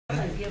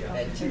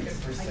That ticket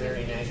for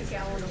Saturday night. A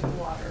gallon of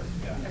water.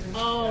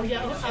 Oh,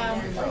 yeah.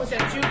 Was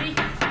that Judy?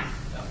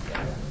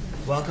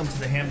 Welcome to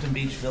the Hampton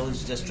Beach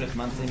Village District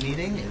Monthly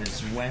Meeting. It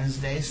is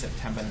Wednesday,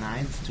 September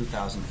 9th,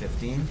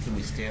 2015. Can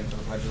we stand for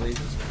the Pledge of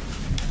Allegiance?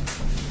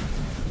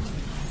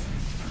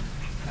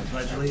 I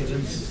pledge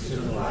allegiance to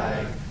the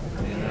flag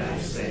of the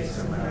United States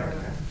of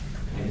America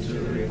and to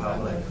the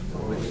republic for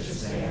which it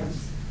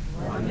stands,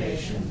 one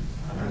nation,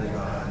 under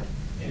God,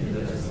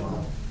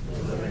 indivisible,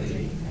 with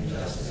liberty and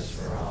justice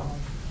for all.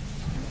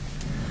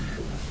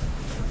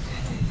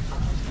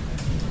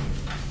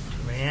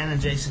 Rayanne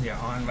and Jason, you're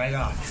on right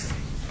off.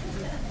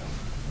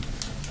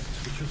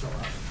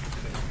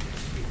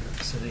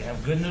 So do you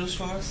have good news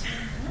for us? I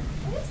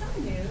have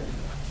some news.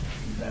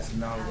 That's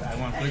no, I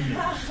want good news.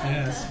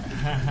 Yes.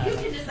 You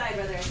can decide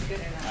whether it's good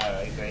or not. All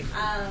right, great.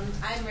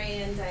 I'm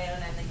Rayanne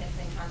Dione. I'm the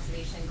Hampton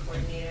Conservation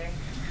Coordinator.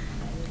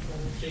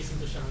 Jason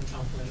Deshawn,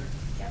 Town Planner.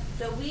 Yep.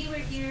 So we were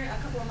here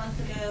a couple of months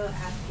ago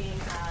asking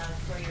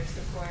for your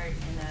support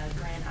in a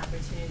grant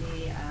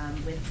opportunity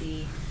with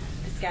the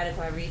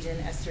Piscataqua Region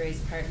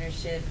Estuaries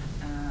Partnership.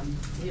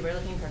 We were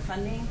looking for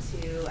funding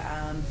to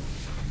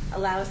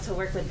allow us to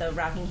work with the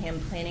Rockingham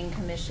Planning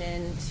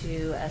Commission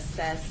to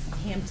assess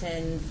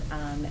Hampton's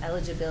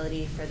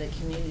eligibility for the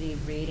community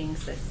rating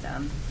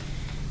system.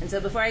 And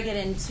so before I get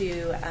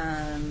into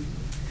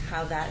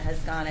how that has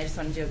gone, I just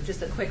want to do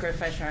just a quick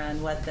refresher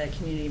on what the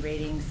community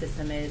rating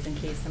system is in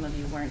case some of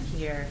you weren't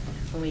here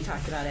when we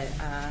talked about it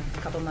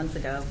a couple months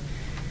ago.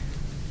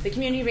 The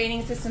community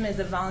rating system is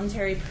a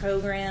voluntary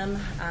program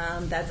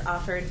that's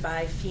offered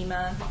by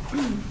FEMA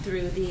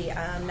through the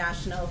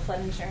National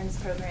Flood Insurance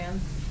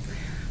Program.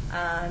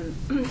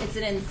 It's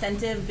an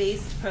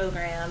incentive-based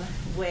program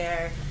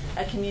where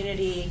a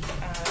community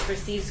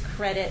receives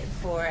credit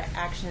for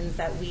actions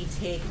that we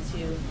take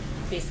to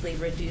basically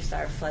reduce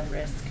our flood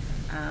risk.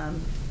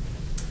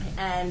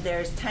 And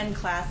there's 10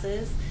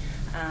 classes.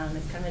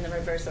 It's kind of in the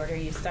reverse order.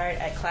 You start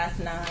at class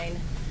 9,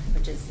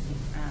 which is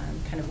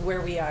kind of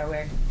where we are.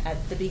 We're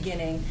at the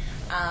beginning.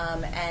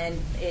 And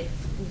it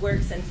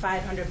works in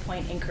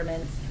 500-point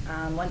increments.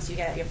 Once you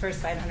get your first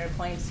 500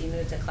 points, you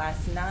move to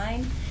class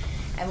 9.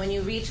 And when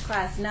you reach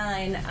class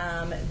 9,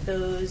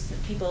 those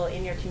people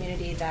in your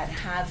community that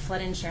have flood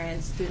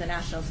insurance through the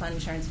National Flood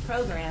Insurance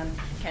Program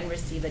can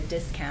receive a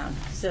discount.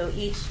 So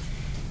each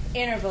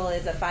interval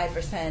is a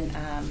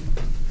 5%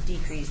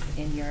 decrease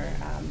in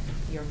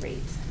your rate.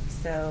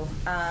 So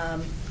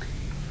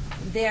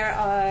there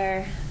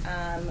are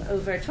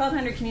over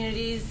 1,200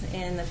 communities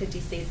in the 50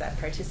 states that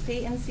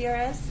participate in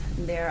CRS.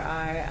 There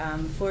are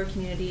 4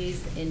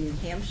 communities in New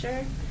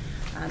Hampshire.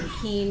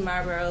 Keene,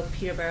 Marlborough,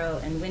 Peterborough,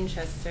 and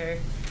Winchester.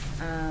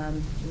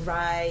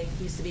 Rye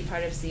used to be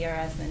part of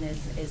CRS and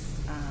is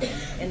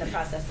in the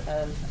process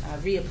of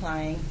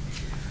reapplying.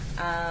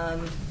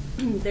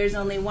 There's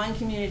only one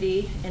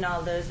community in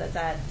all those that's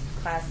at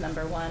class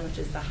number 1, which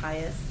is the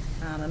highest.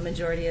 A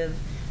majority of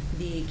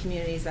the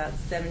communities out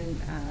 7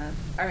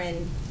 are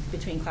in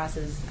between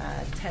classes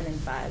 10 and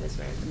 5 is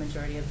where the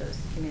majority of those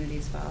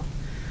communities fall.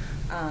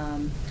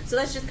 So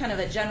that's just kind of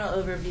a general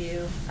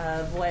overview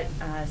of what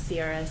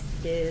CRS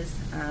is.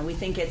 We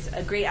think it's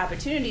a great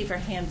opportunity for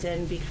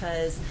Hampton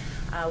because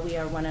we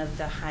are one of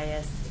the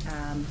highest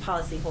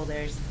policy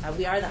holders.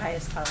 We are the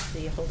highest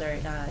policy holder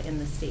in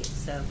the state.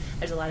 So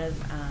there's a lot of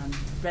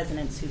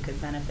residents who could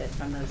benefit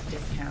from those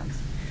discounts.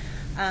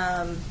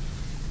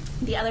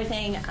 The other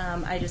thing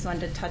I just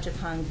wanted to touch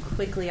upon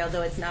quickly,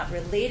 although it's not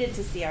related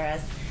to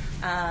CRS,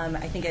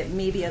 I think it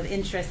may be of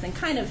interest and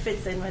kind of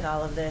fits in with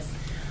all of this.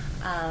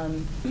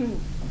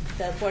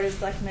 The Board of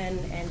Selectmen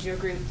and your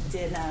group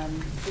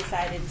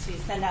decided to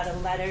send out a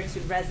letter to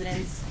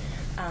residents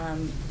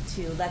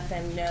to let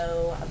them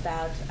know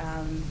about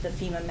the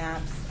FEMA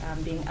maps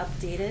being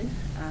updated.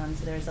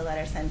 So there's a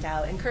letter sent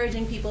out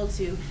encouraging people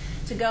to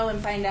go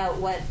and find out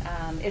what,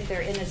 if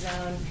they're in a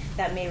zone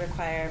that may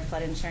require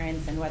flood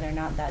insurance and whether or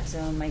not that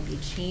zone might be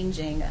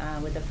changing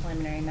with the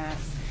preliminary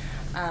maps.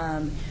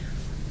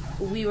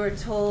 We were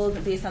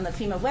told, based on the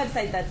FEMA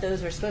website, that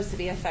those were supposed to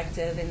be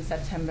effective in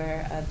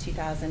September of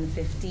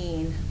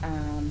 2015.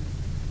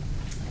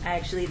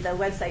 Actually, the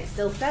website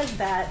still says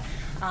that,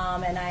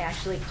 and I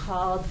actually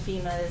called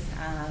FEMA's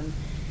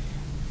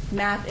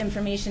map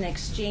information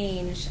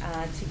exchange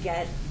to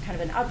get kind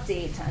of an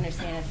update to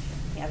understand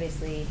if,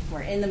 obviously,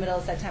 we're in the middle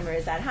of September,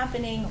 is that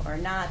happening or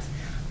not?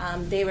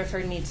 They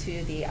referred me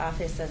to the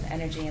Office of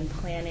Energy and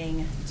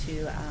Planning,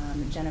 to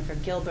Jennifer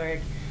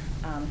Gilbert,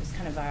 who's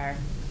kind of our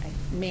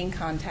main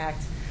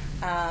contact.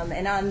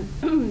 And on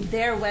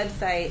their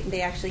website,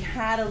 they actually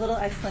had a little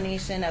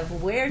explanation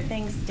of where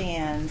things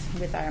stand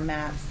with our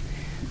maps.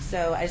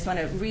 So I just want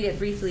to read it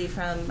briefly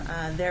from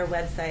their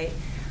website.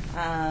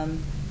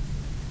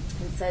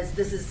 It says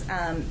this is,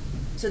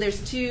 so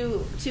there's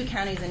two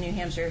counties in New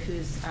Hampshire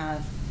whose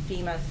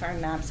FEMA firm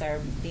maps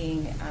are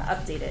being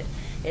updated.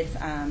 It's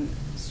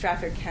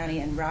Stratford County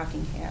and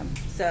Rockingham.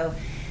 So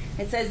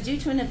It says, due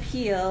to an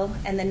appeal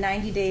and the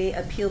 90-day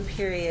appeal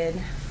period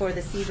for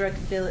the Seabrook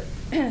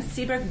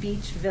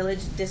Beach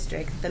Village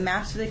District, the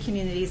maps for the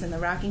communities in the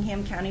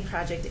Rockingham County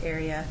project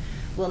area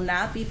will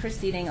not be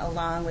proceeding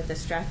along with the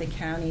Stratford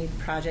County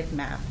project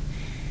map.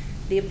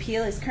 The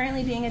appeal is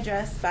currently being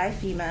addressed by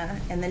FEMA,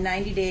 and the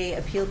 90-day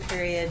appeal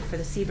period for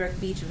the Seabrook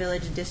Beach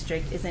Village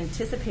District is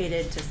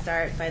anticipated to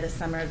start by the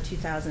summer of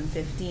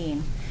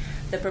 2015.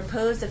 The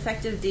proposed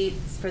effective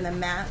dates for the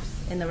maps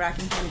in the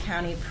Rockingham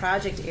County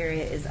project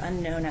area is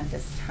unknown at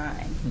this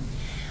time.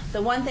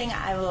 The one thing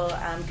I will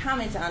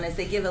comment on is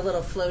they give a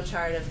little flow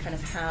chart of kind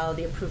of how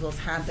the approvals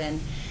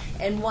happen.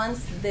 And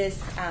once this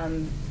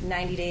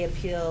 90-day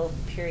appeal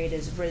period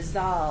is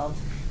resolved,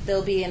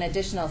 there'll be an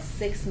additional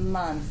 6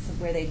 months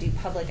where they do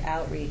public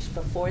outreach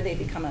before they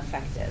become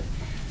effective.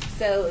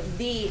 So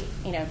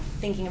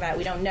thinking about it,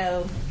 we don't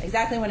know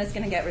exactly when it's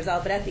going to get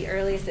resolved, but at the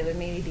earliest it would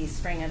maybe be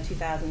spring of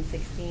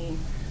 2016.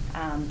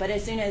 But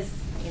as soon as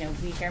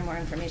we hear more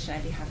information,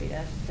 I'd be happy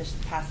to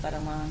pass that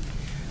along.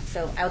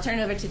 So I'll turn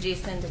it over to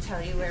Jason to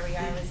tell you where we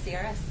are with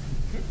CRS.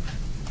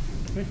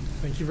 Okay,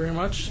 thank you very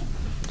much.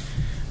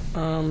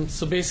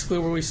 So basically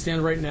where we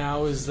stand right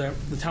now is that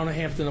the Town of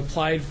Hampton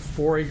applied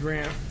for a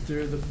grant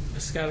through the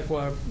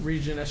Piscataqua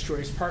Region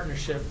Estuaries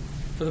Partnership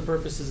for the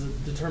purposes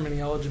of determining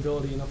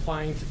eligibility and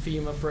applying to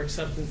FEMA for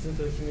acceptance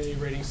into the Community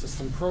Rating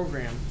System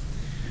program.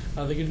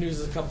 The good news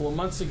is a couple of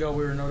months ago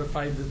we were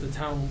notified that the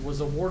town was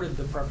awarded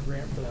the PREP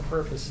grant for that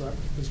purpose, so that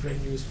was great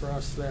news for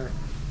us there.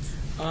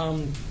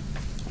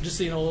 Just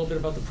so you know a little bit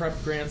about the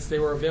PREP grants, they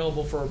were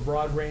available for a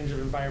broad range of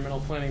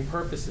environmental planning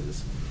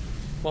purposes.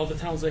 While the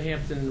towns of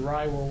Hampton and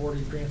Rye were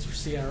awarded grants for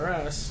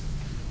CRS,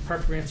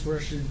 PREP grants were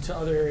issued to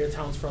other area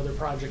towns for other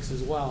projects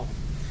as well.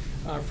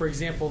 For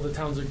example, the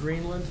towns of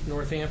Greenland,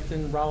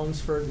 Northampton,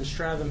 Rollinsford, and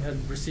Stratham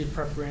had received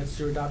PREP grants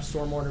to adopt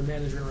stormwater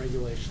management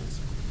regulations.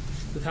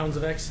 The towns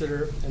of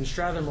Exeter and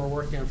Stratham are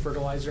working on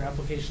fertilizer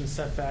application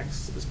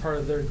setbacks as part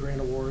of their grant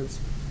awards.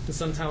 And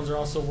some towns are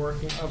also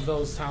working, of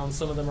those towns,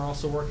 some of them are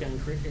also working on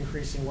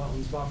increasing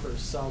wetlands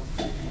buffers. So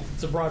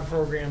it's a broad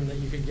program that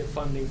you could get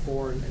funding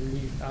for, and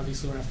we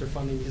obviously went after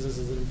funding because this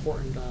is an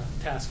important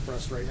task for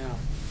us right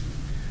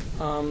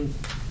now.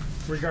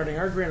 Regarding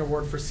our grant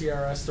award for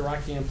CRS, the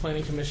Rockingham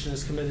Planning Commission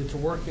is committed to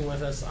working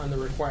with us on the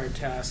required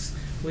tasks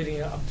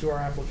leading up to our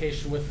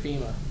application with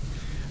FEMA.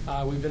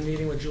 We've been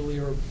meeting with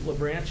Julia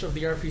LeBranch of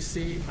the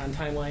RPC on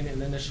timeline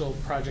and initial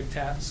project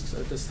tasks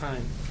at this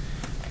time.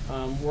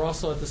 We're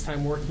also at this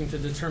time working to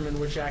determine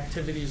which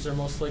activities are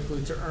most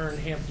likely to earn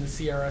Hampton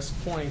CRS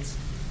points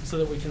so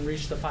that we can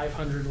reach the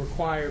 500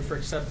 required for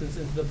acceptance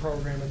into the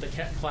program at the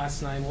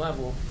Class 9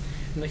 level.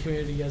 And the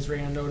community, as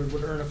Rayanne noted,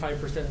 would earn a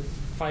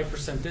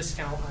 5%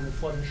 discount on the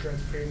flood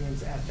insurance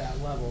premiums at that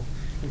level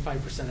and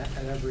 5%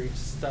 at every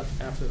step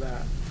after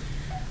that.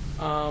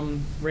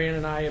 Rayanne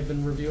and I have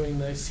been reviewing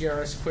the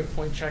CRS Quick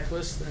Point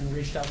checklist and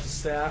reached out to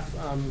staff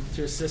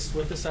to assist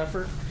with this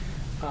effort.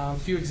 A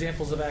few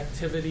examples of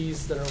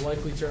activities that are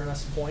likely to earn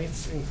us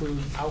points include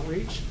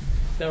outreach.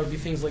 That would be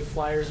things like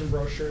flyers and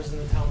brochures in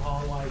the town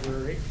hall and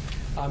library,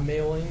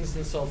 mailings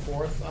and so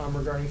forth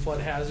regarding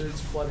flood hazards,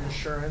 flood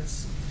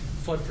insurance,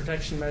 flood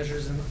protection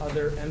measures,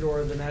 and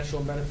or the natural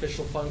and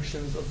beneficial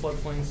functions of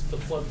floodplains to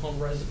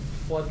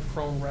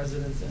flood-prone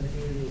residents and the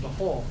community as a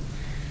whole.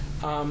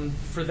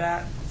 For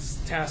that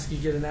task, you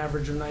get an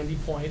average of 90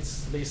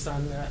 points based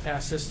on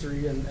past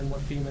history and what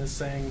FEMA is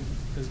saying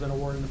has been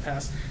awarded in the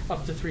past,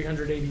 up to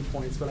 380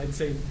 points. But I'd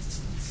say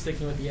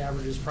sticking with the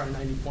average is probably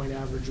 90-point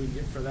average we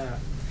get for that.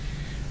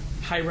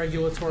 High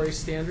regulatory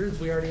standards.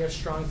 We already have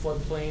strong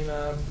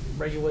floodplain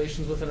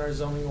regulations within our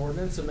zoning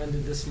ordinance,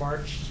 amended this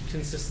March,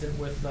 consistent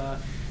with the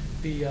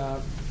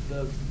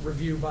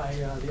review by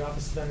the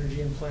Office of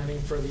Energy and Planning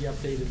for the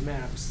updated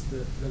maps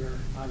that are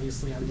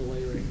obviously on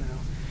delay right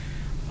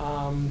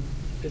now.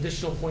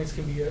 Additional points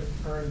can be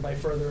earned by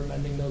further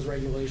amending those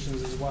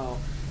regulations as well.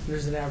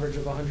 There's an average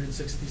of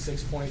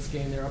 166 points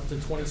gained there, up to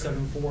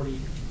 2740.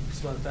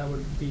 So that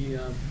would be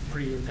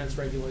pretty intense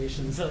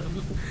regulations of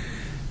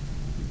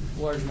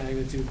large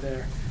magnitude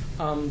there.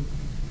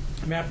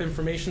 Map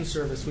Information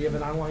Service. We have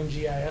an online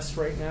GIS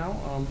right now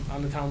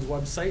on the town's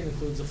website. It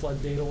includes a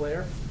flood data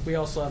layer. We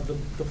also have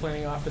the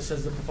planning office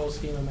has the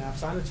proposed FEMA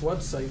maps on its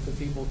website that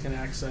people can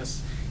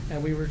access,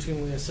 and we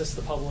routinely assist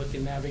the public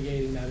in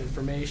navigating that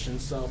information.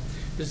 So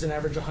there's an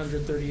average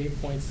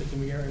 138 points that can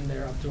be earned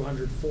there, up to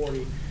 140,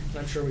 and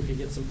I'm sure we could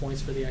get some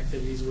points for the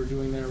activities we're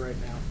doing there right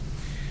now.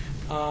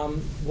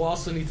 We'll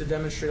also need to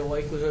demonstrate a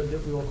likelihood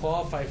that we will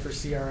qualify for the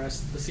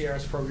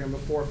CRS program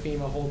before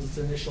FEMA holds its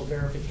initial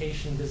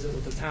verification visit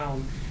with the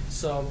town.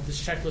 So this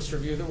checklist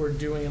review that we're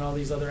doing and all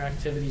these other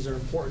activities are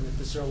important at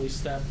this early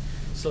step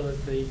so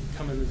that they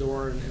come in the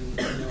door and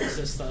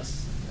assist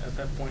us at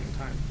that point in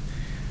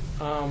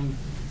time.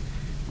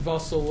 We've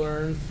also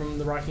learned from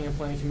the Rockingham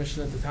Planning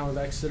Commission that the town of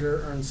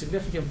Exeter earns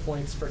significant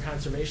points for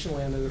conservation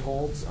land that it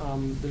holds.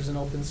 There's an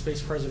open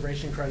space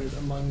preservation credit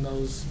among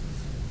those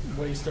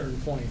ways to earn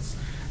points.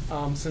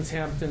 Since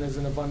Hampton is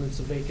an abundance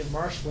of vacant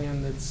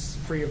marshland that's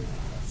free of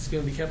it's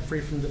going to be kept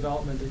free from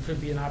development, there could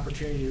be an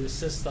opportunity to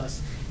assist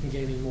us in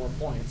gaining more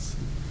points.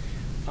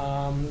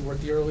 We're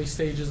at the early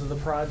stages of the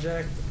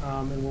project,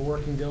 and we're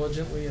working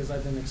diligently, as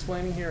I've been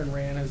explaining here, and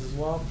Rand has as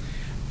well,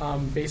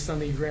 based on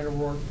the grant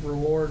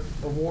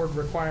award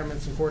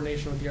requirements in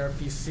coordination with the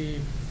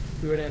RPC.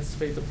 We would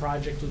anticipate the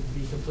project would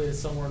be completed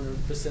somewhere in the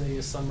vicinity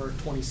of summer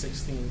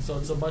 2016. So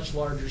it's a much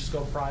larger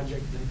scope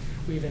project than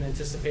we even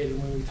anticipated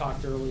when we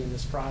talked early in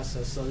this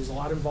process. So there's a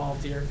lot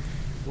involved here.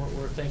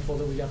 We're thankful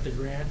that we got the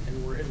grant,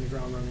 and we're hitting the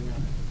ground running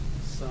on it.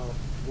 So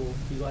we'll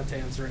be glad to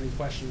answer any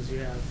questions you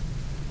have.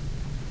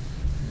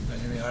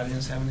 Anybody in the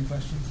audience have any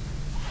questions?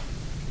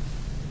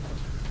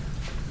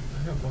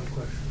 I have one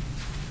question.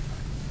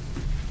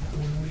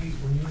 When you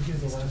were here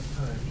the last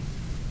time,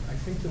 I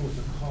think there was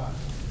a cost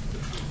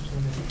that was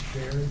going to be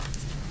shared.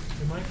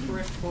 Am I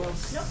correct, Paul?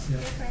 Nope, Yeah.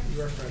 you're correct. You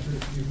are correct.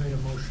 You made a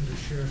motion to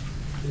share.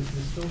 Is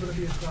there still going to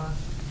be a cost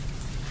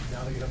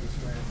now that you have this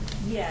grant?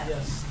 Yeah.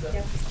 Yes, that,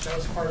 Yep. that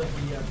was part of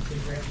the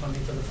grant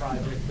funding for the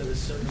project, that a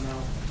certain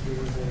amount we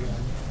were going to.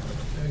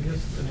 I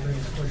guess the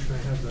next question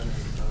I have then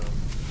is,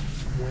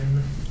 when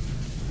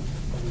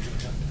are we going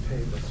to have to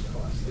pay this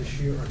cost, this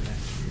year or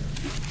next year?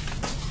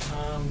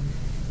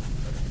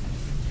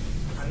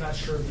 I'm not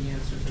sure of the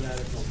answer to that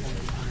at this point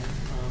in time.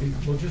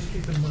 Well, just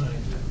keep in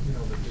mind that,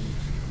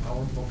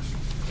 our books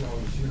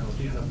close, at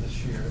the end of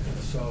this year. And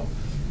so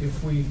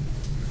if we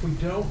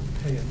don't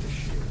pay it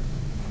this year,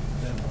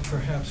 then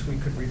perhaps we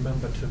could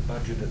remember to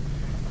budget it,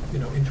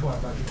 into our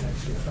budget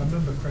next year. If I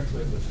remember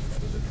correctly, was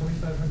it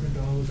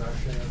 $2,500 our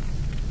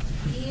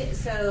share?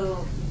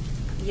 So,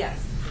 yes.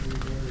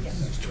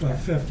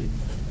 That's $1,250.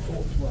 We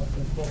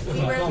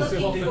were looking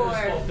for.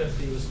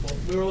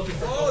 We were looking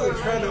for. Oh, they're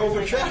trying to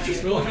overcharge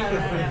us. We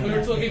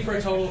were looking for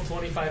a total of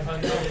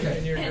 2,500,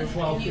 and you're And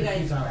 $1,250 you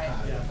guys, our right.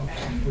 part, Yeah.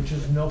 okay, which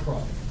is no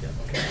problem.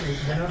 Okay, so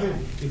whenever,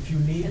 if you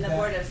need And the that.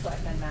 Board of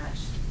Selectmen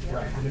matched. the other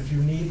Right, half. and if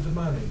you need the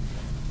money,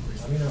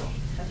 let me know,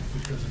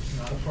 because it's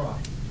not a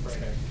problem,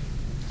 okay?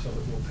 So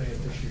that we'll pay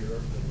it this year,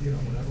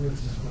 whenever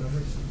it's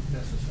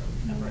necessary.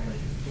 Right.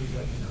 Please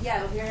let me know.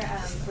 Yeah,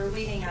 we're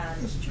waiting on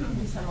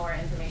some more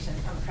information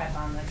from PrEP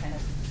on the kind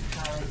of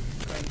how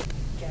it's going to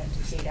get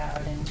paid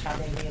out and how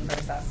they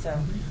reimburse us. So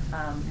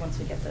once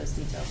we get those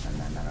details from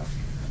them, that'll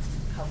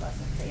help us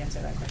to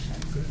answer that question.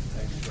 Good,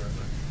 thank you very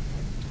much.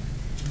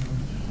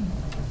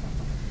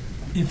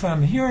 If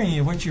I'm hearing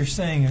you, what you're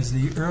saying is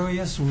the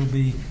earliest will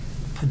be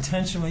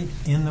potentially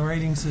in the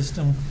rating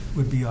system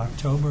would be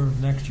October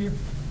of next year?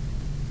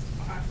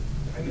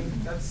 I mean,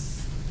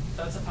 that's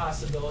a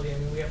possibility. I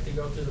mean, we have to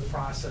go through the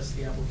process,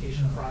 the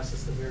application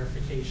process, the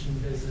verification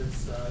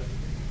visits,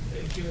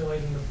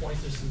 accumulating the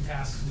points. There's some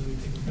tasks we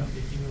need to complete to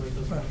accumulate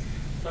those points.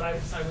 But I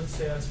would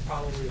say that's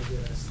probably a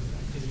good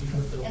estimate, because you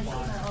have to And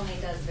apply. FEMA only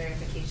does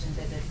verification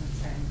visits in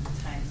certain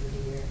times of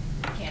the year.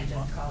 You can't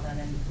just call them.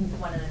 And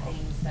one of the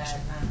things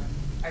that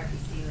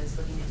RPC was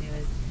looking to do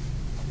is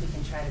we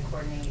can try to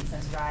coordinate,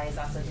 since RI is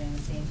also doing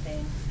the same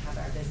thing, have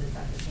our visits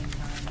at the same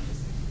time. And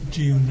just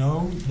Do you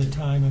know the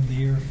time of the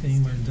year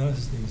FEMA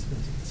does these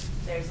visits?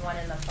 There's one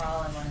in the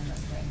fall and one in the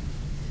spring.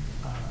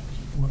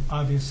 Well,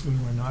 obviously,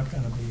 we're not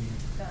going to be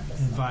Not this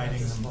inviting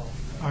fall. them.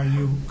 Are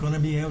you going to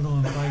be able to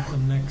invite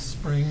them next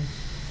spring,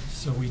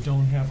 so we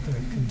don't have to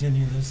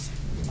continue this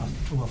up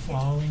to a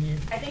following year?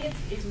 I think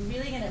it's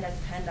really going to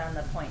depend on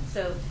the point.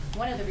 So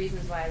one of the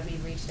reasons why we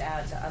reached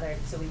out to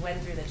so we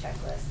went through the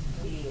checklist.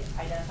 We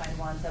identified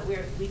ones that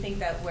we think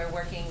that we're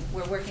working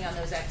on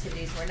those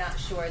activities. We're not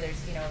sure. There's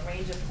a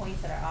range of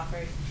points that are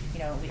offered. We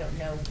don't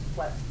know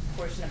what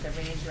portion of the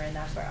range we're in.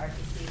 That's where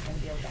RPC is going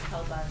to be able to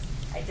help us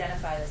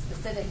identify the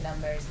specific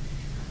numbers.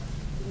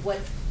 What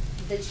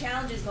the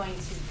challenge is going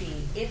to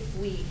be if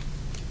we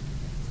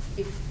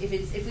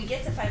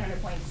get to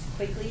 500 points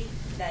quickly,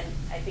 then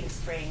I think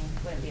spring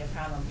wouldn't be a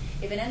problem.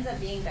 If it ends up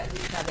being that we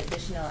have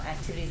additional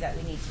activities that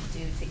we need to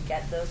do to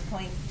get those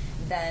points,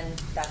 then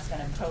that's going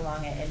to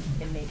prolong it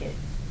and make it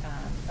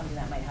something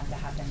that might have to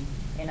happen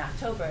in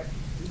October.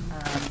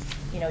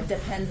 It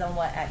depends on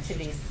what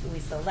activities we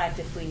select.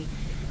 If we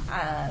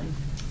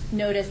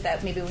notice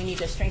that maybe we need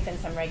to strengthen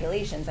some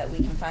regulations that we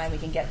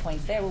can get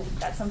points there, well,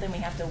 that's something we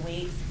have to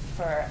wait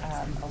for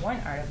a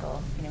warrant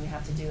article. We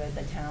have to do as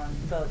a town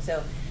vote.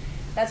 So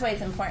that's why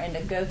it's important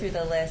to go through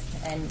the list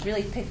and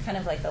really pick kind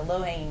of like the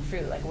low-hanging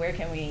fruit. Like where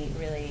can we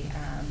really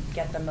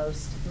get the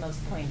most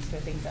points for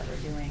things that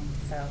we're doing.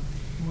 So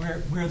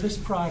Where this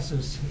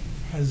process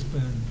has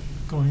been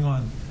going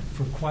on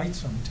for quite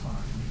some time,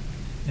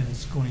 and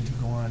it's going to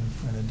go on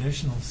for an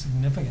additional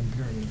significant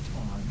period of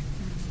time,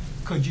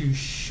 could you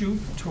shoot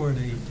toward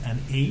an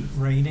 8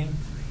 rating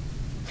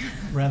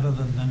rather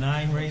than the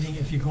 9 rating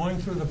if you're going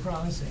through the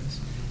process?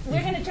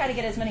 we're going to try to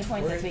get as many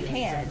points as we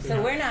can.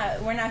 So we're not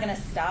going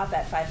to stop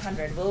at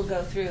 500. We'll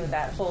go through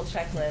that whole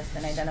checklist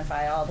and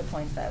identify all the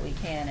points that we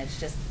can. It's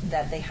just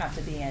that they have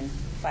to be in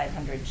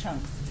 500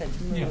 chunks to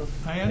move.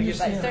 Yeah, I I guess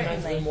understand. it becomes a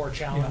certainly. little more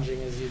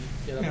challenging as you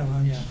get up.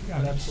 Yeah,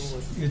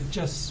 Absolutely.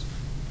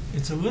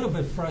 it's a little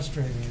bit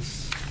frustrating.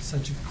 It's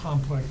such a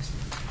complex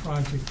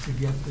project to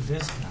get the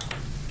discount,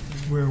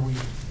 where we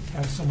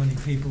have so many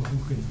people who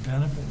could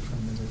benefit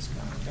from the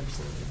discount.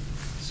 Absolutely.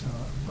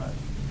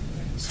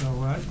 So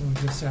what, we'll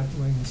just have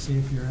to wait and see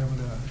if you're able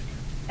to.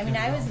 I mean,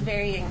 I was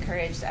very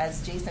encouraged,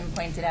 as Jason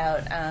pointed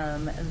out,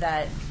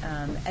 that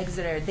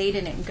Exeter, they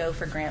didn't go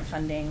for grant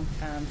funding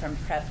from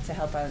PrEP to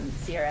help on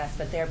CRS,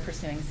 but they're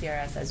pursuing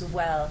CRS as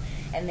well,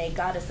 and they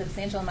got a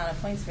substantial amount of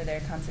points for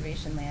their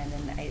conservation land,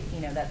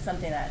 and that's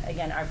something that,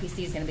 again,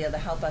 RPC is going to be able to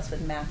help us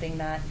with mapping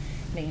that,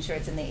 making sure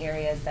it's in the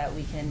areas that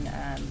we can,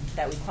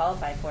 that we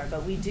qualify for.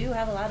 But we do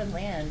have a lot of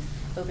land,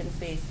 open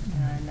space,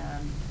 and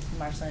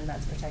marshland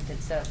that's protected.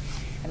 So,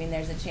 I mean,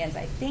 there's a chance.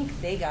 I think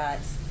they got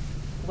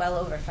well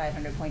over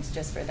 500 points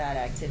just for that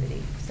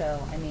activity.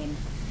 So, I mean,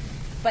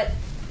 but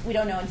we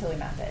don't know until we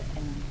map it,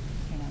 and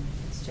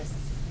it's just.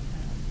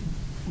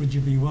 Would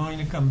you be willing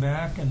to come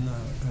back in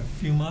a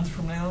few months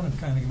from now and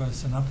kind of give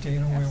us an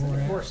update on where we're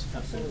at? Of course,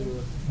 absolutely.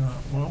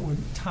 What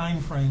time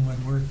frame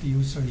would work for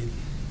you so you'd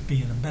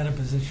be in a better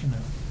position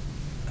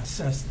to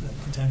assess the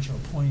potential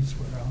points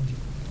we're eligible?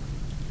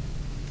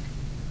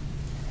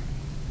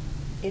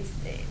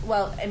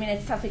 Well, I mean,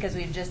 it's tough because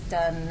we've just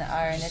done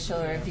our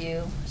initial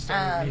review.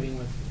 Started meeting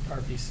with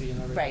RPC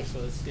and everything. Right.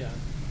 So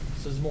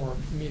so there's more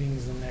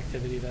meetings and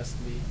activity that has to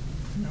be.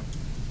 No.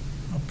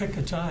 I'll pick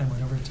a time,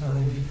 whatever time.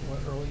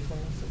 Early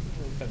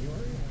 20th,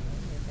 February?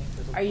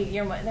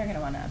 They're going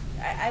to want to.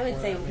 I would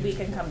say we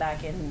can come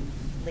back in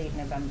late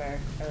November,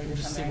 early We'll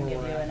just December, see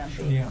and where give you we're an at.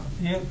 update.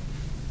 Yeah.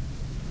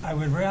 I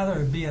would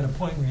rather be at a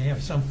point where you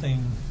have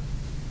something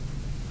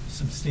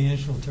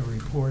substantial to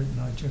report,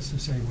 not just to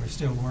say we're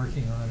still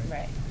working on it.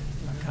 Right.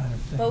 Kind of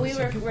thing. Well, we So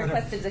were whatever-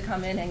 requested to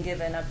come in and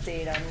give an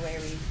update on where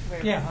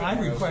we Yeah, I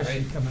stand. request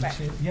you come and Right.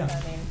 see it, yeah.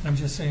 I mean- I'm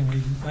just saying,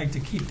 we'd like to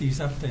keep these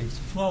updates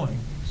flowing.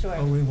 Sure.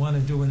 But we want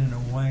to do it in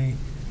a way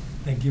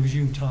that gives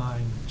you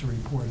time to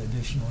report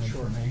additional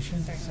Sure.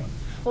 information. Certainly. So,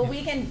 Well, yeah.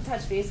 we can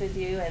touch base with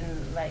you and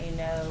let you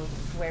know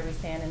where we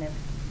stand, and if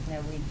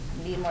we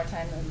need more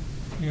time, then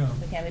Yeah.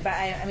 we can. But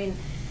I mean,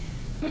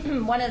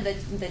 one of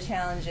the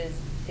challenges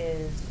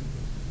is,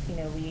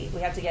 we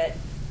have to get,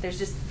 there's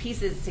just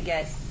pieces to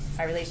get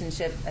our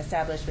relationship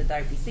established with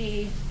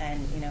RPC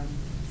and,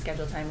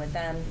 schedule time with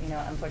them.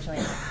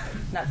 Unfortunately,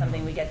 it's not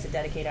something we get to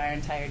dedicate our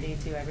entire day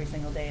to every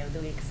single day of the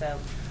week. So,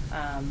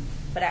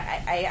 but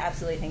I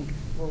absolutely think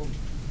we'll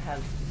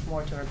have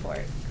more to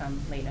report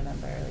come late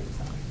November, early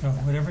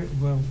December.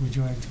 Well, would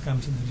you like to come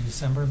to the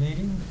December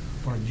meeting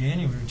or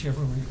January,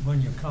 whichever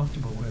one you're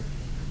comfortable with?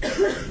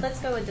 Let's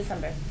go with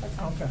December. That's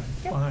fine. Okay,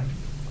 Yep. fine.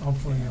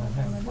 Hopefully you'll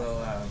have.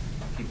 We'll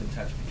keep in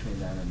touch between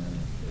then and then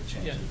if it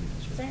changes. Yeah. we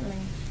can switch Certainly.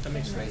 back. That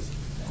makes Great. sense.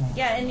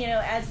 Yeah, and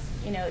as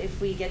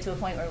if we get to a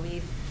point where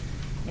we've,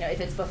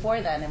 if it's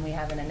before then and we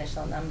have an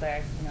initial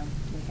number,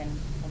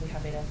 we'll be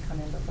happy to come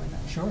in before then.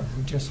 Sure,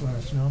 just let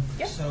us know.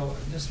 Yep. So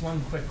just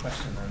one quick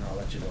question, and I'll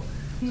let you go.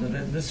 So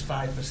this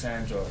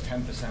 5% or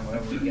 10%,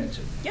 whatever we get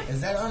to, Yep. is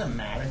that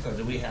automatic, or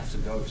do we have to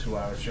go to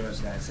our insurance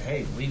guy and say,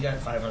 hey, we got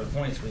 500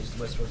 points, we're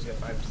supposed to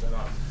get 5%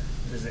 off?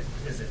 Is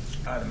it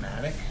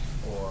automatic,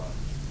 or?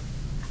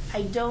 I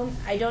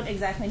I don't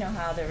exactly know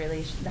how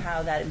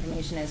how that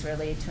information is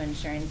relayed to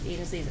insurance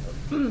agencies.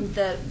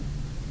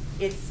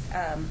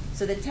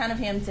 So the town of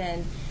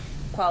Hampton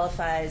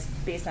qualifies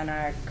based on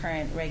our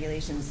current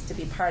regulations to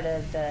be part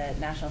of the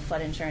National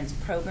Flood Insurance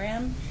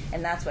Program,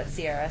 and that's what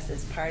CRS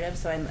is part of.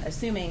 So I'm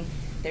assuming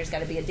there's got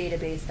to be a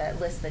database that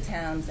lists the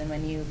towns, and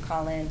when you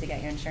call in to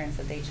get your insurance,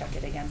 that they check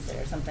it against it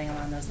or something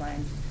along those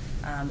lines.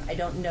 I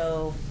don't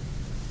know.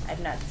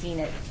 I've not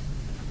seen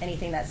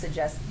anything that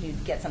suggests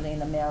you'd get something in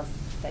the mail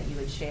that you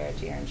would share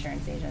to your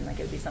insurance agent. Like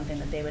it would be something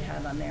that they would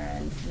have on their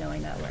end,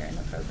 knowing that we're in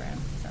the program.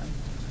 So,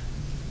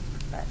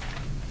 but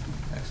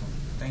Excellent.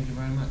 Thank you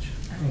very much.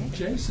 all right.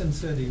 Jason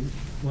said he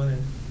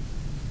wanted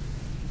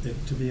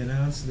it to be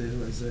announced there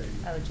was a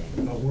Jay.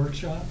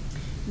 workshop.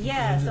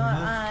 Yeah, End so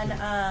of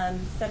the on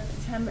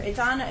September, it's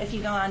on, if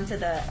you go on to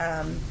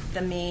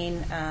the main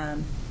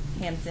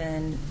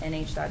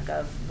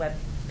hamptonnh.gov web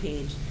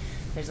page,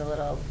 there's a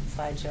little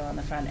slideshow on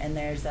the front, and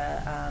there's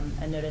a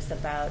notice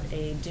about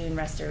a dune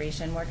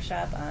restoration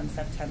workshop on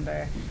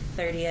September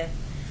 30th.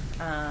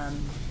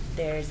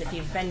 If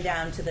you've been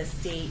down to the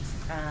state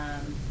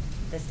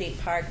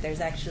park, there's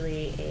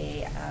actually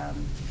a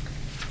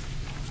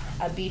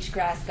beach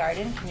grass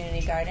garden,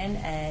 community garden,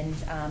 and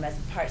as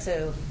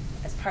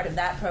part of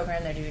that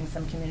program, they're doing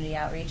some community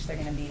outreach. They're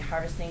going to be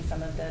harvesting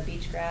some of the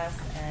beach grass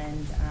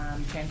and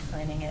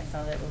transplanting it.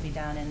 Some of it will be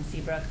down in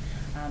Seabrook.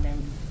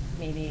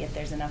 Maybe if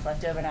there's enough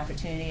left over, an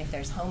opportunity if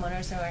there's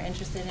homeowners who are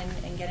interested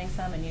in getting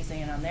some and using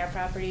it on their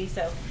property.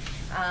 So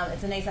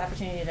it's a nice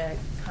opportunity to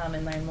come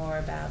and learn more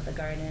about the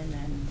garden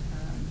and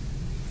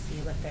see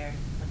what they're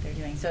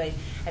doing. So I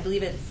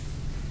believe it's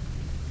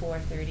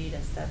 4:30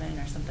 to 7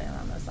 or something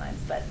along those lines.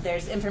 But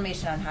there's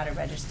information on how to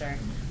register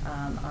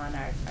on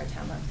our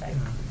town website.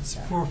 It's So,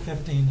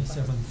 4:15 to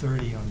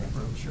 7:30 on the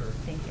brochure.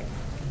 Thank you.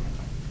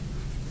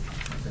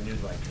 The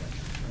news like that.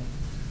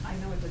 I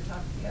know what they're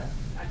talking about.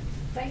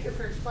 Thank you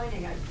for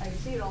explaining. I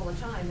see it all the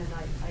time, and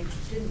I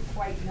didn't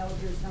quite know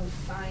there's no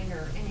sign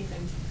or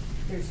anything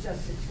There's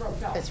just, it's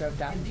roped off. It's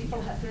roped off. And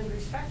people have been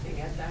respecting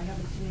it. I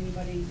haven't seen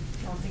anybody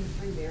jumping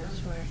through there.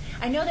 Sure.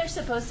 I know they're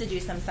supposed to do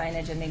some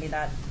signage, and maybe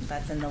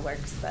that's in the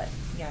works, but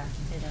yeah,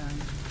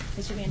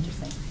 it should be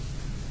interesting.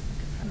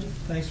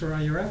 Thanks for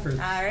all your efforts.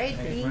 All right,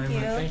 Thank you thank very you.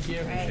 much. Thank you.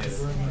 All right. Appreciate it.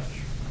 Very much.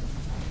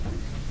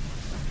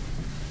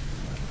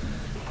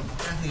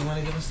 Kathy, you want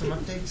to give us some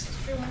updates?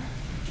 Sure.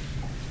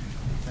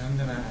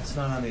 It's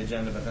not on the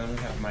agenda, but then we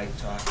have Mike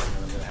talk, and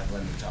then I'm going to have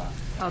Linda talk.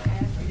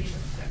 Okay.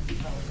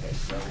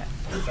 So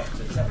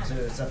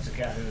it's up to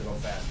Kathy to go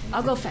fast.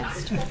 I'll go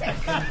fast.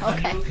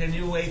 Okay. Can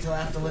you wait till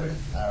after Linda?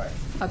 All right.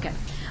 Okay.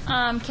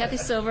 Kathy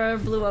Silver,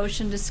 Blue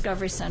Ocean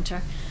Discovery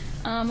Center.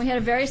 We had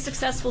a very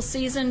successful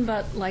season,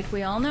 but like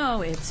we all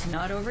know, it's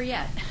not over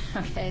yet.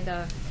 Okay,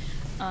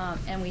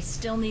 and we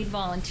still need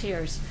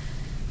volunteers.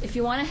 If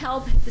you want to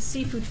help the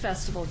Seafood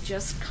Festival,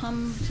 just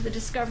come to the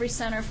Discovery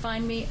Center,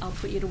 find me, I'll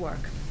put you to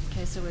work.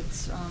 Okay, so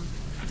it's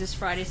this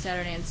Friday,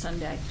 Saturday, and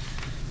Sunday.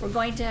 We're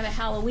going to have a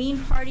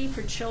Halloween party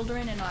for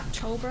children in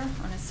October,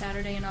 on a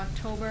Saturday in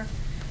October.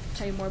 I'll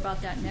tell you more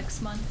about that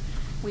next month.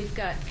 We've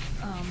got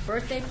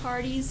birthday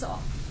parties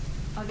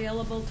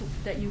available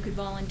that you could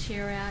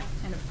volunteer at.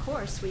 And of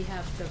course, we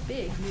have the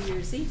big New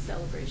Year's Eve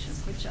celebration,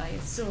 which I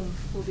assume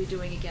we'll be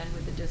doing again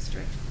with the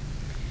district.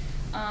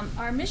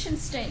 Our mission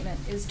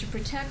statement is to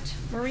protect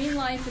marine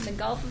life in the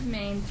Gulf of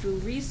Maine through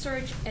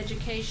research,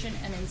 education,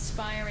 and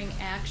inspiring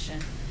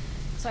action.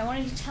 So I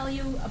wanted to tell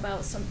you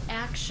about some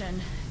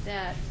action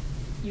that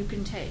you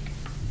can take.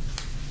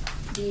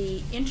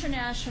 The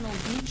International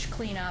Beach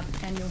Cleanup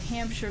and New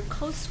Hampshire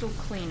Coastal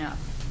Cleanup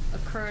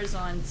occurs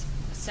on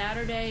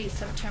Saturday,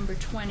 September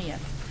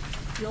 20th.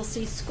 You'll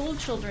see school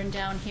children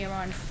down here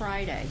on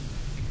Friday,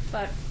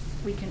 but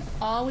we can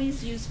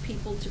always use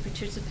people to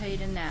participate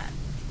in that.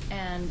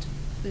 And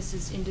this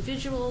is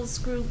individuals,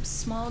 groups,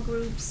 small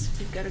groups.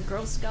 We've got a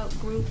Girl Scout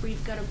group.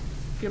 We've got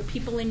your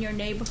people in your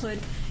neighborhood.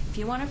 If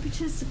you want to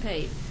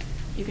participate,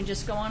 you can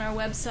just go on our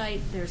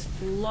website. There's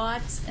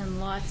lots and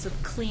lots of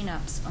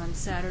cleanups on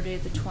Saturday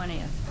the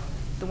 20th.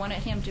 The one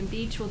at Hampton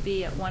Beach will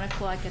be at 1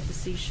 o'clock at the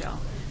Seashell,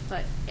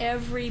 but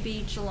every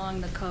beach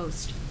along the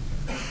coast.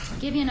 I'll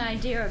give you an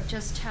idea of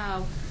just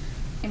how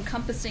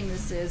encompassing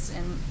this is.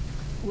 And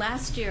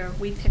last year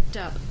we picked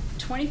up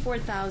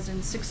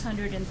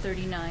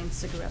 24,639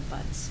 cigarette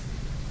butts.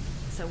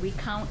 So we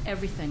count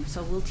everything.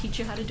 So we'll teach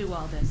you how to do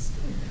all this.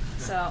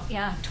 So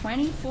yeah,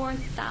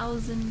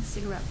 24,000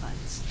 cigarette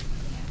butts.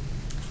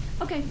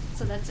 Yeah. Okay,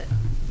 so that's it.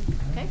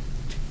 Okay.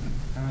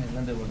 All right,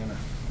 Linda, we're going to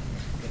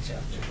get you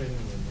out.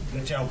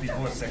 Get you out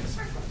before 6.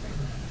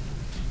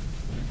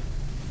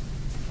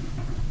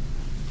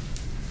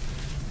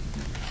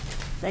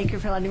 Thank you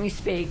for letting me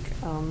speak.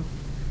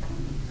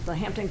 The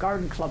Hampton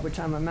Garden Club, which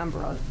I'm a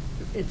member of,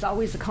 it's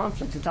always a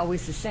conflict. It's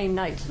always the same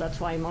night, so that's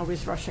why I'm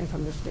always rushing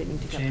from this meeting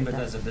to get to that. Chamber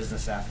does a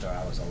business after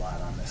hours a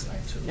lot on this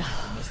night, too.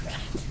 I miss that.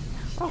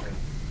 Okay,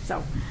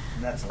 so.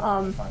 And that's a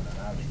lot of fun on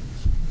our meetings.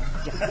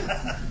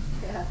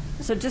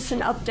 So just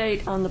an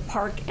update on the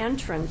park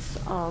entrance.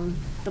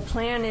 The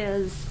plan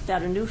is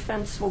that a new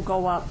fence will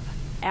go up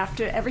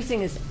after,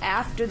 everything is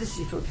after the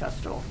Seafood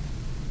Festival.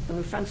 The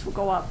new fence will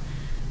go up.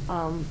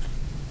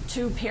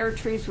 2 pear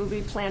trees will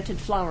be planted,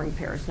 flowering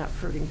pears, not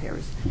fruiting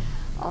pears.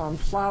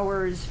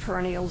 Flowers,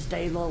 perennials,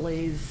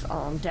 daylilies,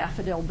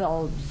 daffodil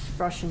bulbs,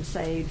 Russian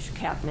sage,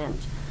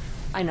 catmint.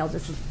 I know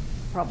this is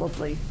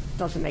probably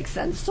doesn't make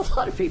sense to a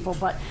lot of people,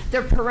 but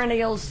they're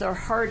perennials, they're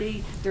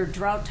hardy, they're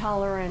drought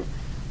tolerant.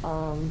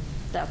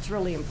 That's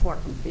really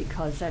important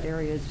because that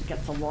area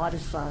gets a lot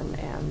of sun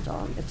and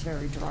it's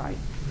very dry.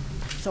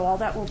 So all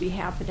that will be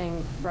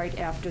happening right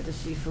after the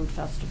Seafood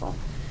Festival.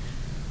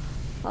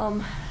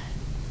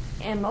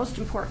 And most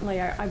importantly,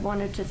 I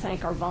wanted to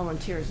thank our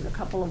volunteers, and a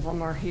couple of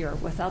them are here.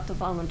 Without the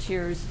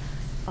volunteers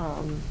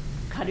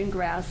cutting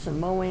grass and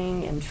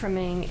mowing and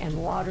trimming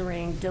and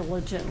watering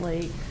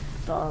diligently,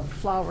 the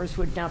flowers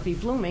would not be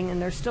blooming,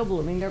 and they're still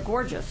blooming. They're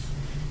gorgeous.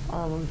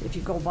 If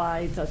you go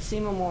by the Sea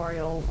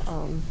Memorial,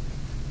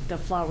 the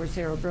flowers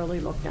there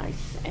really look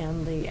nice.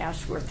 And the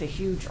Ashworth, the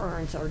huge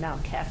urns, are now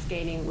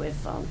cascading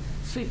with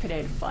sweet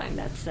potato vine.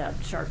 That's that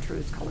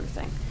chartreuse color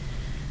thing.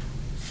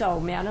 So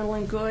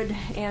Madeline Good,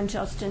 Ann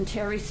Justin,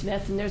 Terry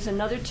Smith, and there's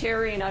another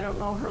Terry, and I don't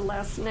know her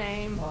last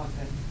name.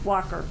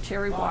 Walker.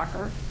 Terry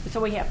Walker. So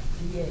we have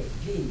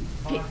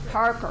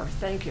Parker.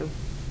 Thank you.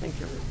 Thank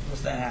you.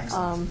 What's the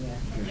accent?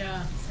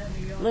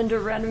 Linda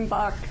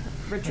Redenbach,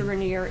 Richard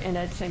Rainier, and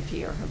Ed St.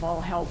 Pierre have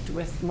all helped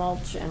with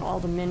mulch and all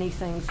the many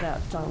things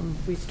that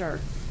we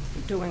start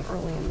doing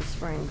early in the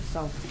spring.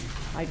 So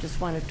I just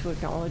wanted to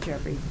acknowledge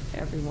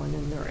everyone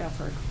in their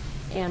effort.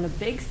 And a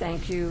big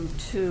thank you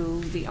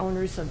to the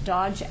owners of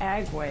Dodge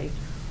Agway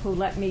who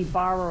let me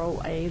borrow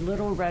a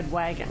little red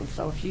wagon.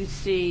 So if you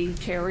see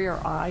Terry or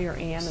I or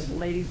Ann and the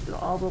ladies,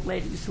 all the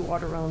ladies who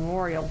order on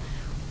Memorial,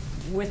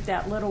 with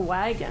that little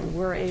wagon,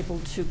 we're able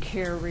to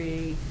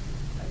carry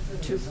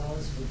 2,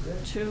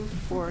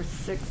 4,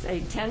 6,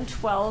 8, 10,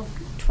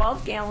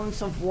 12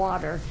 gallons of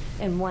water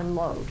in one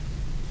load.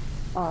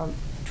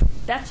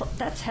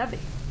 That's heavy.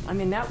 I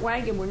mean, that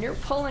wagon, when you're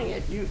pulling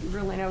it, you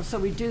really know. So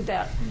we do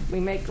that. We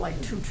make like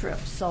 2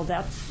 trips. So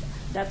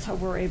that's how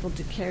we're able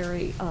to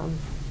carry,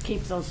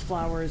 keep those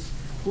flowers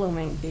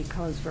blooming,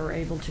 because we're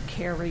able to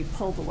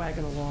pull the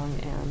wagon along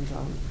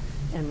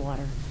and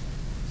water.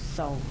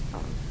 So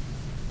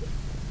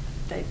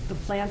the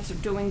plants are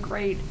doing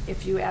great.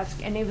 If you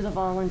ask any of the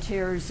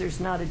volunteers, there's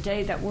not a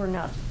day that we're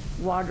not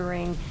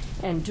watering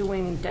and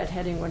doing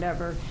deadheading,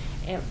 whatever,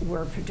 and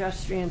where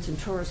pedestrians and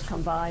tourists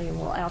come by and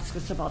will ask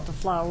us about the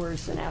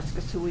flowers and ask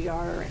us who we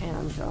are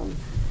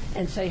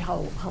and say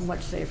how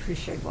much they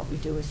appreciate what we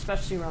do,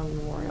 especially around the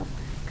memorial,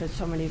 because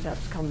so many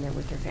vets come there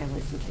with their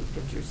families and take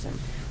pictures. And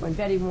when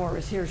Betty Moore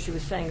was here, she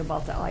was saying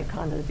about the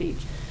icon of the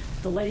beach.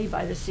 The lady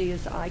by the sea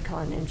is the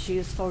icon, and she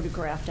is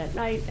photographed at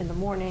night, in the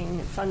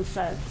morning,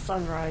 sunset,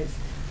 sunrise.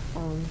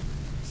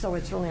 So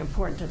it's really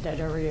important that that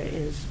area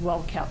is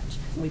well kept.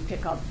 We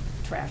pick up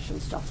trash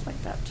and stuff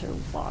like that too,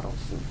 bottles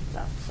and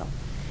that. So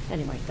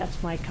anyway,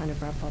 that's my kind of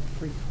wrap-up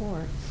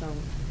report. So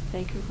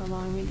thank you for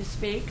allowing me to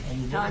speak.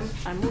 I'm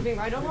moving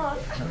right along.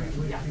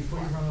 Wait, before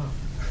you run off,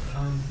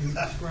 you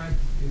described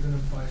you're going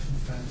to buy some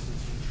fences,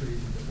 some trees,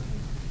 and different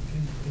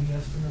things. Any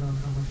estimate on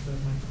how much that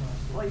might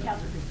cost? Well, you have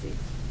the receipt.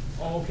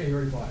 Oh, okay, you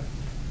already bought it.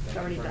 It's Thank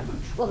already you very done.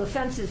 much. Well, the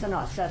fence isn't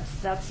us.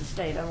 That's the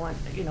state. I want,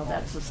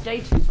 that's the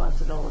state's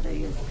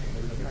responsibility.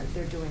 Right,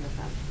 they're doing the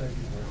fence. Thank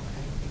you very much.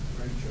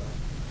 Great job.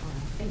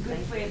 And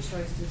good plant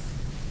choices.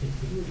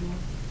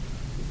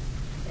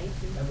 Thank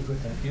you. Have a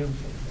good day.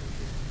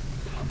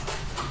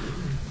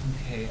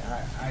 Okay,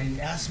 I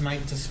asked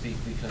Mike to speak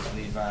because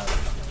we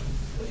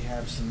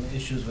have some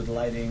issues with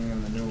lighting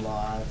in the new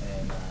lot,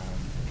 and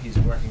he's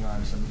working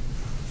on some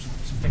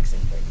fixing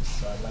things.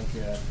 So I'd like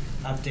an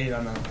update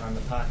on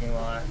the parking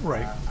lot.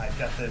 Right. I've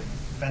got the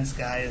fence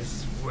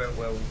guys. We're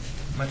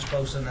much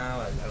closer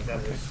now. I've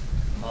got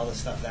all the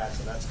stuff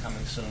so that's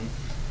coming soon.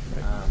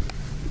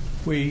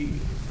 We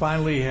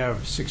finally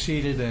have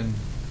succeeded in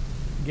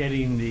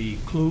getting the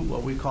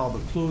what we call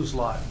the Clues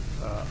lot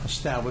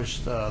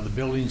established. The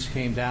buildings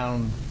came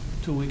down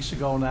 2 weeks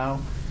ago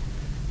now.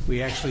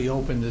 We actually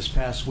opened this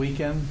past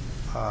weekend.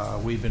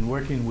 We've been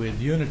working with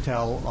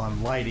Unitel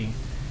on lighting.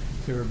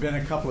 There have been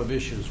a couple of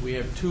issues. We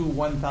have 2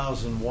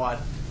 1,000-watt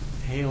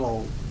halo,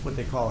 what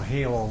they call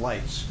halo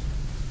lights.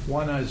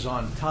 One is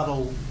on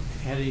Tuttle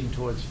heading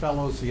towards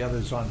Fellows, the other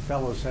is on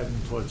Fellows heading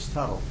towards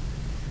Tuttle.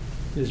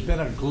 There's been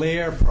a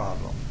glare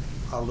problem,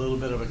 a little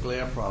bit of a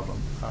glare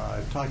problem.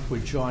 I talked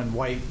with John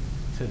White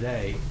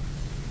today.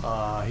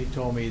 He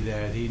told me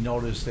that he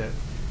noticed that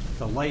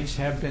the lights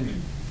have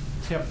been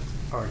tipped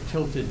or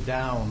tilted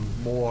down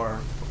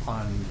more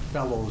on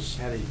Fellows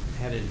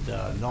headed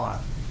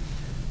north.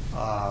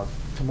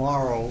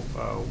 Tomorrow,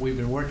 we've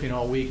been working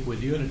all week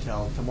with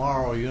Unitel.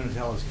 Tomorrow,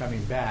 Unitel is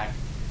coming back.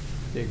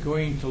 They're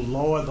going to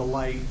lower the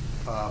light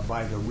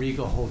by the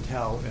Regal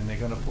Hotel, and they're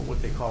going to put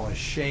what they call a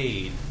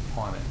shade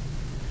on it,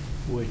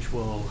 which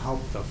will help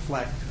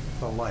deflect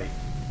the light.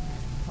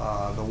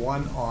 The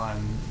one on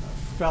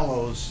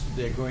Fellows,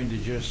 they're going to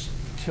just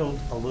tilt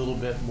a little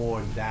bit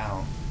more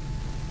down.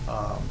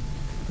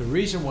 The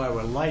reason why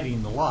we're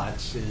lighting the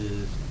lots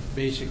is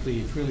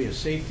basically it's really a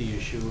safety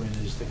issue,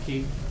 and is to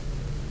keep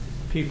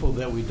people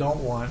that we don't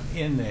want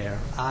in there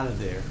out of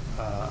there.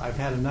 I've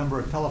had a number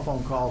of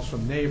telephone calls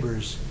from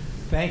neighbors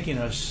thanking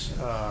us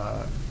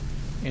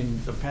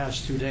in the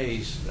past 2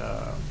 days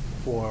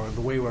for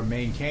the way we're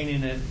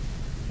maintaining it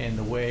and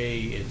the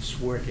way it's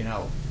working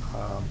out.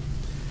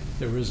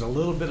 There is a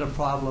little bit of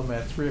problem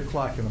at 3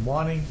 o'clock in the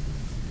morning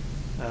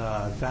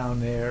down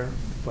there,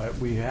 but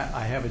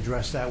I have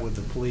addressed that with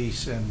the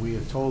police, and we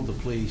have told the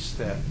police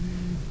that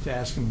to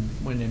ask them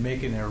when they're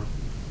making their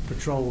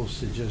patrols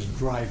to just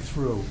drive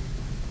through.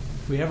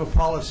 We have a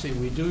policy.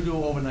 We do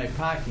overnight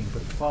parking,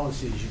 but the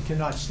policy is you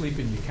cannot sleep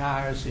in your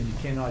cars and you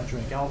cannot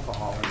drink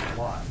alcohol in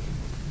the lot.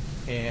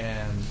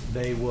 And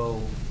they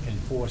will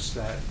enforce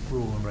that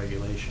rule and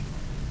regulation.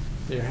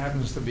 There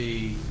happens to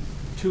be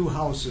 2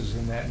 houses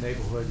in that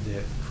neighborhood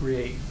that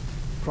create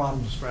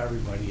problems for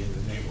everybody in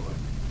the neighborhood.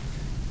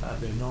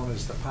 They're known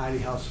as the party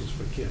houses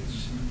for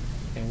kids.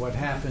 And what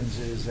happens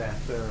is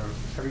after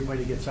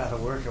everybody gets out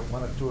of work at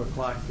 1 or 2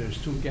 o'clock, there's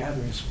 2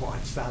 gathering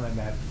spots down in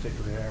that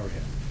particular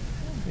area.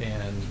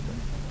 And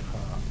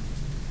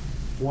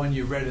one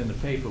you read in the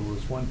paper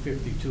was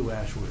 152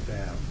 Ashworth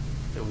Ave.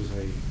 There was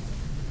a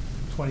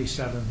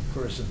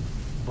 27-person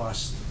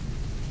bust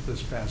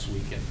this past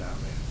weekend down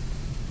there.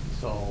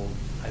 So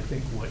I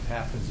think what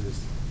happens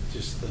is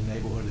just the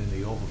neighborhood in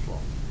the overflow.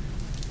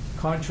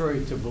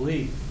 Contrary to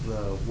belief,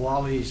 the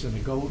Wallies and the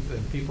Goat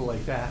and people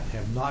like that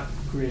have not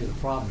created a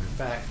problem. In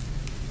fact,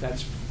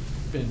 that's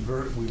been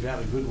we've had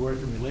a good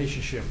working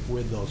relationship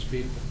with those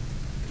people.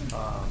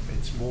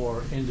 It's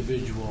more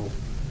individual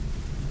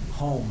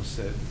homes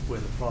where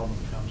the problem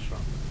comes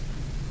from.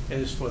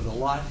 As for the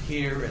lot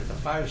here at the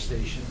fire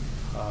station,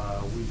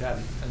 we've had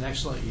an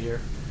excellent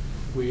year.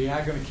 We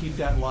are going to keep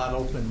that lot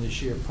open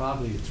this year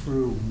probably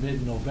through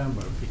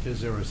mid-November because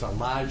there is a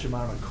large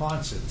amount of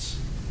concerts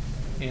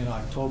in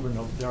October.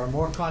 There are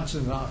more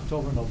concerts in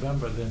October,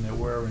 November than there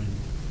were in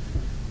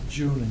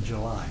June and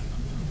July.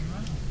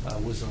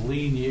 was a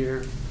lean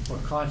year for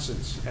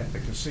concerts at the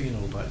casino,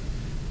 but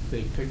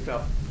they picked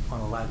up on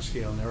a large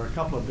scale. And there are a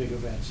couple of big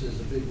events. There's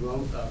a big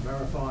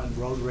marathon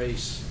road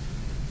race.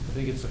 I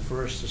think it's the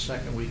first or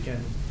second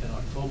weekend in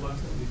October.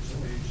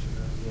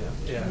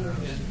 Yeah.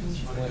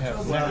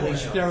 Well,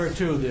 there are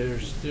two.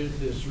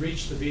 There's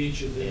Reach the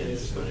Beach, and then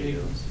there's the big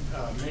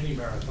mini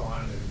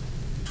marathon. And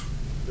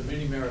the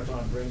mini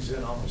marathon brings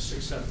in almost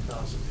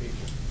 6,000-7,000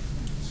 people.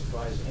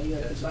 Surprising. And you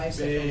have the It's a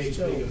bicycles,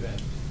 too. big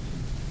event.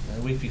 And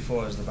the week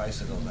before is the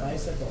bicycle.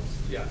 Bicycles.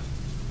 Yeah.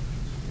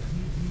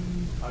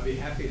 I'd be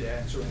happy to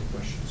answer any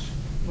questions.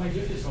 Mike,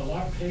 is the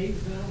lot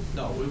paved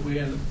now? No,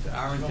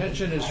 our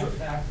intention is, Hard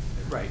packed?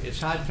 right,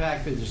 it's hard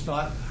packed, and it's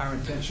not our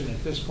intention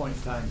at this point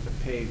in time to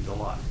pave the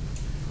lot.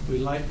 We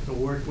like to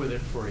work with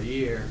it for a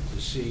year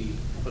to see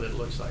what it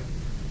looks like.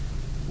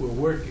 The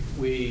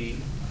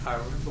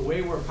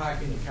way we're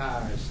parking the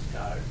cars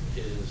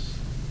is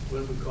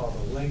what we call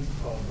the length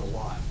of the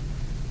lot.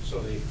 So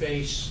the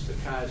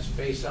cars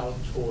face out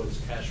towards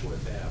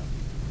Ashworth Ave.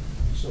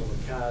 So the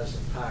cars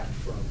are parked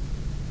from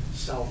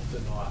south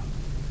to north,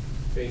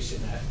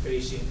 facing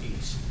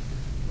east.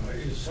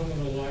 Is some of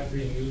the lot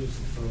being used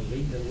for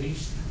the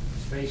leased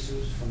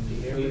spaces from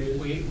the areas?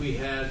 We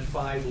had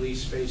 5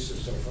 leased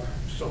spaces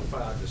so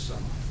far this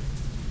summer.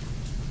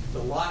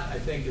 The lot, I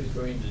think, is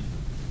going to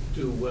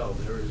do well.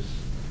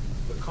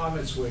 The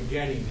comments we're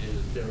getting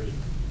is there is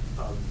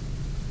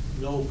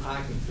no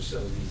parking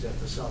facilities at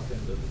the south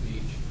end of the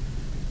beach.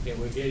 And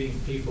we're getting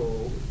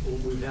people,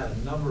 we've had a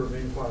number of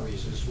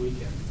inquiries this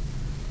weekend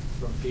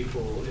from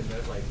people in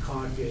like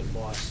Concord,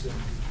 Boston,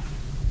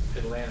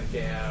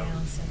 Atlantic Ave,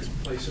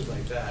 places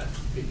like that,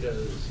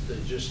 because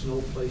there's just no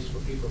place for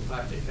people to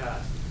park their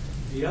cars.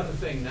 The other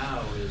thing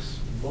now is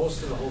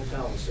most of the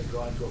hotels have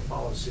gone to a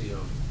policy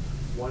of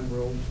 1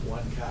 room,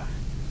 1 car,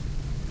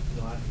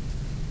 not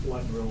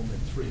 1 room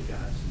and 3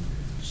 cars.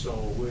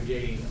 So we're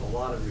getting a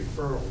lot of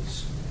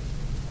referrals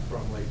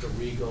from like the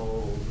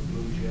Regal, the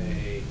Blue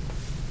Jay,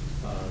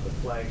 the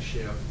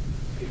Flagship,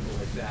 people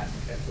like that,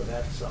 and for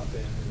that stuff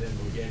in, and then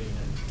we're getting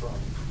it from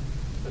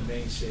the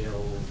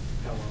Mainsail,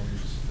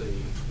 Pelham's, the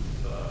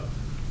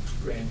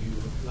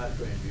Grandview, not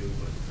Grandview,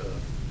 but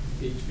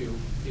Beachview,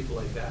 people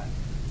like that.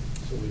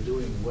 So we're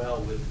doing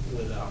well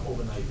with our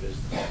overnight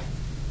business.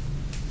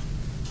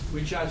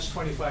 We charge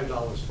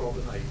 $25 for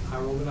overnight.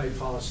 Our overnight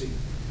policy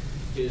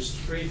is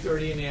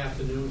 3:30 in the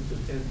afternoon to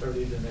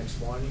 10:30 the next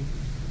morning.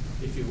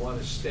 If you want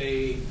to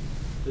stay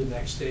the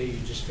next day, you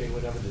just pay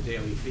whatever the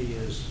daily fee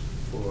is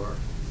for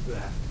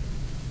that.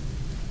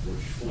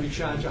 We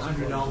charge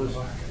 $100.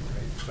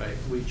 Right,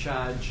 we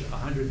charge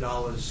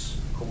 $100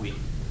 a week.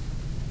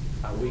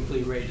 Our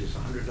weekly rate is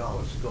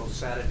 $100. It goes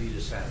Saturday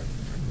to Saturday.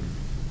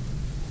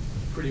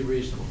 Pretty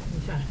reasonable.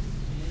 Okay.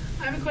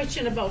 I have a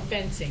question about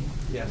fencing.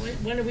 Yes.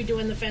 When are we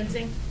doing the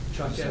fencing?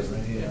 Chuck has the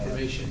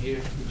information here.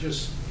 You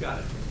just got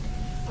it.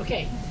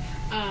 Okay.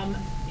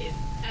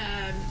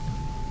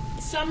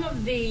 Some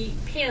of the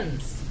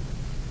pins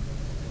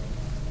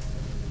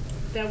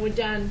that were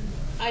done,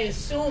 I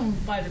assume,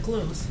 by the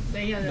Clues.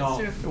 They had No,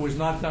 a it was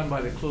not done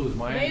by the Clues.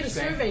 My They had a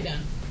understanding. survey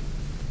done.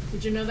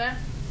 Did you know that?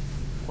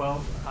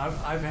 Well,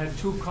 I've had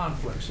 2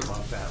 conflicts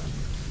about that.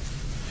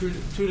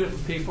 Two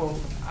different people.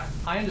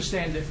 I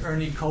understand that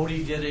Ernie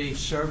Cody did a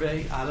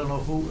survey. I don't know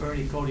who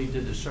Ernie Cody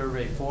did the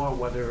survey for,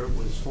 whether it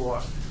was for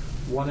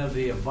one of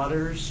the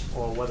abutters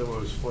or whether it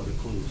was for the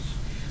Clues.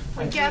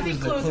 When Kathy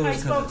Clues, I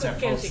spoke with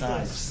Kathy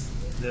Clues.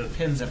 The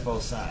pins at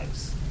both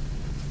sides.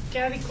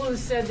 Kathy Clues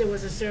said there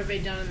was a survey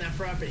done on that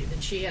property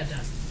that she had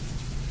done.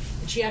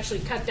 And she actually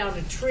cut down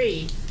a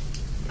tree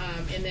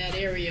in that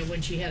area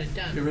when she had it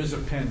done. There is a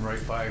pin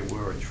right by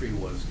where a tree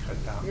was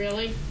cut down.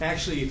 Really?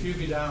 Actually, if you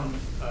go down,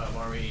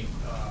 Maureen,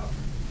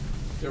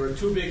 there are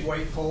 2 big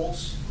white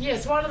poles.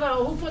 Yes,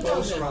 who put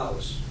those Those in? are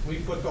ours. We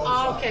put those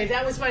Oh, up. okay,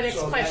 that was my next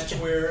So question.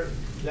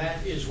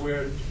 that is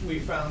where we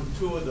found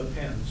 2 of the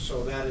pins,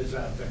 so that is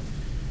our thing.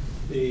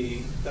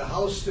 The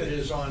house that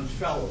is on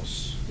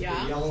Fellows, the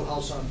Yeah. yellow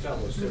house on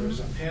Fellows, there is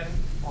a pin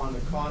on the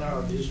corner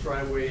of his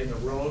driveway in the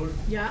road,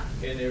 Yeah,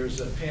 and there's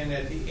a pin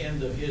at the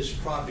end of his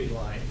property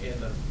line, and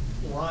the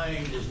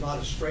line is not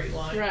a straight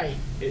line. right.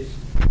 It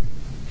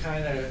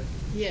kind of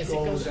Yes, it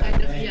goes goes, at I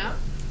an know, angle. yeah.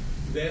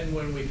 Then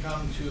when we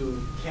come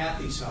to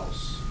Kathy's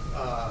house,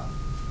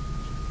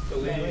 the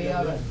lady, Mary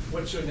Ellen.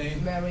 what's her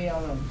name? Mary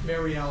Ellen.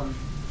 Mary Ellen.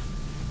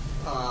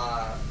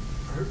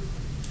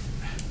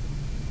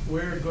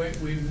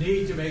 We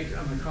need to make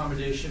an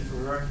accommodation for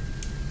her.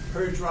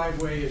 Her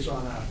driveway is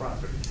on our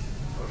property,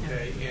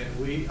 okay?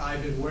 And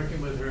I've been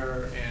working with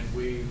her, and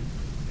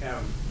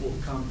we'll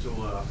come to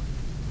a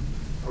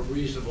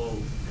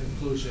reasonable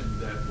conclusion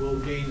that we'll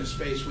gain the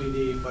space we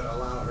need, but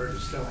allow her to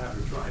still have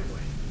her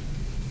driveway.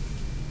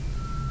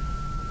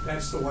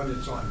 That's the one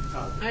that's on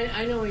top.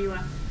 I know where you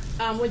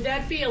are. Would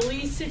that be a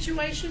lease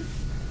situation?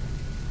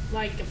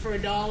 Like for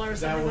 $1 or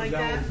something like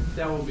that?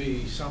 That will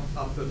be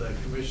up to the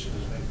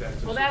commissioners to make that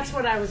decision. Well, that's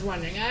what I was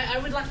wondering. I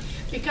would like,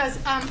 because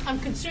I'm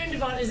concerned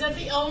about, is that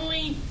the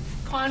only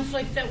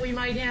conflict that we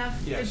might have?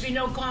 Yes. There'd be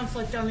no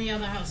conflict on the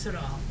other house at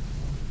all?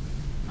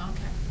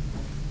 Okay.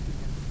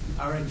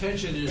 Our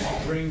intention is to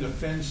bring the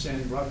fence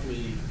in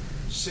roughly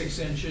 6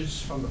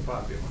 inches from the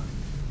property line.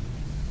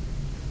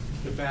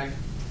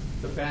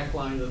 The back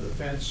line of the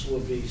fence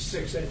will be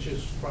 6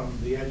 inches from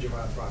the edge of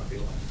our property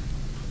line.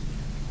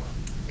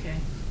 Okay.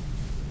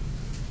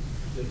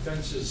 The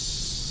fence is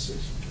 6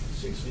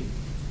 feet.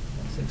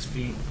 6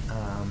 feet.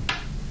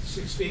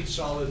 6 feet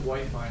solid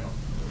white vinyl.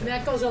 And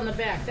that goes on the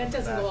back. That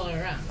doesn't go all the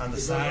way around. On the It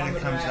goes side, on it the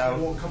comes back, out,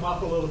 It will come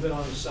up a little bit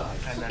on the side.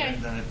 and Okay.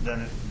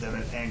 then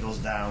it angles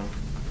down.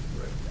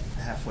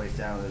 Halfway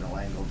down, it'll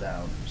angle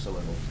down, so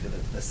it'll give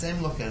it the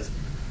same look as,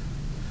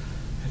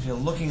 if you're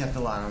looking at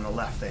the lot on the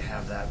left, they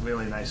have that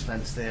really nice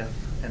fence there,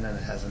 and then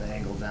it has an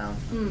angle down.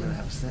 And it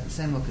has the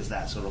same look as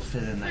that, so it'll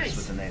fit in nice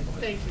with the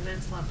neighborhood. Thank you,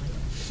 that's lovely.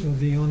 So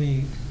the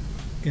only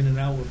in and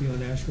out will be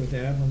on Ashworth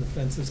Ave when the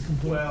fence is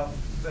complete? Well,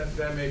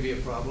 that may be a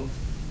problem.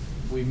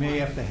 We may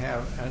have to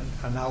have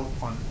an out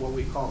on what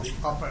we call the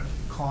upper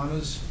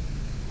corners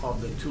of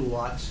the 2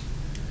 lots.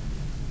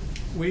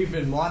 We've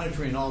been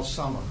monitoring all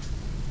summer.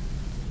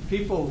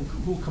 People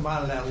who come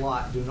out of that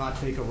lot do not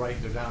take a right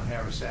and go down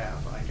Harris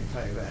Ave, I can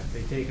tell you that.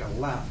 They take a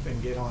left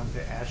and get onto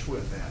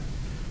Ashworth Ave.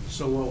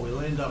 So what we'll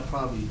end up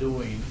probably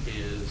doing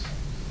is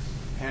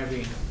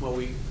having,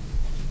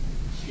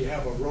 you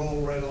have a row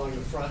right along the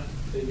front,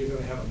 then you're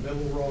gonna have a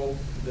middle row,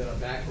 then a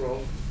back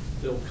row.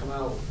 They'll come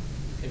out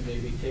and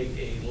maybe take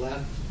a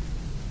left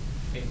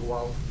and go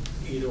out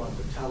either on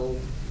the Tuttle,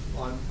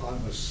 on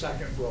the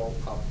second row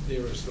up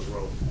nearest the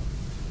road,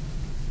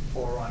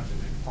 or onto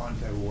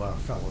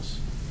Fellows.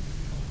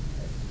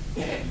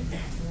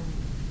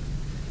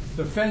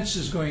 The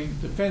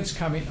fence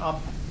coming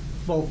up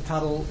both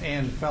Tuttle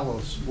and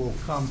Fellows will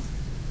come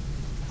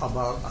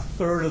about a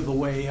third of the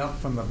way up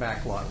from the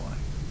back lot line.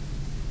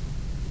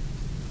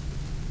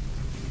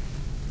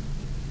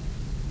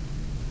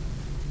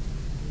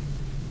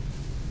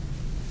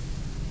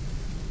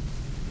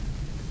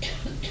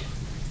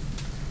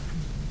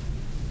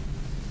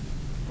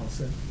 All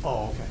set.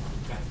 Oh,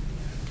 okay.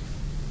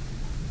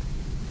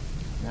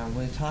 Now,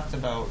 we talked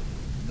about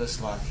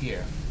this lot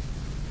here,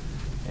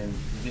 and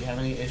do we have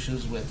any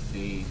issues with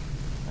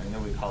I know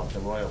we call it the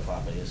Royal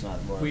property, it's not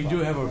Royal We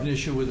property. do have an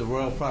issue with the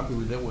Royal property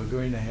that we're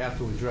going to have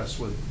to address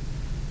with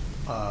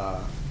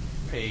a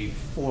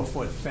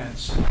 4-foot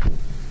fence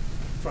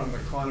from the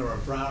corner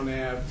of Brown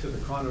Ave to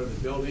the corner of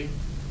the building,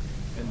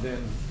 and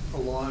then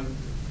along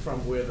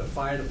from where the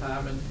fire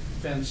department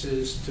fence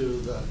is to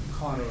the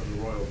corner of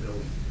the Royal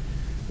building.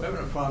 We're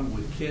having a problem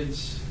with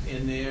kids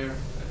in there.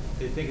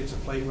 They think it's a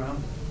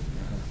playground.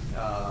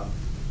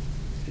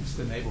 It's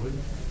the neighborhood.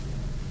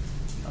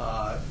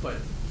 But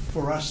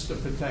for us to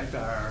protect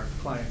our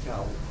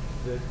clientele,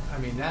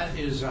 that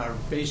is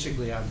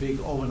basically our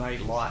big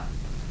overnight lot,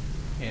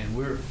 and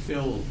we're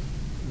filled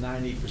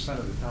 90%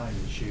 of the time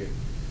this year.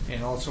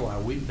 And also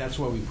that's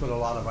where we put a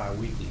lot of our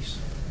weeklies.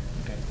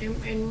 Okay.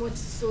 And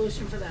what's the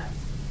solution for that?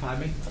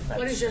 Pardon me?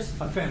 What is your,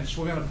 A fence.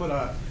 We're gonna put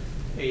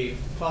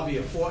probably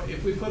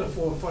if we put a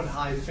 4-foot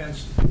high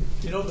fence,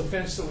 you know the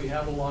fence that we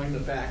have along the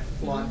back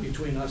lot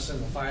between us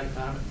and the fire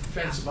department?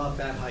 Fence about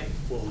that height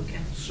will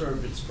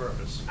serve its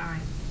purpose. all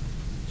right.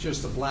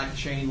 Just a black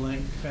chain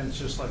link fence,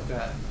 just like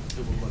that, it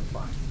will look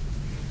fine.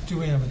 Do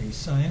we have any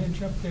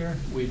signage up there?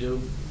 We do.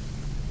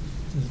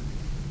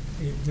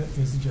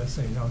 Does it just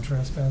say no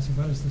trespassing?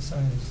 What is the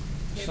signage?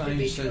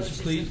 Sign says,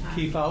 please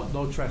keep out,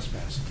 no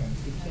trespassing.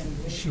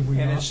 Okay. Should we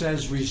And it not?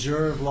 says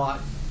reserve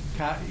lot,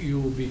 you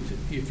will be,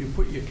 if you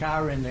put your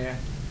car in there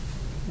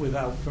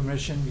without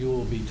permission, you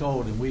will be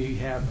towed, and we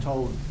have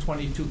towed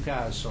 22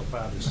 cars so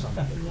far this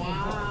summer.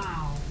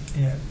 Wow.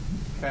 Yeah.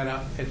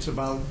 And it's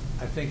about,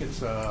 I think it's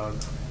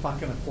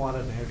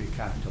 $1.25 to have your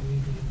car towed.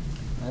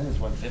 I think it's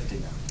 150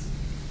 now.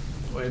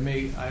 Or it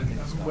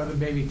whether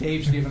maybe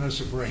Dave's giving us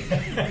a break.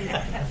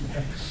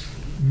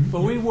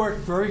 But we work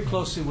very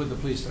closely with the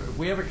police. If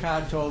we have a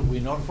car towed, we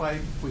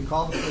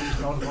call the police,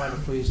 notify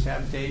the police,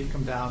 have Dave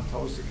come down,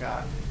 tows the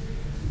car.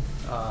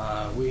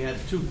 We had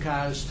 2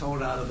 cars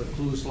towed out of the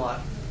Clues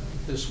lot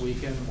this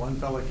weekend. One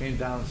fella came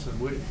down and said,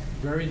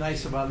 very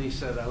nice about it. He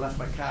said, I left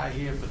my car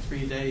here for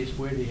 3 days.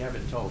 Where do you have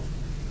it towed?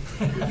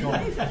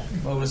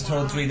 Well, it was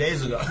told 3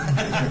 days ago.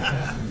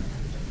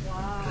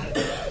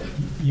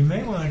 You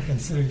may want to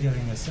consider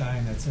getting a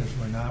sign that says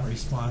we're not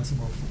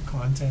responsible for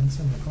contents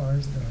in the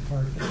cars that are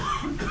parked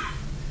there.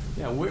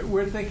 Yeah,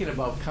 we're thinking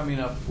about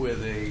coming up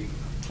with a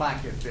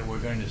placket that we're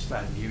going to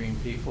start giving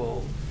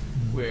people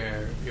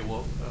where it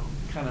will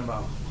kind of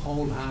a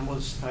hold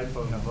harmless type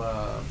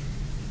of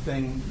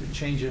thing,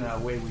 changing our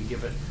way we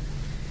give it.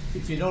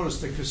 If you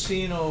notice, the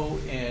casino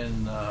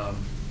and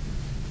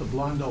the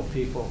Blondo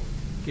people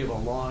give a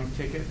long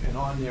ticket, and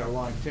on their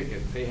long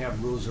ticket, they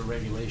have rules or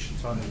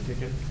regulations on their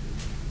ticket.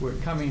 We're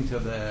coming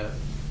to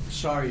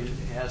sorry it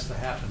has to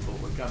happen, but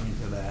we're coming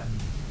to that.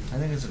 I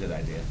think it's a good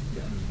idea.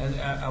 Yeah.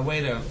 And a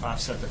way to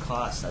offset the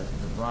cost, the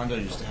Rondo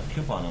used to have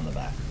coupon on the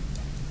back.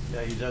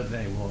 Yeah, he doesn't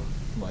anymore.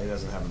 Well, he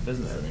doesn't have a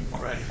business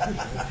anymore. Right.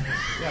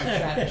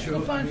 Yeah, sure.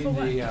 Coupon for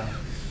what?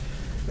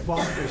 The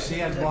bonkers, he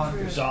had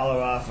bonkers. $1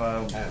 off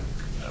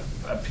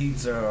a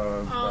pizza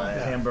or Oh. a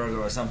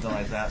hamburger or something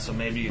like that. So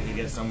maybe you could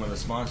get someone to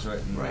sponsor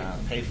it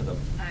and pay for them.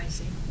 I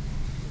see.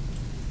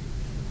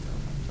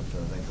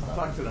 Something to think I'll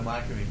about. talk to the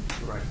marketing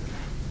director.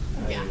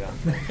 There you go.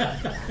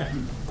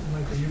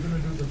 Mike, are you gonna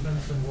do the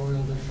fence and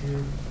Royal this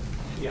year?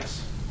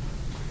 Yes.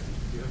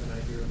 Do you have an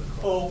idea of the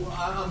cost?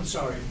 Oh, I'm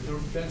sorry, the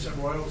Vincent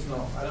Royals,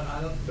 no,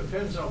 I don't,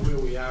 depends on where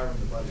we are in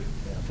the budget.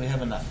 Yeah, if we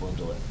have enough, we'll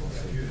do it.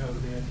 Do you have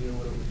any idea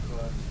what it would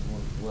cost?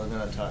 We're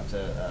going to talk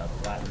to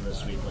Platinum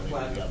this week when we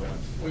get the other one.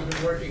 We've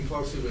been working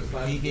closely with He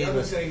Platinum. The gave other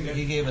us thing that,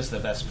 he gave us the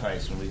best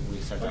price when we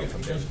sent out Okay, for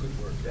He bid. does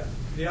good work. yeah,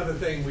 the other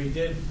thing we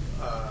did,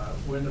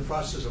 we're in the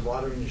process of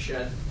ordering the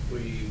shed.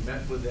 We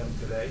met with them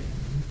today.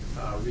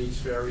 Reed's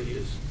Ferry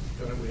is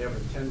we have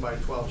a 10 by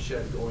 12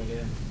 shed going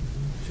in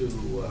to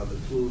the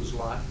Clues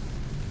lot.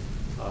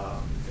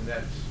 And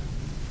that's,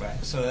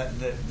 Right. So that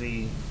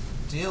the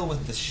deal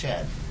with the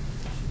shed,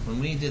 when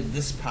we did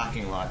this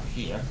parking lot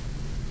here,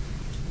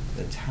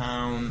 the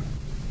town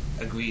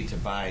agreed to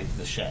buy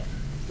the shed.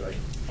 right.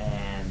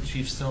 And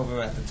Chief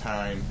Silver at the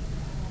time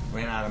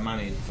ran out of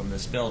money from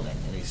this building,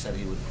 and he said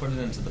he would put it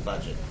into the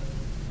budget.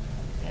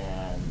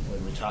 And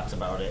when we talked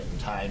about it, and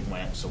time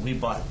went, so we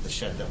bought the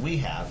shed that we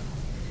have,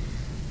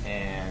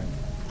 and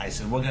I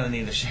said, we're going to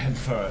need a shed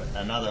for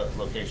another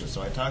location.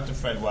 So I talked to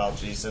Fred Welch,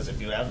 and he says,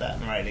 if you have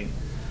that in writing,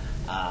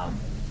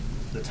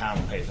 the town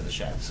will pay for the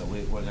shed. So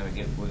we're going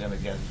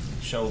to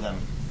show them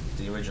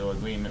the original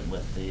agreement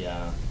with the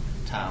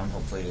town.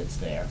 Hopefully it's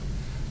there,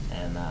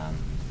 and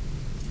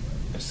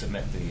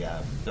submit the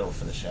bill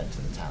for the shed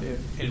to the town.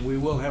 And we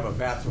will have a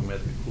bathroom at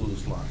the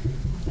Clues lot.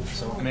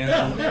 So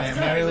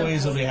Mary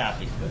Louise will be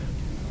happy.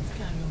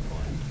 Kind of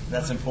important.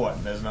 That's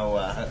important. There's no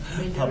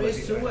There public.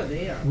 is sewer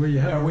there. Where you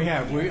have. Yeah, we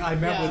have. I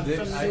met Yeah, with the,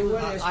 from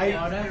sewer, there's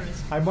water.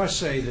 I must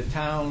say, the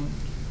town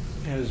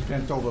has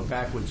bent over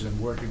backwards in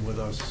working with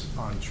us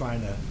on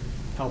trying to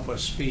help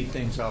us speed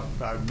things up.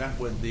 I met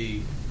with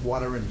the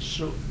water and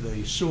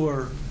the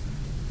sewer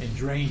and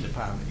drain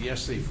department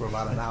yesterday for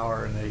about an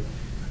hour, and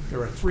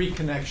there are 3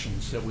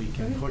 connections that we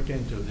can hook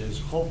into. There's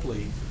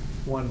hopefully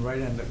one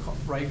right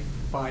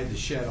by the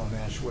shed on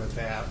Ashworth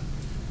Ave,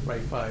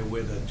 right by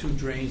where the 2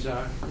 drains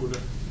are.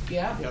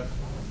 Yeah. Yep.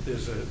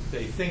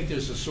 They think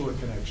there's a sewer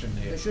connection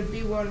there. There should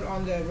be one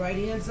on the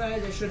right-hand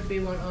side, there should be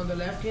one on the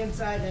left-hand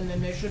side, and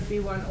then there should be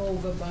one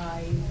over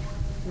by,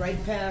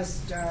 right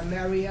past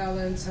Mary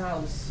Ellen's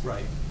house,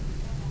 Right.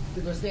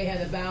 because they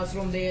had a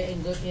bathroom there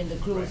in the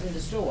cruise, Right. in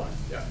the store.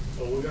 Yeah,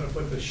 well, we're gonna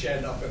put the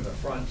shed up in the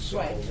front, so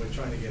Right. we're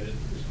trying to get it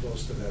as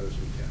close to that as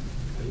we can.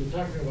 Are you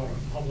talking about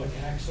a public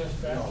access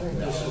bathroom?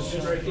 No, this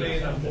is strictly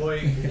an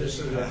employee, this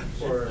is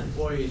for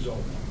employees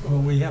only.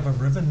 Will we have a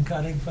ribbon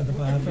cutting for the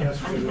bathroom? Yes,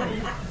 we will.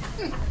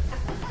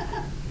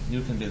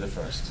 You can be the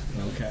first.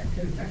 Okay.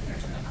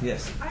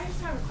 Yes. I just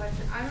have a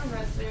question. I'm a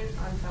resident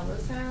on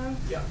Fellows Ave.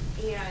 Yeah.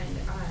 And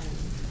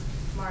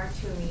Mark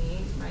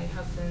Toomey, my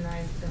husband and I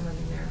have been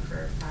living there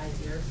for 5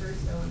 years or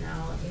so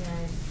now.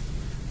 And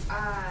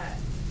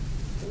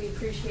we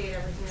appreciate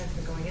everything that's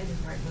been going into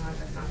the parking lot.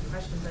 That's not the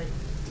question. But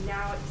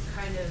now it's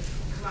kind of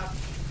come up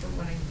from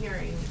what I'm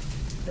hearing.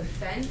 The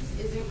fence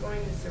isn't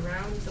going to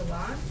surround the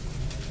lot.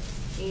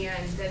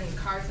 And then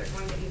cars are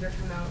going to either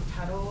come out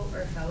Tuttle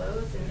or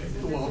Fellows. And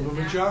isn't this Well, an the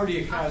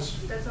majority of cars,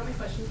 That's not my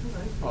question.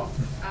 Hold on.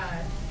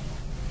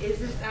 oh,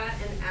 Isn't that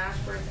an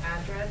Ashworth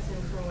address?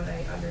 And from what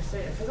I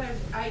understood, because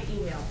I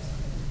emailed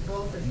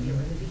both of you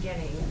in the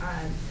beginning,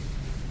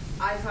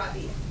 I thought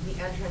the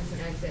entrance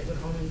and exit would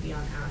only be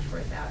on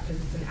Ashworth Ave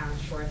because it's an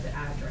Ashworth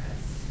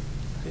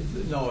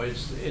address. no,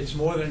 it's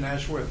more than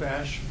Ashworth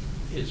Ash.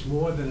 It's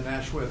more than an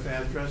Ashworth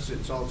address.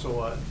 It's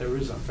also there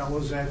is a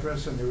Fellows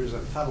address and there is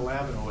a Tuttle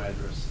Avenue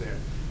address there.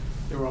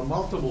 There are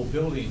multiple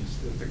buildings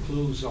that the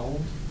Clues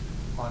owned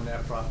on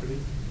that property.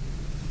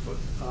 But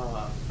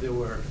there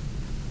were,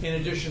 in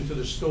addition to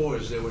the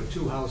stores, there were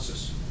 2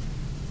 houses.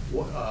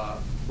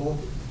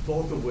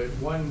 Both of which,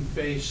 one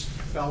faced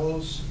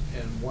Fellows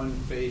and one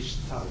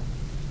faced Tuttle.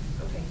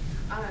 Okay.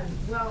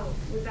 Well,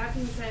 with that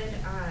being said,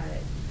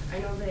 I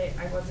know that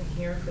I wasn't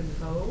here for the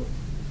vote,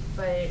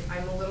 but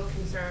I'm a little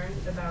concerned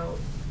about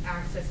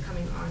access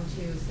coming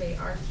onto, say,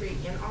 our street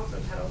and also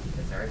Tuttle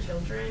because there are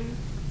children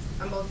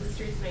on both of the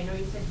streets. And I know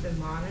you said you've been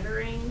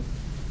monitoring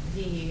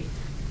the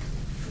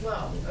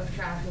flow of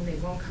traffic. They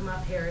won't come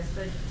up Harris,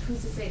 but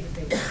who's to say that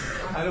they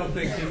won't? I don't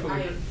think people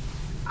would.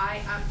 I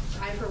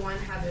for one,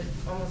 have an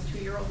almost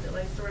 2-year-old that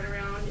likes to run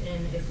around,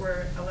 and if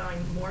we're allowing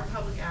more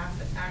public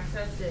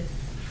access to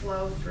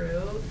flow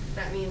through,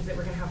 that means that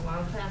we're going to have a lot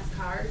of fast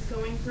cars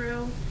going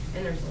through,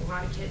 and there's a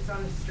lot of kids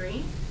on the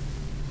street.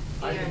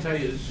 I can tell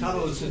you,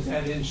 Tuttle is a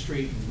dead-end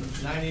street, and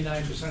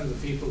 99%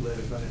 of the people that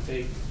are gonna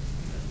take,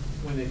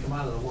 when they come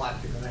out of the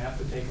lot, they're gonna have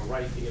to take a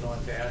right to get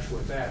onto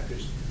Ashworth Ave,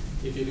 because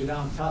if you go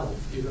down Tuttle,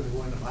 you're gonna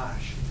go into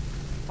Marsh.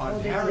 On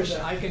there you Harris,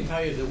 go. I can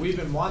tell you that we've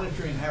been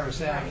monitoring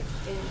Harris Ave, Right.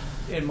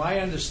 and my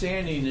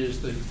understanding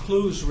is the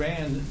Clues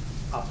ran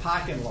a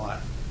parking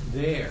lot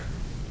there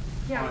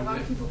Yeah, a on lot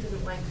the- of people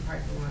didn't like the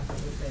parking lot that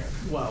was there.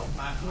 Well,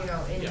 You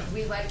know, and yeah.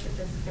 we like that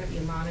this is gonna be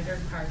a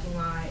monitored parking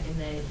lot, and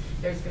that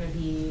there's gonna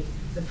be,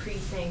 the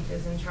precinct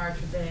is in charge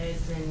of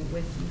this, and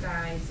with you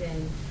guys,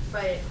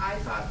 but I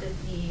thought that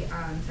the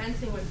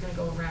fencing was gonna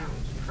go around,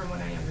 from what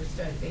I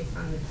understood, based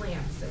on the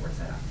clamps that were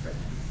set up for this.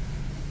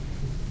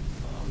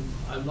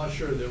 I'm not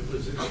sure that it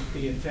was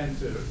the intent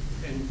to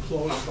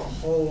enclose the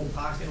whole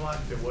parking lot.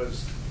 It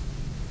was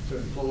to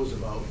enclose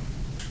about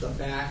the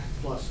back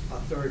plus a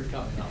third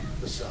coming up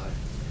the side.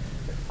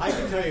 I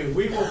can tell you,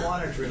 we will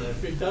monitor it.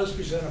 If it does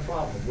present a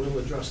problem, we'll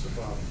address the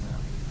problem.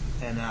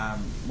 And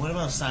what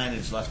about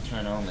signage left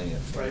turn only?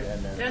 Right.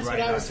 And then That's right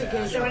what I up was there?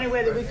 thinking, is there any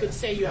way that we could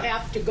say you Yeah.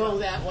 have to go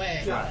that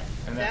way? Right.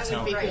 And That that's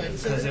would be how, good.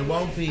 So because it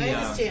won't be, I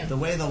understand. the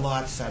way the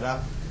lot's set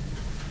up,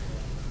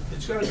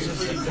 It's going to be there's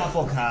just pretty a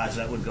couple cars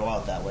that would go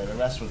out that way. The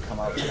rest would come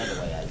out the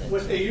other way, I think.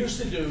 What they used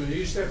to do, they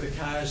used to have the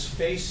cars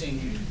facing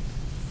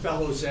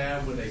Fellows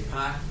Ave when they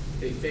park.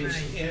 They face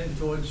Right. in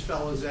towards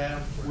Fellows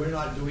Ave. We're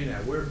not doing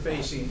that. We're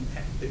facing,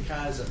 the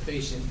cars are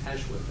facing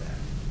Ashworth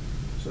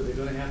Ave. So they're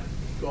gonna have to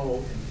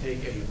go and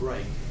take a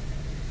right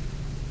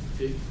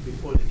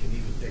before they can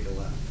even take a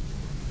left.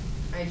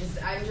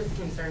 I'm just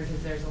concerned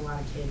because there's a lot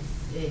of kids,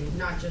 and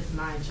not just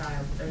my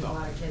child, but there's a No.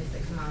 lot of kids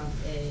that come out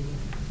and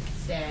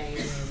stay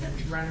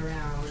and run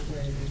around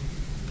and,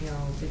 you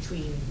know,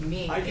 between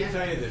me. I can and-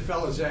 tell you that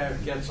Fellows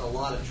Ave gets a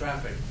lot of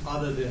traffic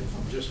other than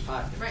from just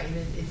parking. Right, and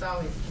it's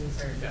always a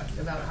concern Yeah.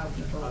 about how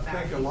people, I back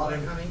think a people lot are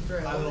of, coming through.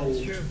 I don't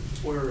It's true. know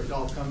where it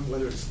all comes,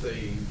 whether it's the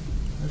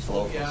It's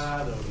locals.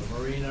 boatyard or the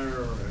marina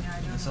or.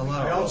 It's a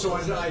lot I of also,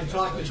 locals I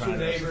talked to that two try to-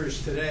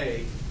 neighbors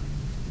today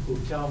who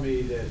tell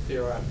me that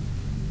there are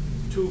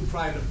two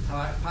private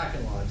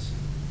parking lots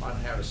on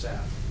Harris Ave.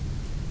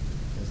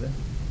 Is it?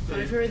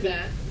 I've heard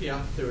that.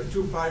 Yeah, there are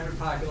two private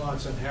parking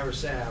lots on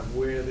Harris Ave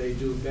where they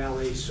do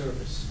valet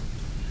service.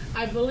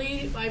 I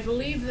believe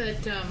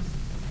that,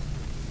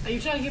 are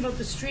you talking about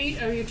the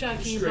street, or are you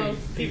talking about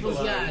Street, people's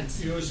people are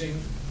yards? using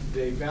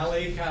the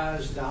valet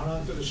cars down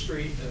onto the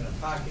street and the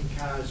parking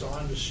cars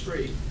on the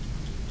street,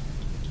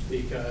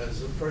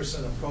 because a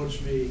person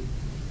approached me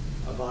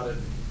about it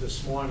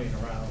this morning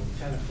around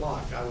 10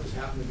 o'clock. I was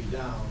happened to be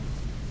down.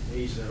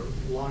 He's a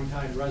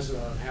longtime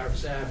resident on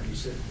Harris Ave. He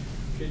said,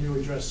 "Can you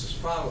address this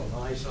problem?"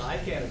 And I said, "I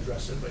can't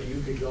address it, but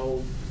you could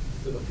go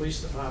to the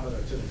police department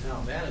or to the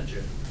town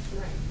manager."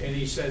 Right. And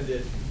he said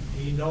that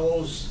he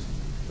knows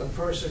the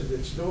person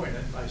that's doing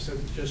it. I said,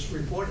 "Just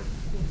report it."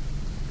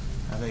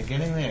 Are they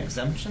getting the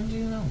exemption, do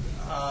you know?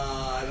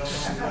 I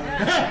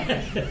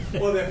don't know.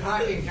 Well, they're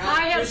parking cars.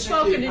 I have physically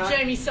spoken to park-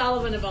 Jamie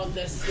Sullivan about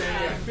this.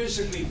 They're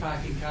physically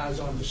parking cars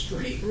on the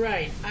street.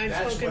 Right, I've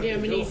That's spoken what to him, they're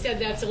and he doing. said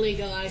that's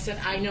illegal, and I said,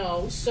 I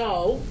know,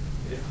 so,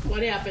 Yeah.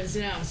 what happens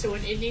now? So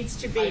it needs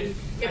to I be, know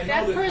if that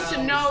that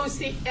person now- knows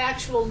the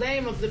actual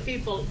name of the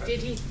people,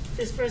 did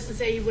this person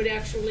say he would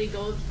actually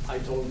go? I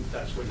told him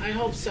that's what he. I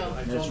hope so.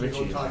 I That's told him to go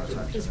Richie. talk to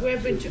him. Because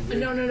we've been,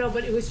 no,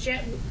 but it was, we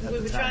were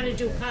the trying to time,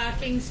 do okay.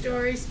 parking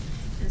stories,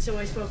 and so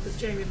I spoke with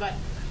Jamie, but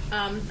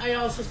I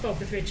also spoke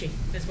with Richie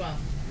as well.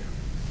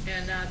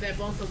 And they're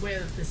both aware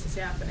that this is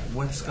happening.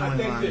 What's I going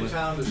think on the with?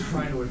 town is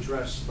trying to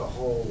address the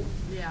whole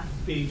Yeah.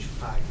 beach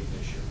parking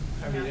issue.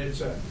 I mean, Yeah.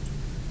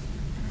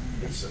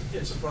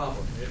 it's a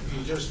problem.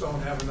 You just don't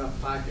have enough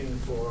parking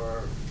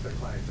for the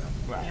clientele.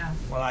 Right. Yeah.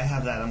 Well, I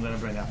have that I'm going to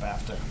bring up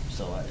after.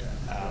 So,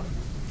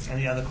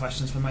 any other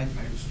questions for Mike?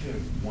 I just have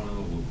one other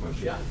little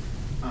question. Yeah.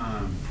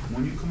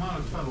 When you come out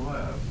of Tuttle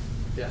Ave,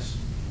 Yes.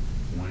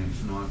 when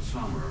it's not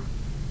summer,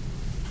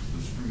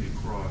 the street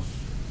across,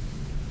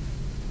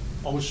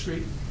 O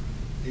Street?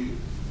 it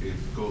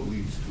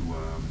leads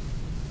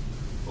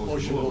to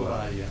Ocean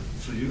Boulevard, yeah.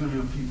 So you're gonna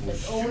have people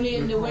It's only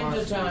in the shooting across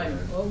winter time.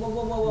 there.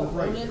 Whoa,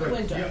 Right, only in the right.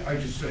 winter. Yeah, I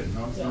just said,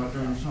 not Yeah.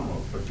 during summer,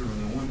 but during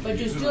the winter. But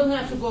you you're still gonna-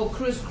 have to go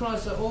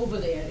crisscross over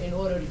there in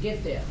order to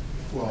get there.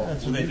 Well,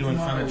 That's what when they you do in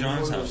come front out of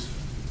John's the- house.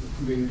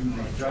 They do the John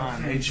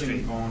exact same H. Street.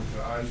 thing going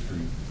to I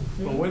Street.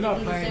 But we're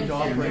not planning to Same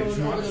operate. thing It's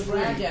over not the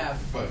straight, Bragg Ave.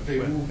 but they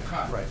will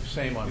cut. Right,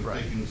 same on If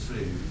Bragg. they can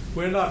save.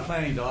 We're not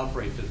planning to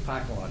operate the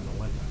parking lot in the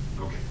winter.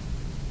 Okay.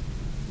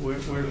 We're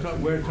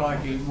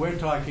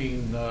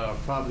talking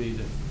probably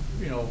the,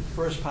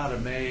 first part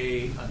of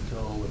May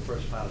until the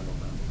first part of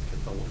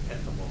November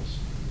at the most.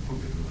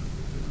 Okay.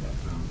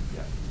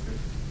 Yeah.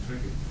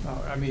 Thank you.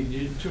 I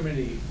mean, too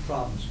many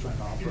problems trying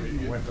to operate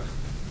in the winter.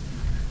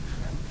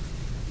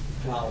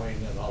 Plowing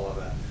and all of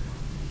that.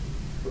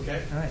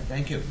 Okay? All right.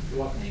 Thank you. You're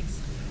welcome. Thanks.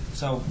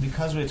 So,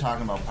 because we're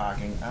talking about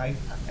parking, I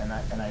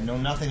know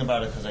nothing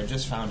about it because I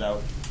just found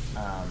out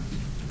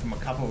from a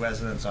couple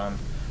residents on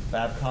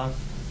Babcock,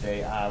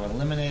 they are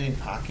eliminating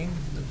parking.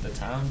 The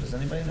town. Does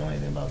anybody know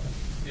anything about that?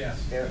 Yes.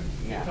 Yeah.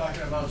 You're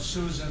talking about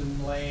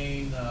Susan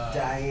Lane,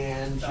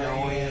 Diane,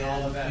 Diane,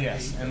 all of that.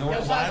 Yes. And No why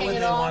parking would at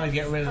they all want to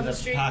get rid on of the the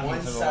street? parking one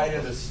for the side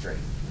of locals? the street.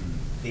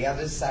 The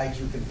other side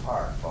you can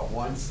park, but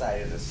one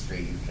side of the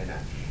street you cannot.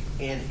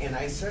 And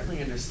I certainly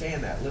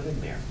understand that, living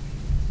there.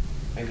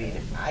 I mean,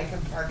 I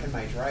can park in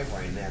my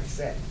driveway and that's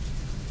it.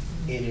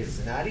 It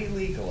is not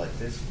illegal at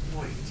this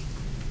point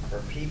for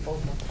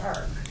people to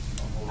park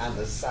on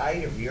the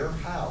side of your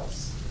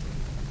house,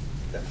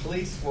 the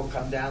police will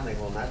come down, they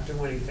will not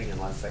do anything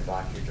unless they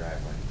block your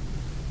driveway.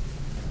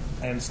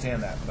 I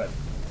understand that, but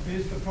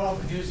Here's the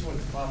problem, here's what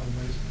the problem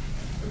is.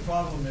 The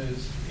problem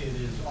is, it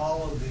is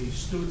all of the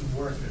student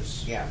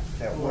workers Yeah,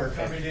 that who are work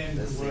at coming in,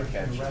 the who work in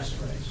catch. the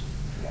restaurants.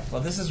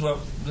 well, this is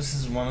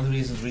one of the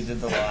reasons we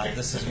did the lot.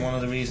 This is one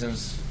of the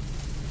reasons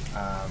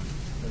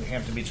the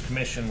Hampton Beach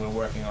Commission, we're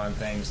working on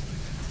things.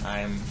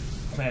 I'm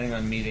planning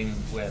on meeting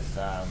with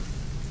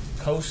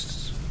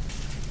Coast,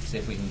 see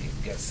if we can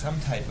get some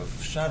type of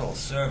shuttle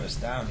service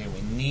down here.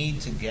 We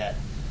need to get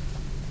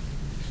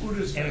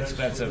Hooters got a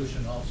inexpensive.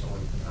 solution also.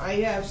 I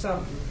have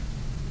something.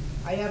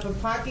 I have a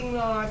parking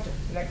lot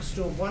next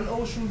to One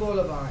Ocean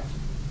Boulevard.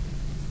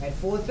 At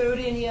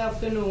 4:30 in the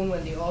afternoon,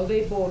 when the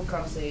all-day boat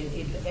comes in,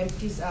 it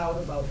empties out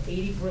about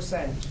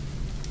 80%.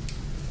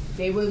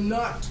 They will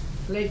not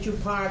let you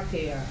park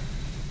there,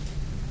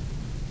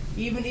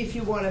 even if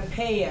you want to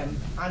pay them,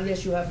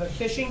 unless you have a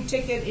fishing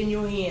ticket in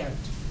your hand.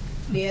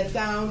 They are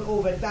down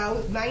over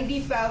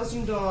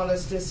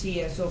 $90,000 this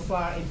year so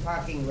far in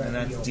parking And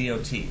revenue. that's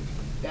DOT.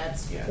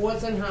 That's Yeah.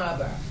 Ports and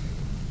Harbor.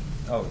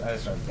 Oh,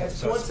 that's right. That's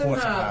So it's Ports and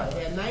Ports and Harbor. Harbor.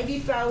 They're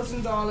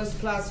 $90,000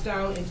 plus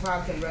down in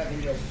parking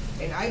revenue.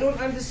 And I don't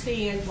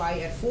understand why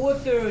at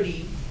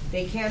 4:30,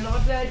 they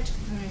cannot let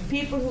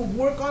people who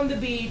work on the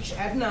beach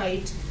at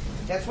night,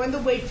 that's when the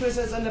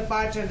waitresses and the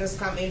bartenders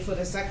come in for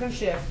the second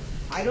shift.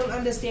 I don't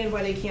understand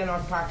why they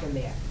cannot park in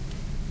there.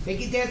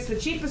 That's the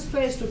cheapest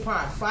place to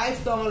park,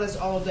 $5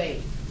 all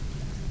day.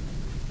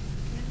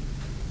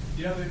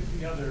 The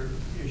other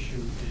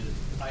issue is,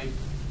 I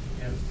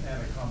have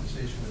had a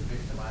conversation with Vic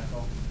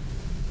D'Amato,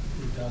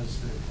 who does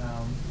the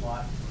town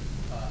lot.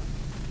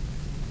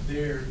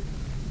 They're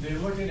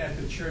looking at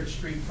the Church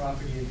Street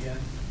property again,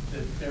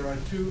 that there are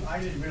two, I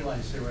didn't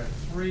realize there were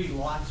 3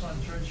 lots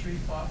on Church Street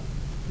property.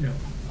 Yeah.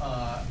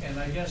 And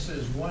I guess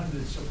there's one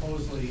that's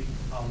supposedly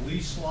a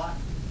lease lot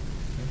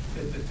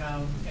that the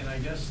town, and I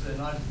guess they're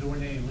not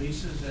doing any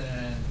leases,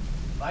 and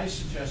I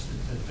suggested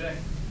to Vic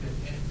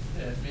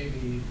that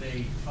maybe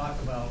they talk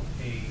about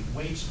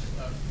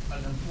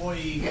an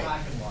employee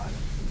parking lot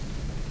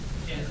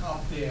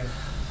up there,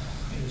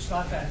 and it's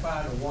not that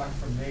far to walk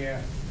from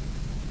there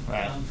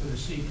Right. down to the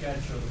Sea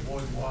Catch or the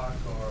boardwalk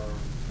or.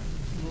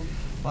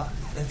 Well,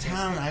 the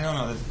town, I don't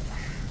know.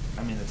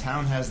 I mean, the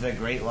town has their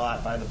great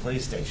lot by the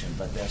police station,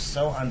 but they're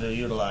so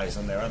underutilized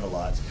on their other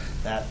lots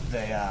that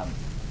the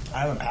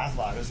Island Path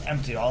lot is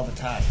empty all the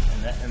time.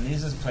 And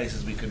these are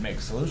places we could make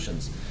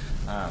solutions.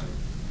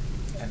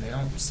 And they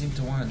don't seem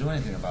to want to do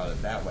anything about it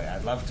that way.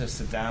 I'd love to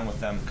sit down with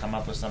them, come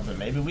up with something.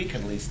 Maybe we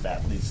could lease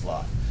that lease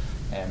lot.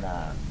 And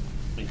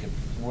we could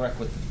work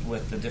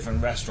with the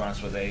different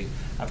restaurants where they.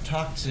 I've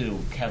talked to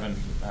Kevin,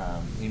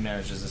 he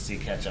manages the Sea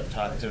Catch. I've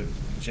talked to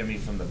Jimmy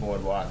from the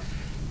Boardwalk,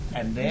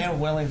 and they're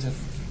willing to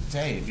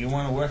say, if you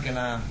want to work in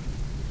a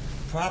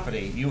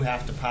property, you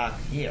have to park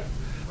here,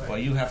 or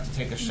you have to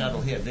take a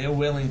shuttle here. They're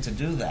willing to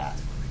do that,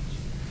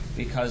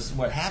 because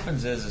what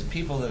happens is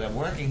people that are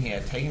working here,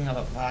 taking up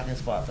a parking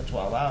spot for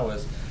 12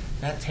 hours,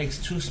 that takes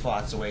 2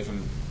 spots away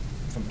from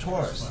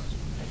tourists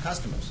and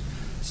customers.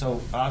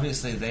 So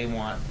obviously they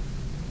want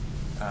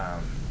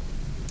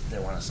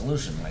a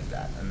solution like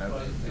that. And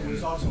But there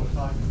was also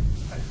talking,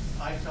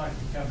 I talked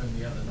to Kevin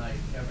the other night,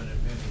 Kevin and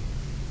Vinny,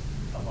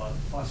 about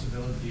the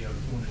possibility of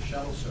doing a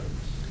shuttle service.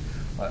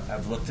 But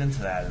I've looked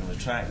into that, and we're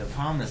trying. The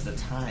problem is the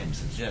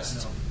times. It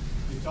just,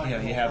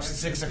 you have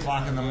 6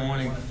 o'clock in the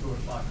morning. 1 or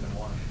 2 o'clock in the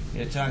morning.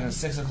 You're talking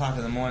 6 o'clock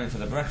in the morning for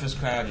the breakfast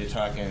crowd. You're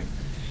talking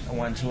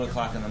 1, 2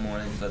 o'clock in the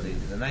morning for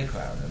the night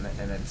crowd,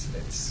 and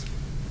it's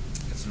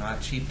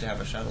not cheap to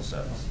have a shuttle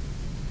service.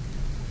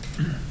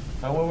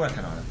 But we're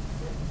working on it.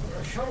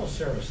 A shuttle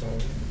service, though,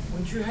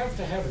 wouldn't you have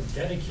to have a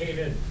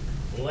dedicated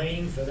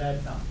lane for that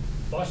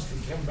bus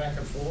to come back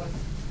and forth?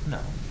 No.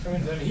 I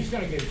mean, then he's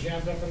gonna get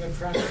jammed up in the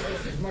traffic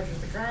just as much as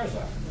the cars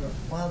are.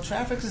 Well,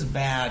 traffic is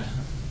bad.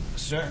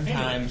 Certain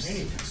times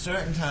you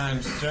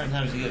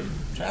get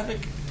traffic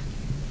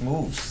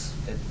moves.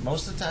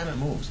 Most of the time it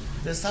moves.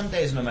 There's some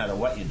days, no matter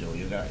what you do,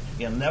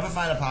 you'll never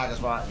find a parking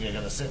spot. You're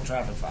going to sit in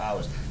traffic for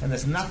hours, and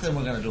there's nothing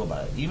we're going to do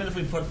about it. Even if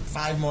we put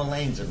 5 more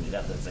lanes in, we'd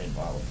have the same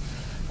problem.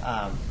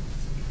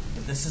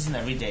 But this is an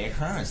everyday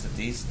occurrence that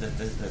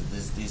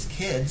these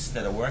kids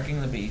that are working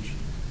the beach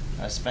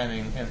are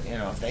spending, and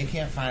if they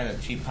can't find a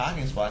cheap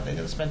parking spot, they're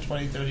going to spend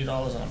 $20,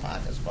 $30 on a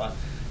parking spot.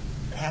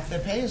 Half their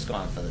pay is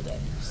gone for the day.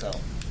 So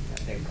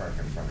They park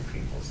in front of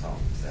people's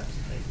homes, that's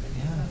what they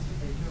do.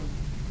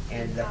 yeah.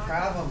 And the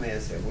problem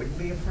is, it wouldn't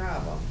be a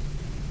problem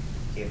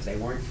if they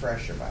weren't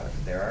fresh about it.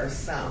 There are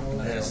some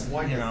that There's, are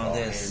wonderful, and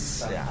there's-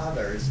 some yeah.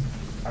 others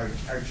are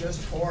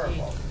just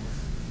horrible.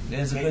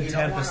 There's a And good you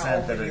don't wanna 10%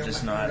 that open are your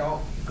just mou- not you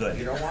don't- good.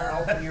 You don't want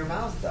to open your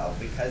mouth, though,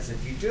 because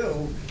if you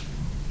do,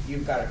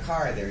 you've got a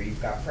car there,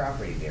 you've got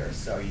property there,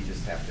 so you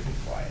just have to be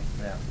quiet.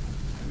 Yeah.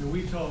 I mean,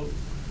 we towed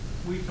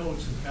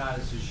some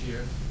cars this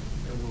year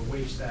that were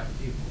waste-staffed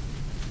people.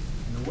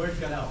 And the word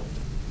got out,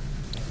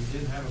 and we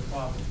didn't have a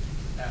problem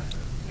after.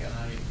 And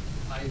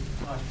I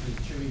talked to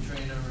Jimmy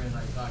Trainer and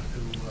I talked to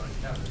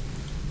Kevin.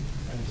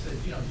 And I said,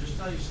 just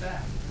tell your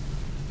staff.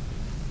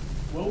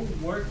 We'll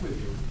work with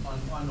you.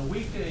 On the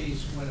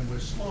weekdays when it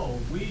was slow,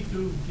 we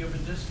do give a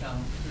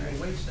discount to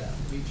the wait staff.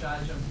 We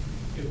charge them,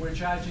 if we're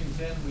charging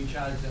 10, we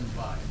charge them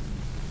 5.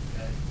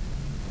 Okay?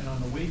 And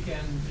on the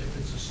weekend, if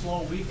it's a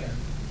slow weekend,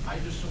 I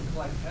just don't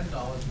collect $10,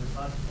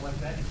 but not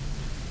collect any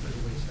for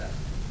the wait staff.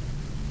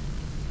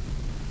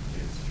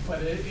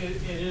 But it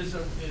is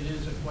a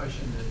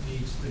question that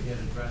needs to get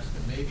addressed,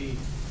 and maybe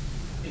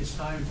it's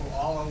time for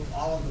all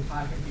of the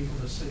pocket people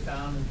to sit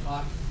down and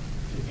talk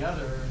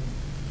together, and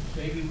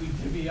maybe we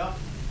divvy up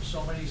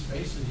so many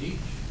spaces each.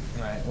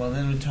 Right. Well,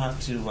 then we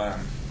talked to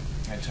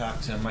I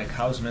talked to Mike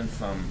Hausman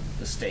from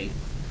the state,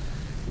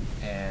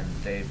 and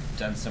they've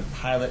done some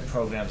pilot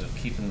programs of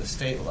keeping the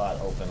state lot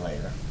open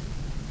later.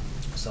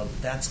 So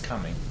that's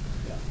coming.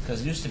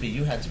 Because it used to be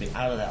you had to be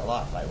out of that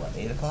lot by what,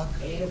 8 o'clock?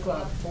 8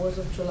 o'clock, 4th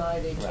of July,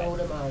 they told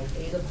them out,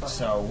 8 o'clock.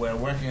 So we're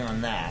working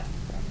on that.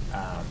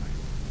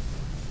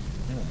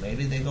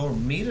 Maybe they go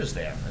meters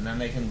there, and then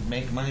they can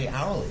make money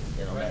hourly.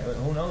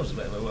 Who knows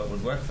what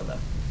would work for them?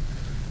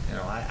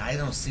 I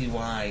don't see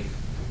why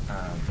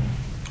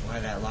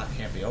that lot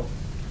can't be open.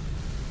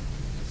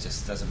 It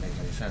just doesn't make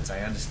any sense.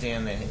 I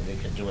understand they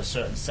could do a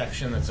certain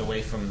section that's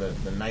away from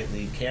the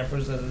nightly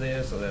campers that are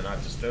there, so they're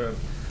not disturbed.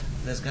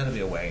 There's got to be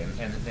a way,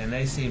 and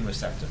they seem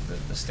receptive.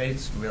 The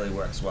state really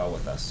works well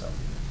with us. So.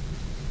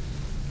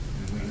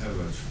 And we have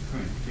a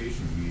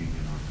transportation meeting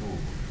in October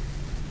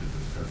to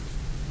discuss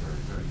very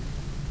thing.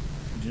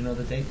 Do you know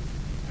the date?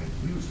 I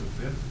believe it's the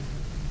 5th.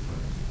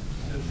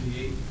 That the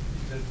 8th,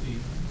 that the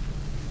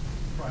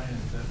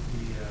Brian, that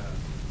the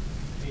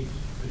 8th,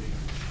 the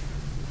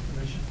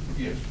commission.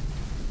 Yes.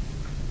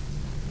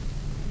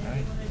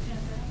 Right.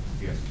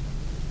 Yes.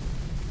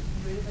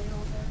 Where do they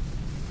hold that?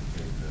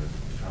 At the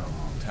town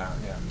hall. Town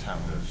The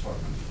hall.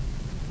 selectmen's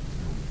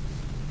room.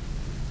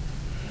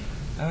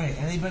 All right.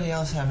 Anybody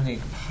else have any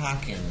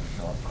parking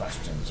or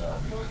questions?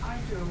 Well, I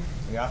do.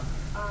 Yeah.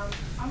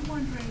 I'm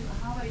wondering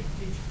how they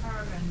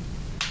determine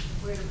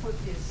where to put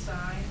their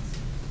signs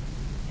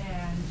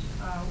and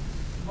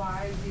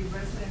why the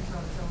residents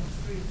of those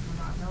streets were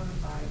not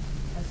notified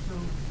as to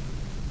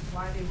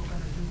why they were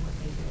going to do what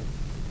they did.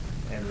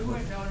 And We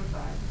weren't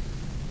notified.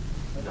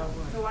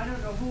 So I don't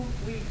know who,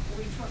 we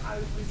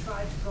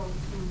tried to go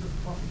through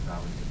what we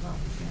thought was the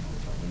proper channels,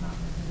 but we're not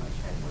making much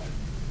headway.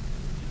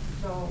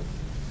 So,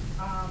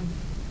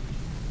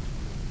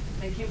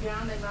 they came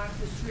down, they marked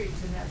the streets,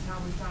 and that's how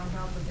we found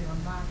out that they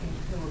were marking,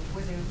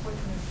 where they were putting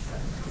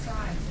the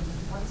signs, and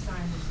one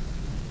sign was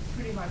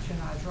pretty much in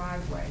our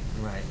driveway.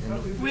 Right.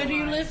 But we Where do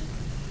you live?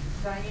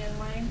 realized- Diane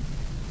Lane.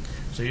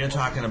 So you're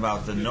talking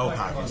about the no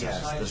parking Yes.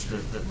 signs,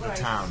 the Right,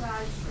 town.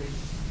 side street.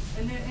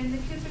 And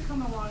the kids would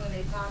come along and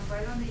they park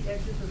right on the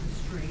edges of the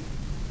street.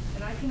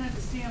 And I can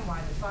understand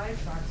why the fire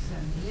trucks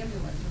and the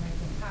ambulance and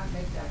everything can't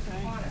make that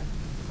Right. corner.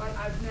 But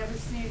I've never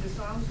seen, as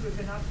long as we've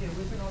been up there,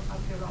 we've been up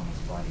there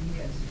almost 40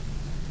 years.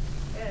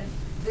 And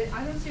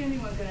I don't see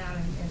anyone go down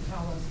and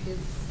tell those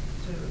kids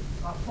to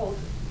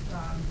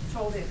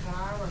tow their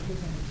car or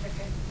give them a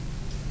ticket.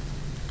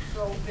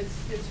 So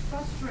it's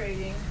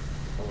frustrating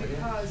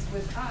because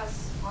with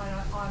us,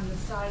 on the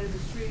side of the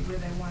street where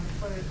they want to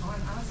put it on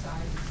our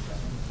side,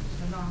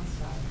 the north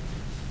side.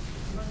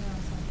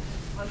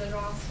 On the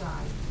north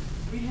side,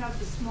 we have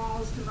the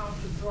smallest amount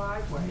of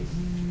driveways.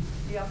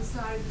 The other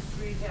side of the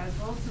street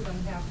most of them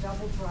have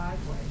double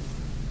driveways.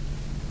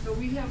 So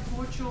we have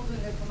 4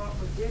 children that come up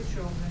with their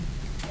children,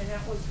 and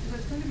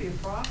that's going to be a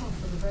problem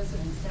for the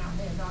residents down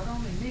there, not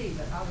only me,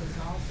 but others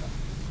also.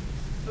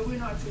 But we're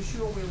not too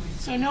sure where we.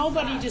 So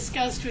nobody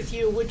discussed with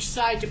you which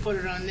side to put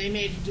it on? They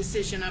made a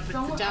decision up at the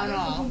I town don't know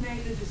hall? who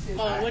made the decision.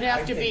 Well, it would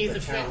have to be I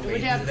think the town it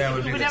would have, That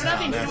would be it would the have town.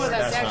 nothing to do with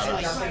us, That's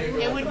not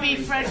actually. us. It would be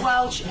Fred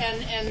Welch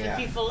and the Yeah.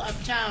 people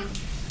uptown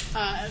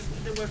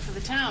that work for the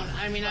town.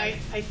 I mean,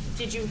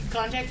 did you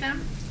contact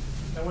them?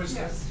 That was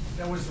Yes.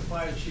 the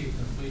fire chief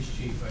and the police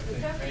chief, I think.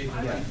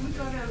 We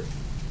got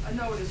a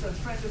notice, a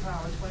friend of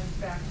ours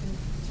went back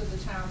to the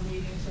town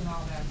meetings and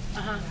all that.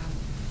 Uh-huh.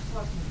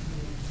 Selectmen's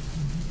meetings.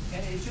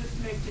 And it just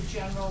makes a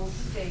general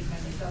statement,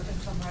 it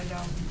doesn't come right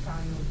out and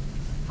tell you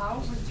how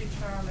it was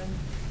determined.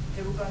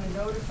 They were gonna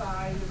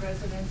notify the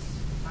residents,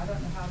 I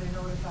don't know how they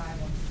notified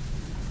them.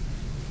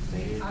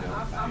 They didn't I'm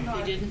notify.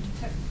 not They didn't?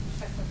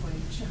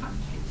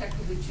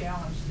 technically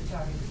challenged, to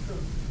tell you the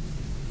truth.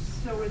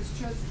 So it's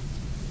just,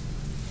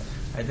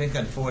 I think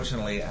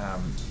unfortunately, I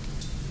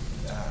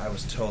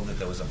was told that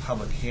there was a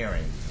public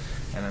hearing,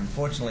 and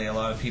unfortunately, a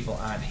lot of people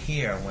aren't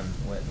here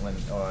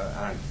or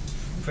aren't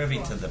privy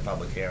to the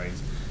public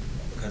hearings,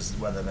 because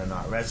whether they're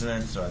not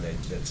residents or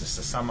it's just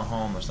a summer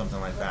home or something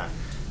like that,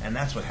 and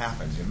that's what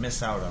happens. You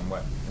miss out on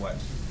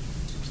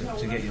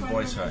to get your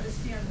voice I heard. don't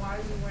understand why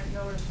we weren't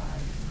notified.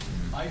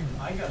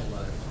 I got a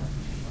letter.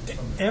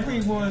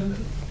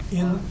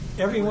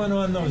 Everyone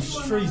on those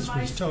streets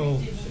was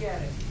told. Didn't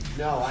get it.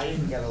 No, I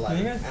didn't get a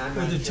letter. I'm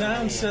But not the sure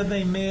town I said am.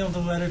 they mailed a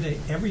letter to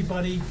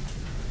everybody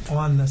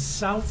on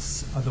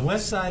the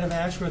west side of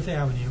Ashworth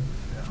Avenue,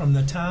 from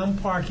the town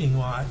parking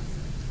lot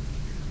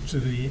to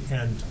the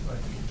end.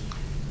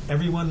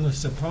 everyone was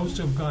supposed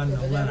to have gotten a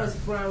But that letter. was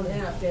Brown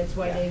F, that's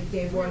why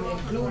they weren't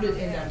included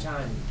in that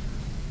time.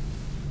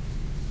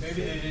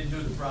 Maybe they didn't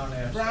do the Brown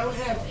Ave. Brown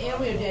F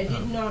area they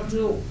did not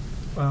do.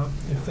 Well,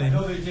 if they, I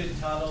know they did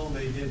Tuttle,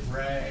 they did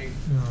Bragg,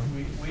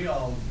 Yeah. we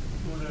all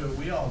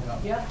got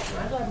one. Yep,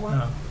 I got one.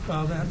 no,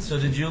 well, that's, So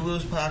did you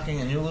lose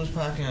parking and you lose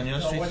parking on your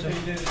So street what too?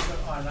 they did is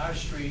on our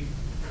street,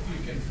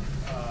 you can,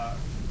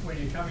 when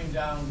you're coming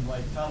down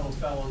like Tuttle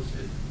Fellows,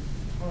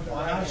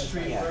 on our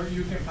street, Yeah. where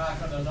you can park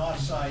on the north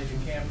side, you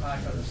can't park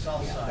on the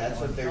south Yeah, side. that's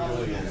what they're On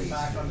Tuttle, doing you on can East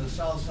park on Street. the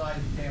south side,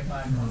 you can't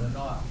park on the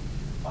north.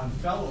 On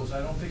Fellows,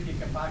 I don't think you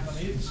can park on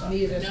either side.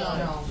 Neither No. side.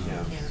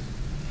 Yeah.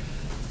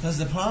 Because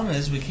the problem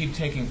is we keep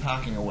taking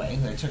parking away.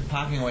 They took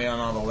parking away on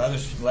all the leather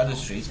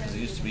streets because it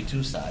used to be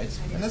two sides.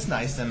 And that's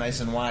nice, they're nice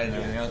and wide and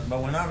everything else,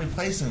 but we're not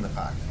replacing the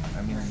parking.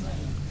 I mean,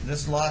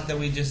 this lot that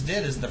we just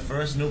did is the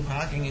first new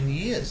parking in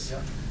years.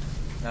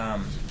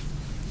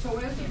 So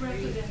as a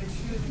resident,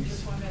 excuse me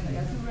just 1 minute,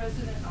 as a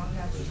resident on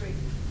that street,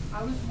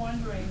 I was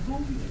wondering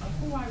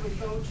who I would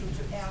go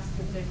to ask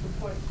if they could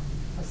put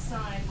a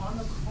sign on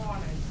the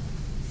corners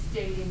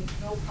stating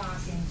no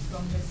parking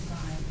from this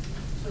time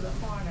to the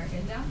corner,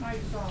 and that might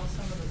solve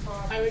some of the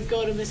problems. I would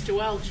go to Mr.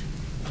 Welch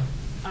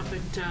up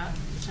at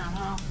Town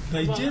Hall.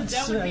 they Well, did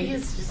that would be say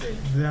his decision.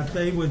 that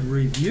they would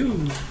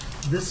review,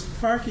 this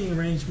parking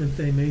arrangement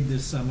they made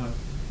this summer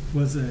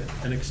was an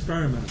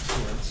experiment of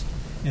sorts.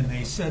 And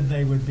they said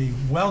they would be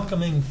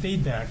welcoming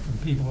feedback from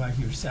people like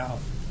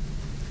yourself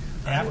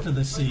after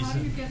the But how do you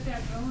season. get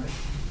that notice?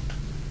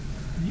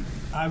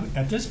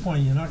 At this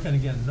point, you're not gonna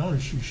get a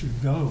notice, you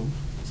should go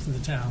to the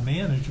town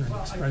manager and Well,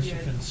 I express your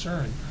did.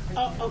 concern.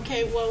 Oh,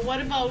 okay, well, what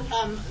about,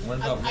 What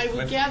about I would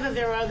with- gather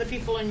there are other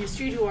people on your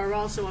street who are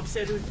also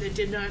upset who they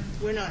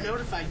were not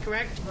notified,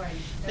 correct? Right.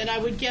 Then I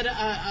would get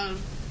a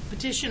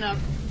petition up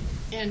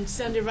and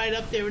send it right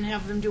up there and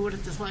have them do it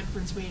at the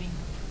selectmen's meeting,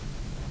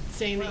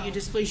 saying that you Well,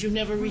 displeased, you've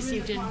never We're in the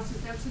received any. process-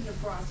 That's in the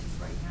process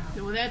right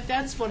now. Well,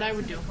 that's what I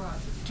would That's do, in the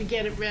process. to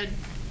get it read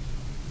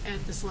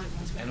at the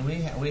selectmen's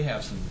meeting. And we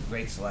have some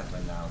great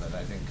selectmen now that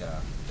I think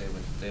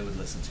they would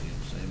listen to you.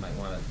 So you might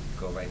want to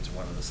go right to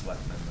one of the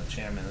selectmen. The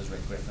chairman is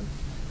Rick Griffin.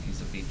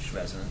 He's a beach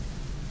resident.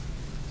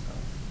 So,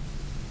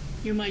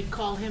 You might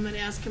call him and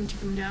ask him to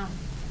come down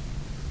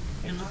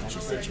and look at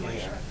your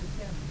situation.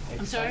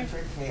 I'm sorry?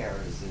 Eccentric hair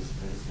is his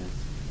business.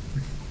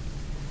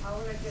 How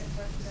would I get in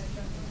touch with that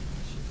gentleman?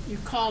 You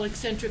call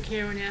Eccentric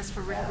Hair and ask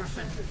for Rick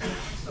Griffin.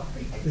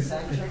 Sorry.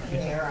 Eccentric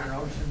hair on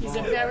Ocean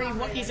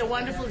Boulevard. He's a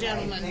wonderful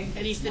gentleman,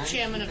 and he's the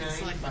chairman of the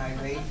selectmen.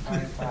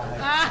 5855.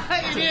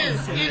 Ah, it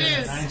is.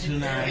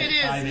 929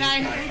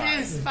 It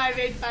is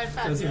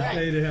 5855. Doesn't You're right.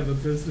 pay to have a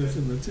business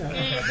in the town.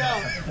 There you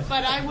go.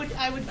 But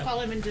I would call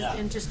him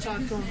and just talk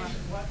to him about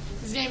it.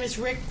 His name is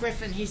Rick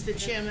Griffin. He's the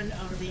chairman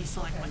of the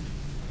selectmen.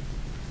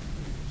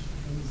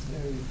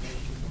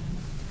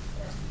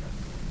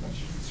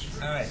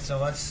 all right, so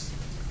let's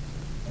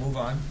move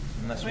on.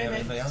 Unless we Wait a have minute,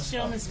 anybody else.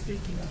 gentleman's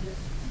speaking.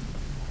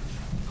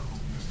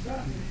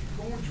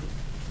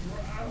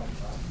 Out of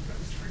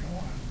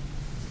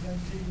 19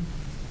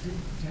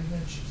 feet, 10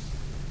 inches.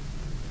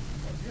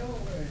 But the other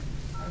way,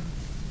 I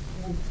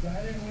moved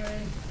Diane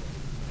Way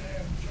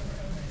and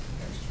Joanne Way,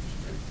 extra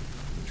street,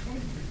 to 20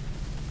 feet.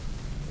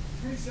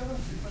 27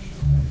 feet, I should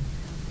say,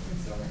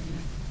 27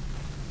 feet.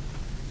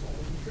 So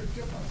there's a big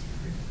difference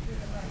between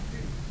 8 and 9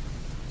 feet.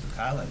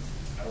 Highland.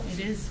 I don't It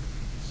see- is.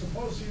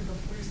 Supposedly the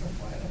police and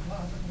fire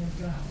department went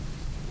down.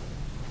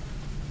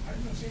 I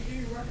didn't see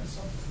any records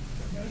of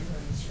the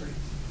measuring the street.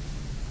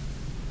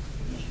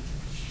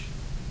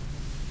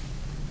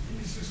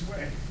 Easiest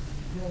way,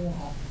 go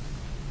along.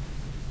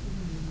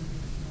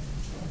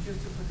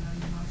 Just to put it on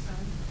the north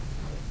side?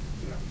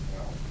 Yeah,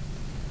 well,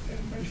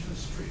 and measure the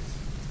streets.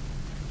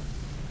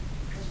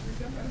 Because we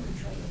never had any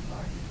trouble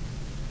parking.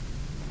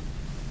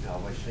 No,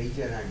 which they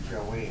did on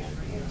Joanne,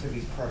 and to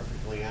be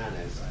perfectly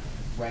honest,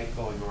 right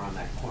going around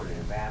that corner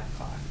in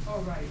Babcock. Oh,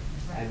 right.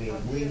 I mean,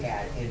 we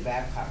had, and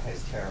Babcock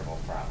has terrible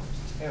problems,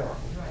 terrible.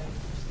 Right,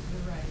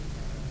 you're right.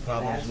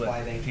 Problems That's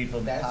why they- with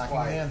people that's parking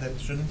why- there that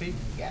shouldn't be?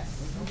 Yes,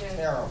 Okay.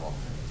 terrible.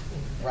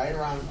 Right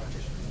around,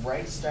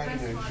 right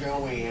starting on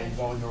Joanne,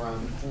 going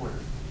around the corner.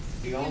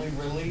 The only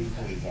relief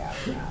we have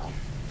now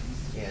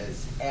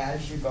is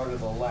as you go to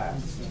the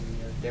left,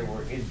 there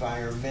were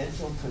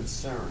environmental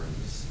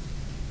concerns.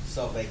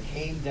 So they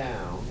came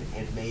down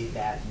and made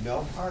that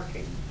no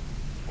parking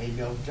and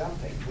no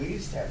dumping. We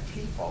used to have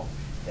people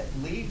that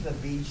leave the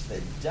beach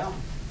that dump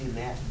in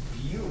that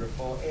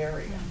beautiful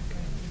area.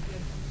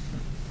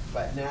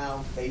 But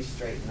now they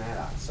straighten that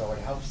out, so it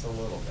helps a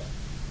little bit.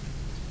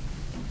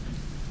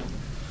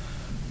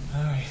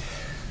 All right.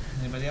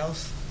 Anybody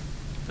else?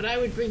 But I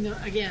would bring,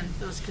 again,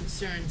 those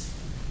concerns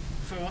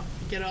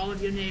get all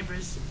of your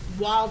neighbors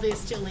while they're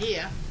still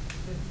here.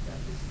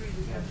 The street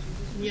is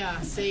empty. Yeah,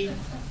 see,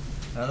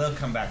 Now they'll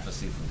come back for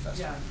Seafood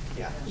Festival.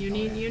 Yeah. Yeah.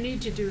 you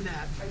need to do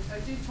that. I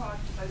did talk,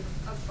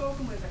 I've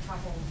spoken with a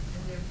couple,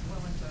 and they're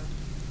willing to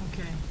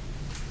Okay.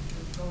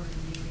 go to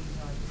the meeting.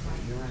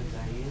 You're on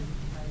Diane?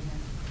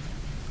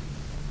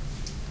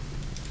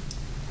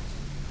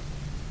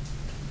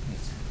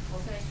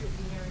 thank you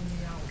for hearing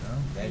me out. No,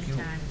 thank you.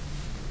 Anytime.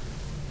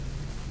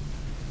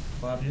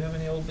 Bob, do you have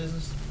any old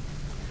business?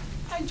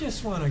 I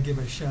just want to give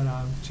a shout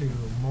out to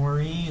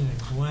Maureen and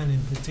Glenn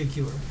in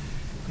particular,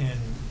 and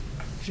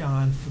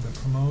John for the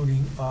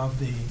promoting of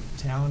the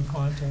talent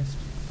contest.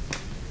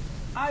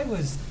 I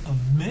was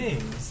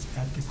amazed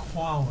at the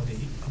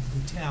quality of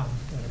the talent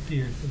that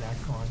appeared for that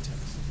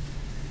contest.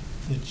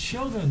 The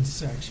children's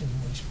section,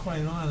 which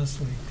quite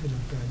honestly could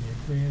have been your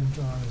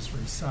granddaughter's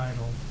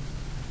recital,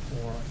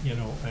 or, you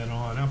know, and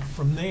on up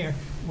from there,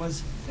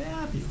 was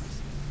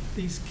fabulous.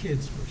 These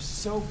kids were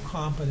so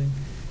competent.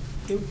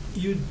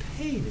 You'd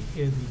pay to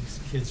hear these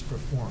kids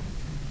perform.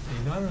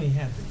 They not only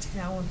had the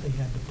talent, they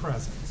had the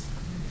presence.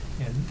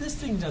 And this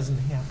thing doesn't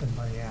happen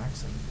by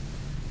accident.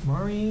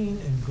 Maureen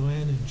and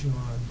Glenn and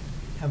John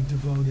have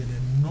devoted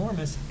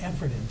enormous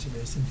effort into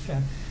this. In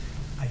fact,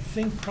 I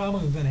think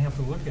probably we're going to have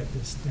to look at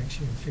this next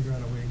year and figure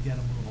out a way to get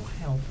them a little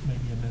help,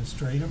 maybe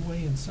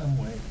administratively in some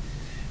way.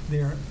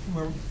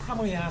 We're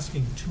probably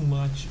asking too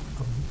much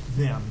of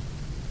them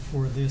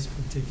for this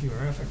particular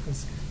effort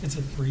because it's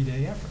a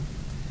 3-day effort.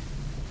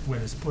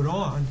 When it's put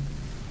on,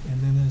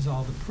 and then there's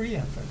all the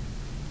pre-effort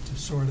to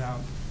sort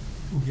out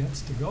who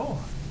gets to go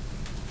on.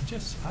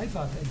 I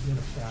thought they did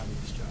a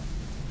fabulous job.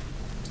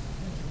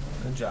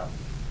 Good job.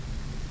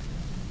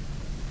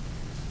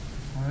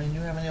 Maureen,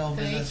 you have any old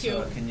Thank business? you.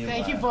 Or can you,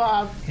 Thank you,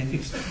 Bob. Can you,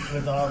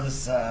 with all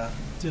this,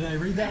 Did I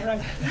read that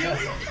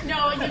right?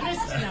 No, you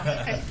missed,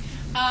 no.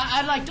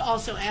 I'd like to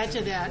also add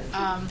to that,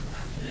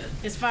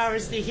 as far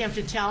as the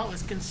Hampton talent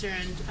was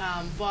concerned,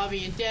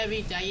 Bobby and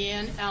Debbie,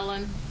 Diane,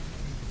 Ellen,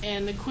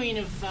 and the queen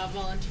of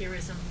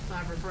volunteerism,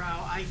 Barbara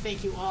Brow, I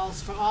thank you all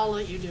for all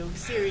that you do.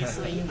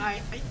 Seriously,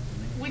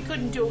 we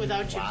couldn't do it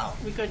without you. Wow.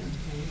 We couldn't.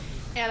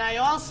 And I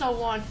also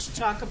want to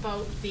talk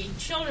about the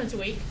Children's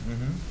Week.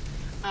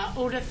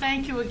 Uta,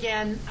 thank you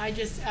again.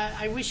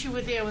 I wish you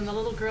were there when the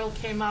little girl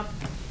came up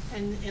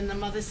and the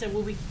mother said,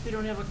 well, we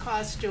don't have a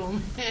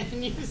costume.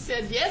 And you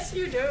said, yes,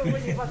 you do.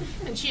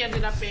 And she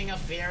ended up being a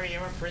fairy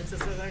or a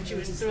princess, and she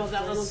was thrilled,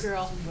 that little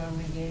girl. When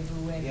we gave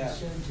away Yeah. the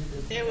show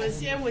to the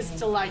It was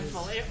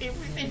delightful.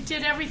 It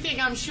did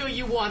everything I'm sure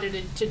you wanted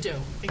it to do.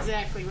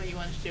 Exactly what you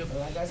wanted to do.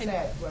 Well, like I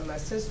said, when my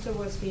sister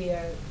was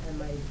here and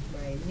my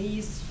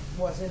niece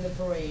was in the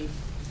parade,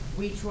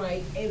 we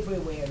tried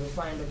everywhere to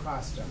find a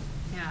costume.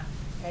 Yeah.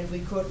 And we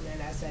couldn't,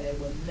 and I said it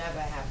will never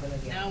happen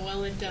again. No,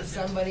 well, it If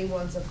doesn't. somebody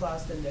wants a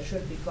costume, there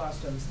should be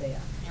costumes there.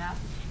 Yeah.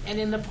 And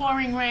in the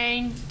pouring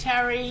rain,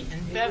 Terry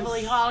and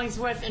Beverly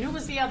Hollingsworth, and who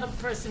was the other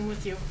person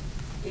with you?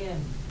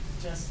 And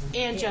Justin.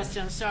 And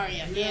Justin, I'm sorry,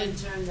 yeah. Really And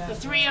turned out the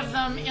three of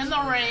them in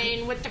the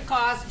rain with the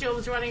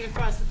costumes running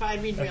across the I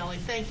mean, really,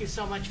 thank you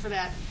so much for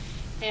that.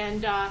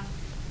 And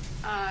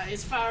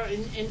as far,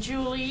 and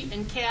Julie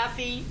and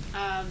Kathy,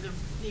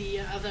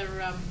 the other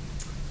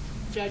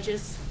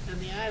judges and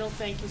the Idol,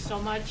 thank you so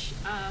much.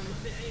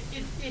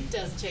 It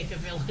does take a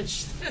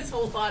village. There's a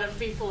lot of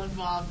people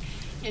involved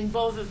in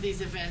both of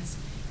these events.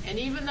 And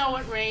even though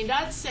it rained,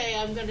 I'd say,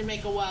 I'm going to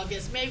make a wild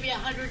guess, maybe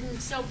 100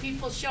 and so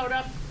people showed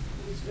up.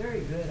 It was very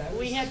good. I was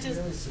We had to-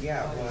 really surprised.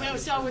 Yeah,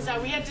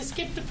 well, We had to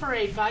skip the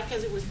parade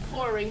because it was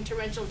pouring,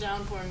 torrential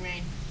downpouring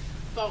rain.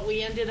 But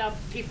we ended up,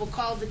 people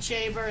called the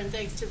chamber, and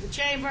thanks to the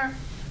chamber,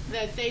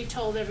 that they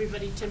told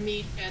everybody to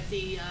meet at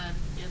the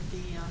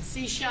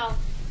Seashell,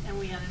 and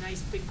we had a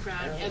nice big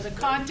crowd. And the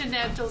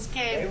Continentals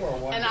came, They were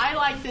wonderful. and I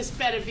like this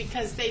better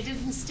because they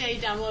didn't stay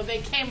down low, they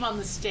came on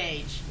the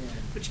stage,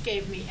 which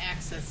gave me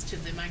access to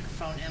the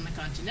microphone and the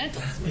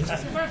Continentals, which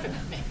is perfect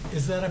for me.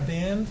 Is that a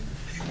band?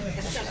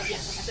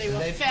 Yes, they were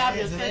they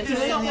fabulous. play, They do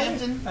they so in much-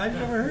 Hampton? I've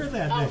never heard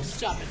that. Oh, Nick.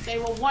 stop it. They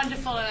were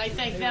wonderful, and I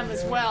thank them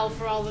as well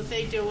for all that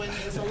they do, and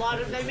there's a lot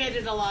of, they made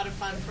it a lot of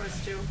fun for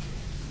us too.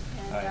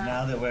 And, All right,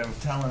 now that we're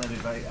telling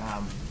everybody,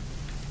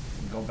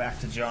 go back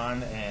to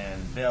John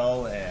and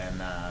Bill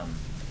and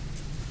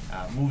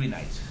movie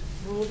night.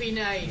 movie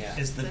night. Yeah.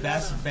 It's the It's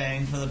best another-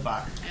 bang for the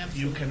buck you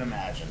Absolutely. can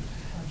imagine.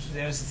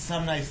 There's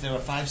some nights there were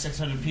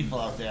 500-600 people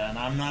out there, and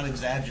I'm not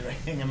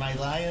exaggerating. Am I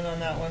lying on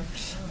that one?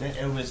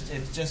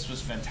 It just was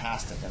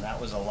fantastic, and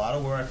that was a lot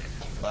of work,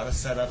 a lot of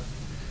setup.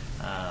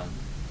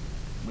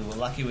 We were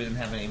lucky we didn't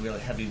have any really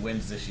heavy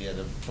winds this year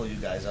to pull you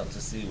guys out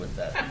to see with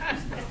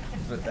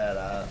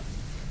that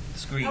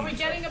screen. Are we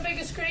getting a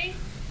bigger screen?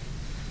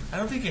 I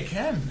don't think you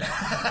can.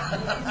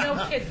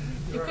 No kidding.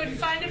 You couldn't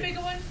find a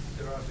bigger one?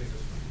 There are bigger.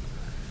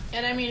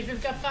 And I mean, if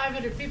you've got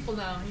 500 people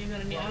now, you're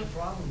gonna need, Well, the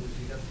problem is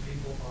you got the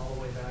people all the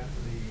way back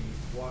to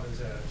the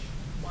water's edge.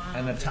 wow.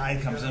 And the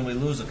tide comes in, we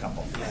lose a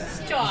couple.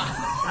 Stop.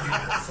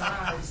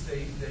 Besides,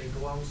 they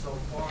go out so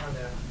far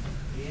that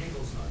the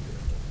angle's not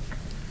good.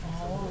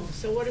 Oh,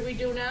 so what do we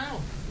do now?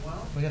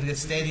 Well, We got to get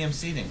stadium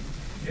seating.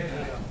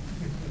 yeah.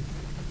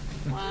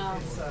 Wow.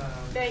 It's,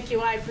 Thank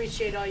you. I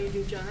appreciate all you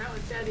do, John.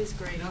 That is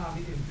great. no,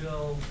 he can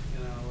build,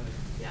 and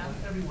Yeah.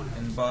 everyone helps.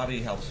 And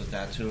Bobby helps with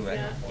that too, right?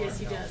 Yeah. Yes,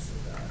 he does.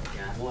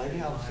 Yeah. Glenn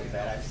helps with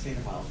that. I've seen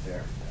him out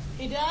there.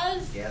 He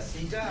does? Yes,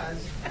 he does.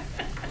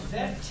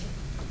 That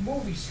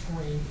movie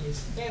screen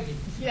is heavy.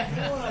 Yeah.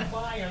 You wanna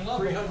buy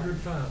another one.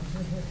 300 pounds.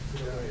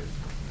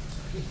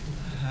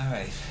 All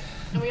right.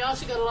 And we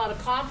also got a lot of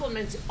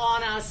compliments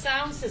on our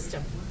sound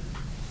system.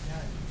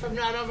 From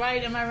not am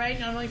I right?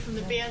 Not only from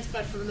the bands,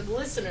 but from the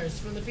listeners,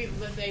 from the people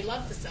that they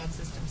love the sound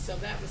system. So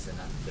that was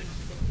another good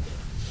thing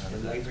to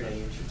do. The Labor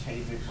Day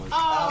entertainment was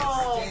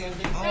Oh, outstanding.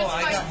 that's Oh,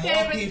 I my got more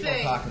favorite people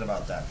thing. talking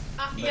about that.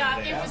 Yeah,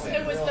 Labor Day.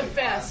 it was the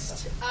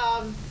best.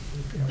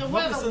 The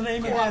What was the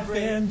name of that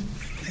band?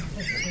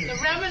 The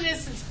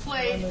Reminiscence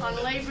played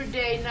on Labor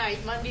Day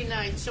night, Monday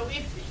night. So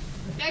if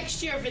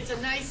next year, if it's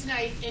a nice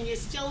night and you're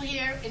still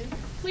here, and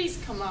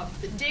please come up.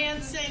 The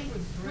dancing,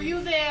 were you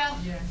there?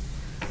 Yes.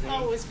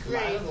 Oh, it was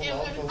great. A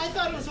lot of the locals I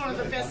thought it was one of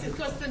the best really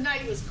because the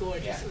night was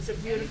gorgeous. Yeah. It was a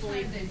beautiful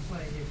Anytime evening. they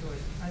play, they're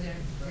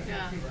good.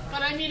 Yeah,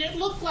 but I mean, it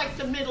looked like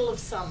the middle of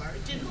summer.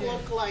 It didn't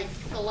look like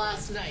the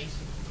last night.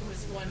 It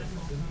was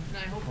wonderful, and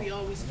I hope we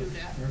always do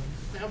that.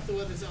 I hope the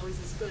weather's always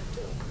as good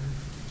too.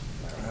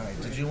 All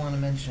right, did you want to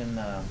mention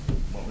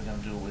what we're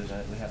going to do?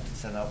 We have to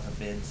send out for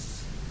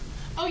bids.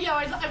 Oh yeah,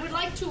 I would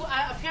like to.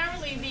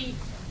 Apparently,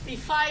 the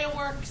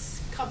fireworks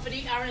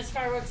company, RNS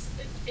Fireworks,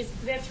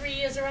 their 3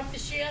 years are up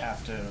this year.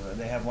 After,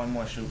 they have one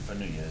more shoot for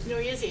New Year's. New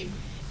Year's Eve,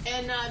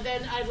 and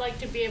then I'd like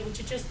to be able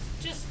to just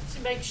to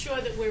make sure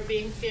that we're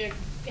being fair,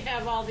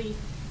 have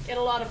get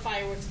a lot of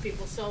fireworks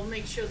people. So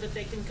make sure that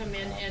they can come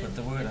in and put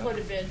the word put out.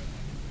 a bid,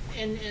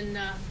 and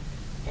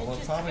Well, we'll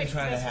just probably make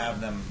try to this have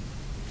one. them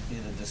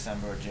either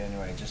December or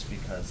January, just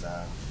because,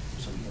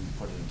 so we can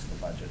put it into the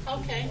budget.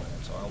 Okay,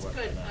 So I'll that's work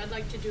good. on that. I'd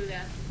like to do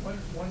that.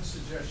 One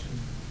suggestion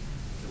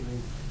that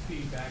will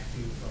feedback to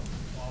you from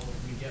all that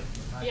we get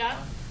from the Yeah.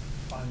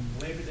 on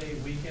Labor Day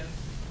weekend,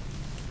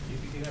 if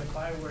you can have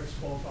fireworks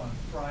both on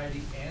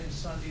Friday and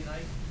Sunday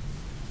night,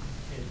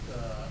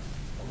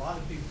 a lot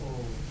of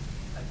people,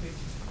 I think,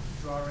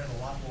 draw in a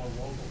lot more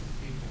local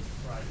people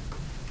Friday.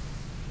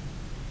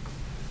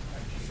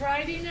 Actually,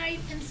 Friday night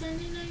and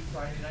Sunday night.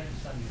 Friday night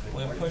and Sunday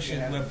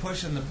night. We're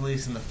pushing the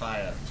police and the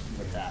fire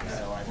with that,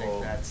 so I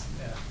think that's,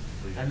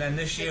 Yeah. and then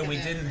this year we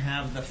didn't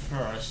have the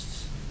first.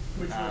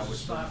 Which was a which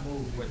smart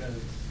move which- because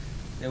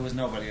There was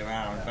nobody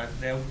around, Yeah. but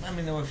there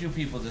were a few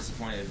people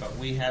disappointed, but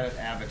we had it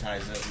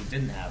advertised that we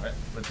didn't have it,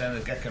 but then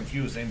it got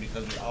confusing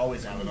because we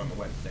always have it on the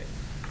Wednesday.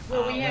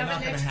 Will we We're have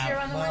not it gonna next year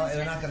on the Well, Wednesday?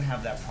 we're not gonna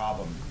have that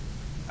problem,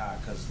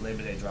 because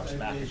Labor Day drops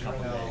back a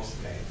couple days.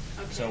 Okay.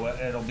 So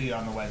it'll be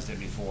on the Wednesday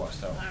before,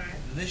 so. right.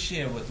 This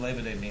year with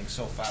Labor Day being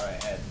so far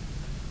ahead,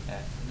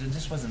 there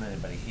just wasn't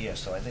anybody here,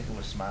 so I think it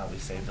was smart, we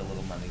saved a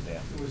little money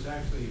there. it was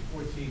actually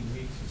 14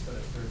 weeks instead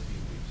of 13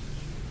 weeks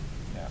this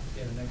year. Yeah.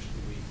 Get an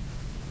extra week.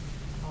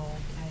 Oh,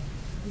 okay.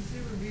 Is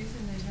there a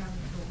reason they have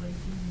it so late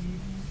in the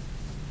evening?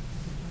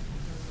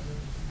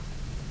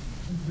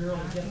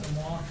 Barely get them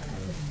off.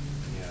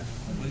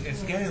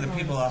 It's getting the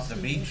people off the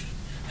beach.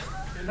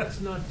 And it's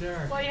not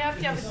dark. Well, you have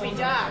to have it be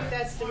dark.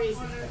 That's the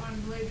reason.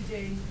 On Labor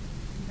Day,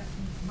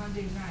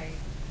 Monday night,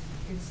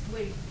 it's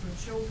late for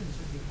children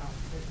to be up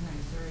at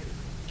 9:30.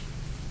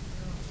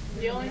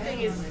 The only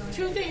thing is,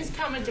 two things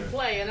come into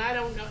play, and I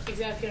don't know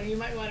exactly, you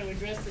might want to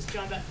address this,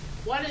 John, but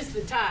one is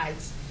the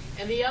tides,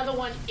 and the other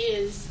one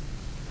is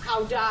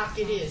how dark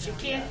it is. You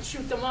can't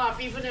shoot them off,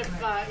 even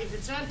if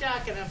it's not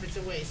dark enough, it's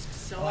a waste.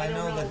 So Well, I I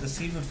don't know that the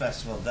Seafood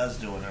Festival does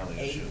do an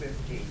earlier shoot.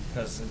 8:15.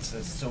 Because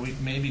it's, so we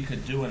maybe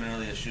could do an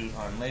earlier shoot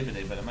on Labor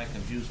Day, but it might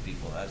confuse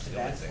people, that's the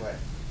only That's thing. what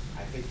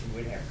I think you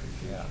would have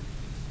confusion.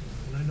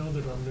 And I know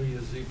that on New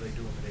Year's Eve, they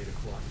do them at 8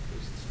 o'clock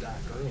because it's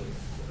dark early,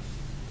 of course.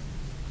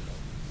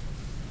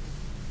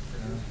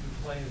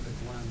 We play at the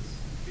Glenn's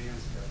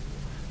Dance Festival.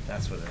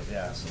 That's what it,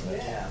 yeah, so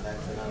that's. Yeah,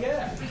 that's another.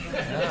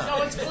 Yeah.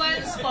 So it's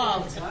Glenn's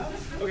fault.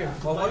 Okay,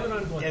 Well, blame it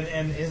on Glenn.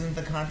 and isn't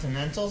the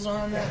Continentals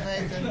on that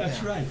night then?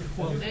 That's Yeah. right.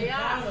 Well, They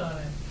are. On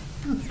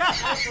it.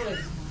 Actually,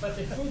 but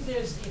the truth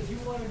is, if you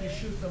wanted to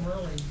shoot them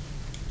early,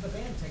 the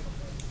band take them.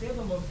 They're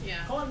the most,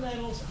 Yeah.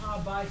 Continentals are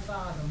by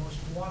far the most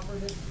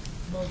cooperative,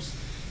 most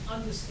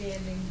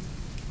understanding,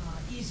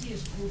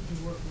 easiest group to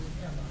work with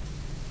ever.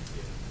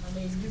 I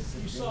mean,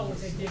 you saw what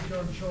they did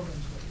during Children's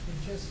Week. It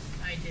just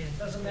I did.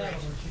 doesn't matter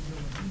what you're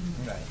doing.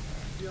 Right.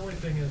 The only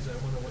thing is, I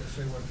want to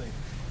say one thing.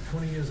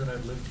 20 years that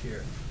I've lived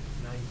here,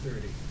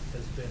 9:30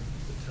 has been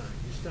the time.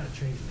 You start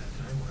changing that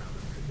time around,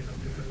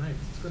 different nights,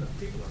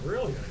 people are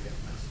really gonna get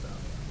messed up.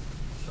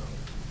 So,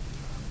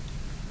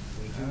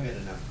 We do get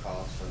enough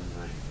calls for the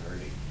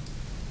 9:30.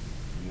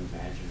 Can you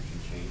imagine if you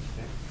changed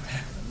it?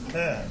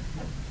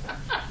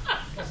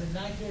 Because at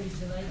 9:30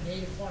 tonight and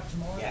 8 o'clock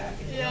tomorrow. Yeah.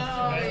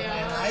 Yeah,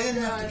 And I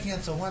didn't have to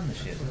cancel one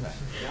this year, did I?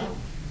 No.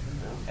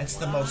 It's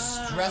the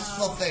most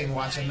stressful thing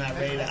watching that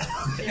radar.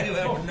 You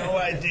have no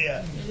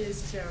idea. It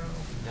is terrible.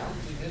 No,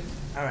 we didn't.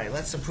 All right,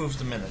 let's approve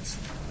the minutes.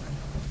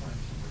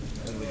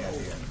 What do we got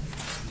here?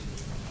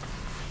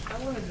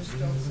 I want to just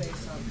go say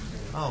something.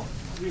 Oh,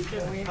 You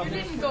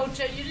didn't go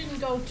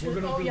to, We're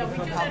gonna oh do yeah, the we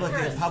did that public is,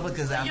 first. public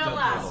is after You're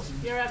approval. last.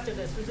 You're after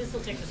this, but this will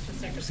take us 2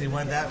 seconds. See,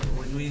 when that,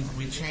 we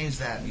changed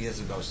that years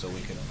ago so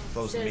we could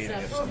close the Says meeting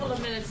if approval someone.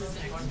 of minutes is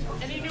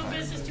next. Any new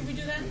business, did we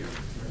do that?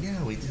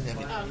 Yeah, we did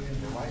everything. Oh.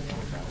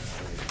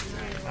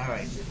 All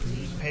right,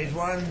 page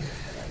 1,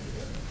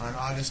 on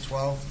August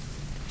 12th.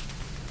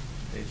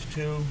 Page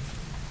 2.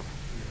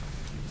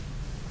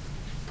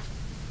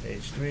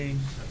 Page 3.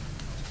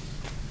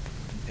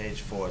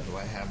 Page 4. Do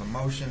I have a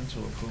motion to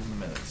approve the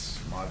minutes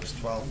from August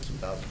 12th,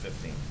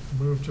 2015?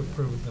 Move to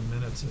approve the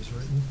minutes as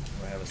written.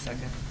 Do I have a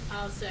second?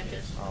 I'll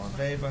second. All in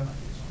favor?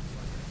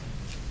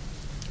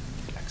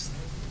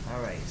 Excellent.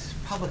 All right.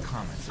 Public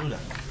comments. Uda.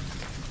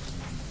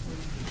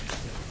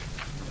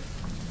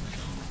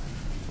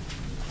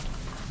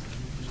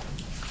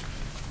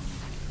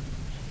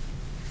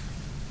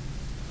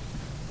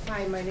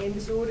 Hi, my name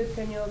is Uda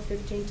Pena,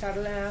 15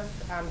 Tuttle Ave.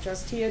 I'm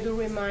just here to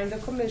remind the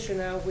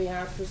commissioner we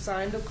have to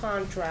sign the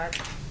contract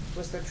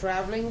with the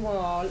traveling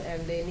wall,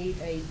 and they need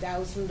a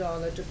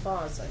 $1,000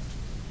 deposit.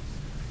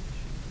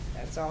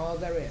 That's all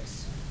there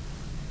is.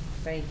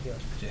 Thank you.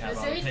 Do you have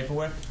all the That's it?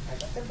 paperwork? I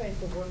got the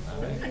paperwork.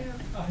 Are you kidding?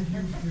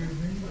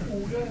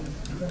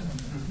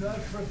 Uda,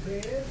 not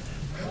prepared?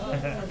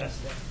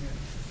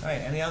 All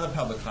right. Any other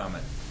public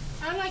comment?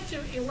 I'd like to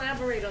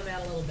elaborate on that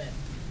a little bit.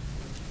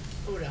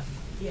 Uda.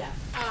 Yeah.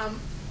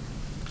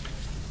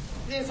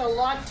 There's a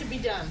lot to be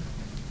done.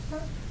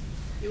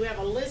 You have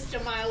a list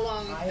a mile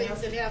long of I things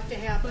have that have to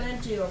happen.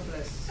 Plenty of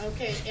lists.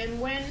 Okay,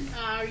 and when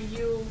are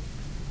you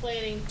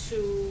planning to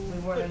We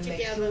want put to make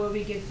together? sure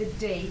we get the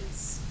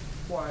dates.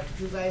 What,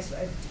 you guys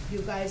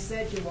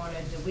said you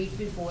wanted the week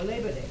before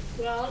Labor Day.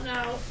 Well,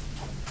 now,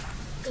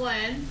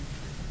 Glenn,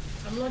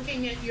 I'm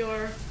looking at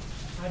your,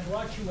 I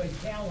brought you a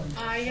calendar.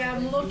 I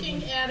am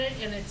looking at it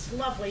and it's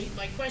lovely.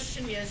 My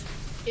question is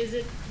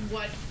it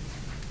what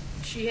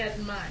she had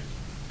in mind?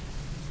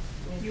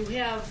 You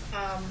have,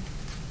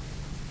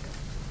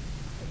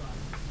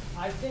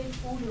 I think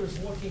Uda is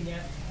looking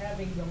at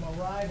having them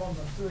arrive on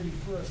the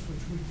 31st,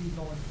 which would be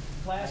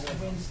the last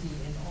Wednesday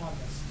in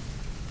August.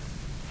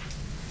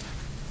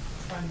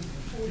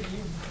 Uda,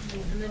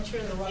 you. and then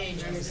turn the interrupt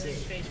page me. on this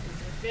page.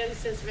 It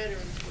says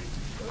Veterans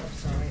Week. I'm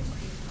sorry.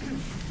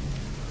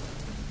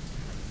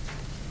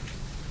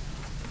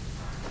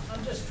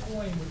 I'm just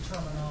toying with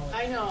terminology.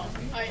 I know.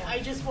 I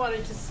just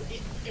wanted to,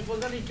 if we're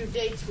gonna do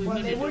dates, we Well,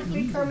 need they to do would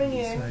be coming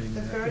in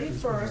the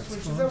 31st,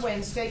 which is a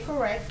Wednesday,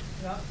 correct?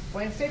 Yeah.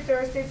 Wednesday,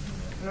 Thursday,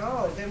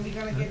 no, then we're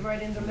gonna get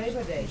right into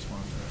Labor Day.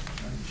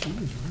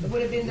 It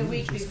would have been the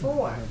week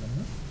before.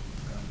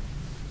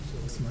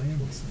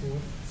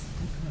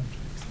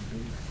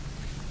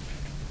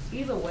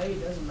 Either way,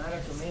 it doesn't matter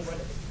to me, but,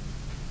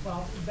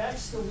 Well,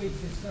 that's the week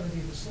that's gonna be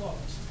the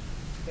slowest.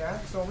 yeah,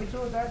 so we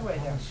do it that way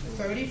then.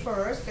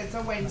 31st, it's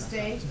a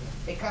Wednesday,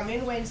 they come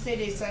in Wednesday,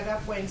 they set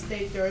up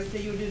Wednesday,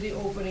 Thursday, you do the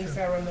opening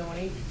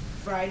ceremony,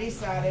 Friday,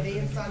 Saturday,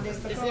 and Sunday's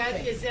the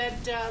closing. Is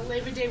that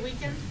Labor Day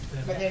weekend?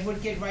 But they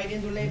would get right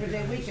into Labor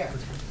Day weekend.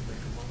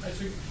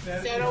 Is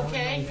that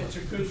okay? It's a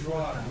good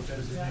draw,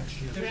 because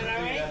typically all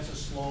right? that's a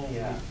slow week.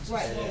 Yeah.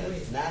 Right. It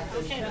is. Not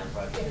this Okay. year,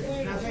 but If we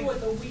it is. do it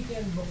the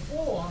weekend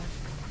before,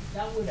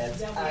 that would, That's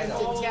that I would.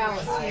 know. The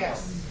talent, I know.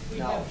 yes. We'd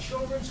No. have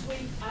Children's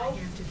Week out.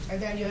 And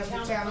then you have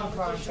the talent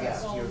contest.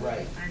 Yes, you're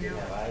right. You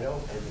have Ido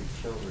and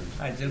the children.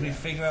 All right. Did we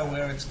figure out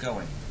where it's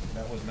going?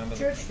 That was remember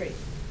Church Street,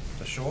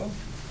 for sure.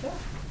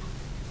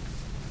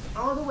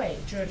 all the way,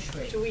 Church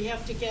Street. Do we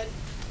have to get,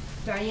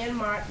 Diane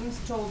Martins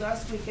told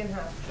us we can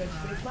have Church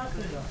Street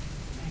parking lot.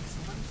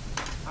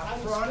 I Up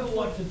would front, still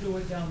want to do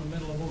it down the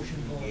middle of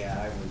Ocean Boulevard.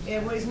 Yeah, I would.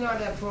 it was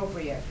not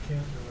appropriate.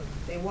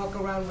 They walk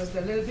around with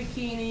the little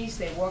bikinis,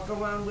 they walk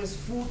around with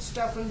food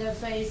stuff in their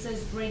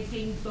faces,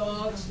 drinking,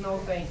 dogs, no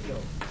thank you.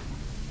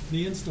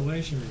 The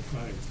installation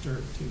requires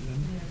dirt too,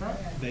 Huh?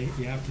 then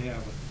you have to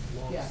have it.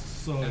 Yeah,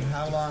 So And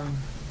how long?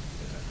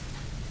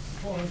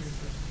 400.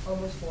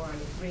 almost 400,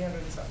 300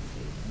 and something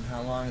feet. And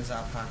how long is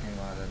our parking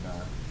lot in?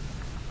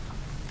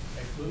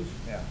 Exclusive?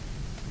 Yeah.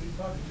 We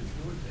probably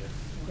could do it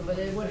there. But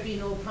there would be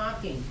no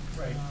parking.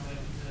 Right.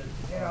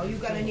 You know, you're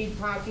gonna need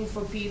parking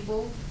for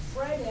people.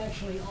 Fred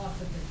actually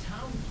offered the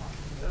town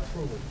parking, the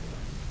Ashwood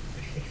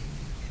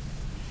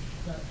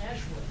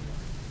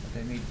one. But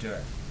they need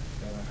dirt.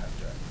 They don't have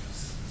dirt.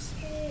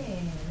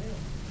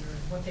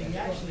 What they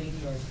actually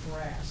need is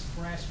grass.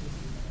 Grass would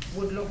be nice.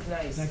 Would look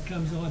nice. that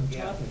comes on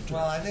Yeah. top of dirt.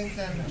 Well, I think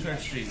then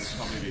Church Street would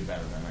probably be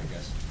better then, I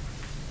guess.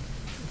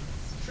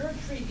 Church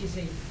Street is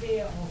a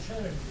fair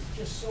alternative, it's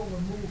just so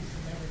removed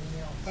from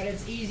everything else. But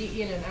it's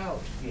easy in and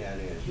out. Yeah,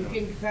 it is. You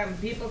can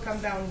have people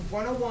come down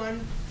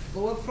 101,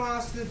 go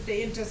across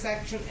the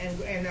intersection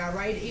and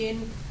right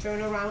in,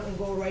 turn around and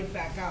go right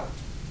back out.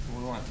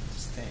 We want them to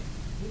stay.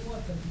 We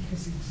want them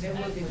because There will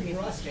be exactly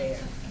people right. staying,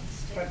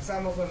 but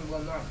some of them will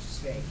not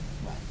stay.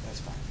 Right. That's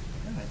fine.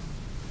 All right.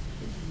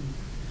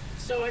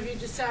 so have you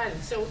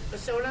decided? So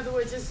in other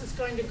words, this is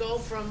going to go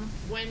from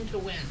when to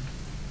when?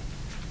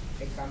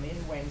 They come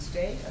in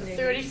Wednesday and they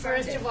leave 31st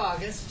Sunday. of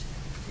August.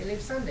 They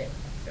leave Sunday.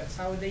 That's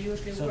how they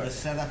usually So work. the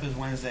setup is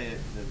Wednesday.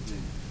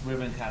 The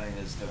ribbon cutting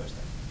is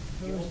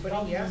Thursday. It was Opening,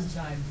 about yes.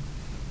 noontime.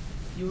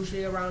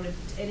 Usually around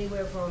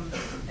anywhere from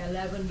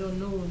 11 to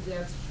noon.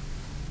 That's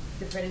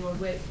depending on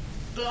where.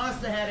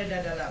 Gloucester had it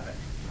at 11.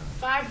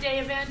 5-day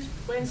event,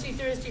 Wednesday,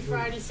 Thursday,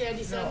 Friday,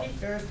 Saturday, No, Sunday?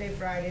 Thursday,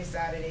 Friday,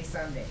 Saturday,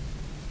 Sunday.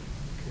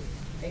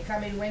 They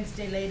come in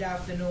Wednesday late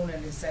afternoon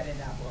and they set it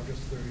up.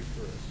 August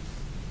 31st.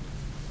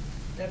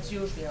 That's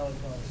usually how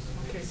it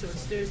goes. Okay, so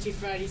it's Thursday,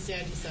 Friday,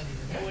 Saturday, Sunday,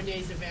 4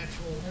 days of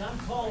actual. And I'm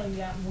calling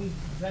that week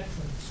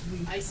Veterans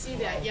Week. I see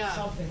that, or yeah.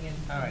 Something, and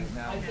All right,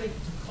 now- I think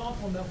to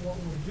complement what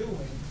we're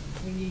doing,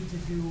 we need to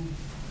do.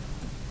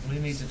 We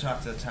need to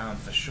talk to the town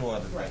for sure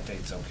that Right. that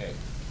date's okay.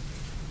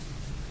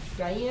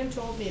 Diane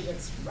told me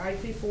that's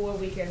right before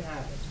we can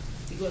have it.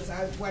 Because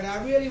what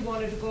I really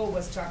wanted to go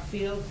was Tuck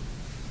Field,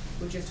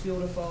 which is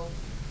beautiful,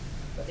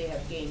 but they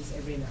have games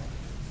every night.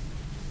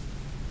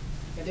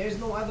 And there's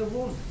no other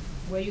room.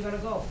 Where you gonna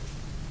go?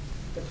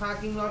 The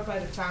parking lot by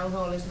the town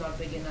hall is not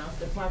big enough.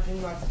 The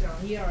parking lots down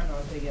here are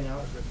not big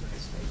enough.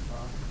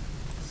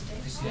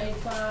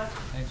 State Park,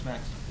 Thanks,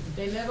 Max.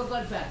 they never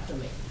got back to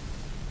me.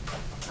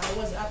 I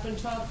was up and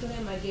talked to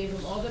him, I gave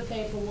him all the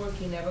paperwork,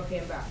 he never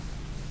came back.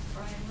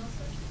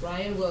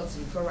 Brian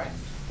Wilson, correct.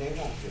 They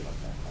won't give up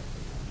that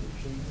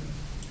parking lot.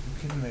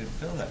 You couldn't even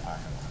fill that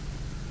parking lot.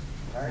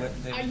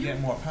 Pardon? They Are you- get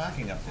more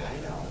parking up there. I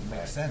know, It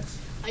makes but- sense.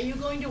 Are you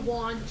going to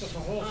want, There's a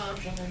whole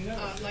section they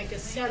never- like a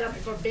setup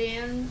for a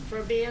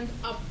band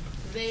up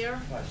there?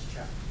 Plus,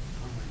 Chuck,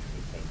 how much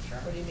we pay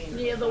Chuck? What do you mean?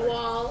 Near the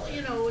wall,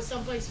 you know,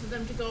 someplace for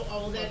them to go, oh,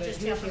 Well, that there's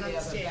just happened usually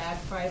on the they stage. have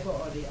a bagpiper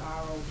or the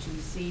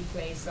ROTC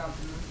play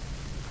something,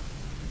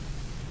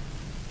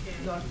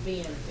 Okay. not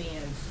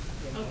bands,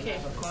 you know, Okay.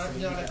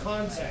 not a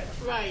concert.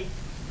 Right,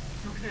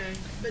 okay.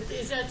 But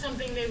is that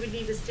something they would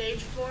need a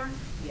stage for?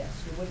 Yes,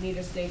 you would need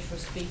a stage for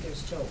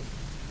speakers too.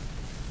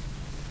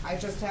 I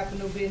just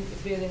happened to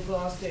have been in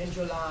Gloucester in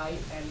July,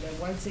 and the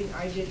one thing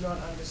I did not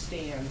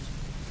understand,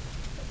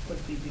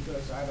 could be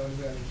because I don't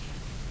really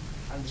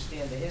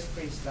understand the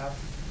history stuff,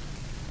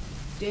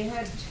 they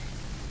had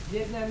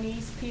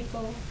Vietnamese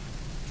people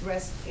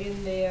dressed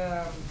in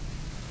their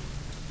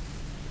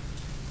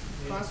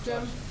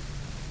costume,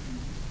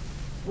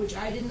 which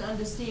I didn't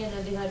understand,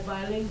 and they had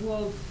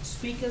bilingual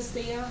speakers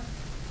there,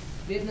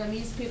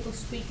 Vietnamese people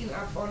speaking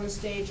up on the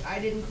stage. I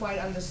didn't quite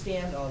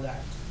understand all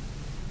that.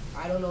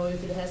 I don't know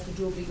if it has to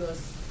do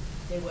because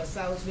they were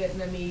South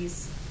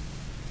Vietnamese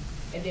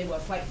and they were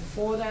fighting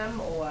for them,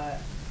 or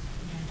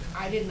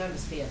I didn't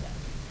understand that.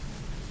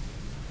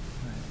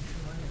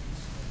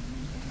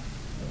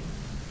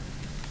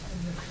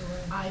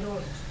 I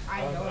don't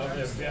Are there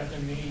understand.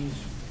 Vietnamese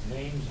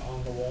names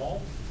on the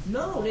wall?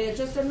 No, they're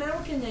just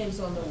American names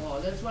on the wall.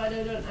 That's why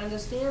they don't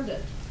understand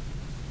it.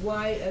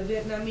 Why a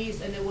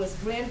Vietnamese, and there was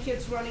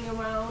grandkids running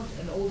around,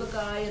 an older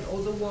guy, an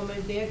older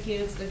woman, their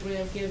kids, their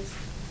grandkids,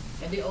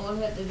 and they all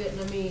had the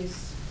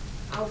Vietnamese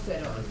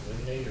outfit on.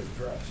 The native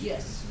dress.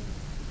 Yes.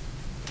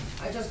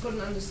 I just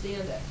couldn't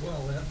understand it.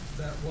 Well, it's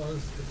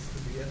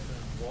the Vietnam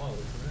Wall,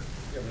 isn't it?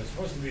 Yeah, but it's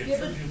supposed to be a Yeah,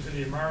 but- tribute to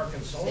the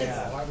American soldier.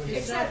 Yeah. Why would you?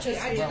 Exactly.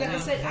 I did, like I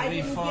said, I we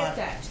didn't fought, get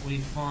that. We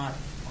fought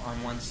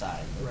on one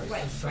side.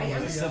 Right, So I It was a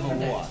understand civil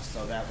that. war,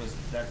 so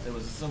there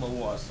was a civil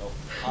war, so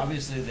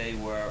obviously they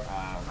were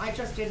I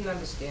just didn't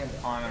understand it.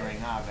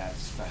 honoring our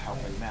vets for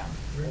helping them.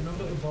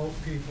 Remember the boat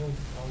people,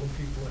 all the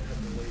people that had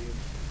to leave?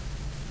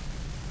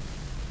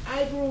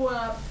 I grew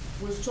up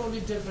with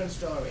totally different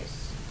stories.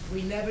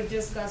 We never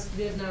discussed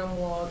Vietnam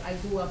War. I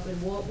grew up in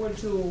World War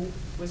II,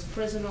 was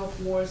prisoner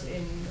of wars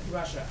in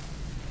Russia.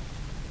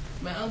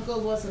 My uncle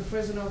was a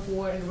prisoner of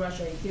war in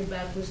Russia. He came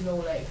back with no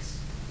legs.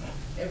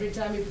 Every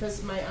time he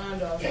pissed my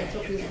aunt off, he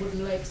took his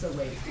wooden legs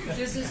away.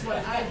 This is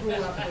what I grew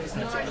up with,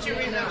 not what you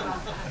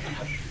Vietnam.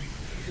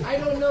 I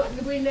don't know,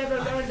 we never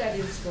learned that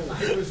in school.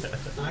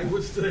 I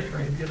was there,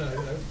 and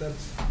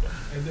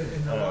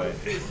and a lot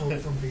of people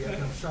from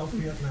Vietnam, South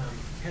Vietnam,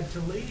 had to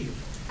leave.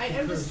 I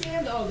because-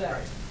 understand all that,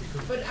 Right,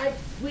 because- but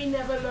we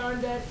never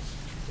learned that.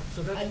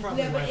 So that's It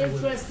probably never why they were.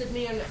 interested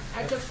me, and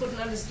I just couldn't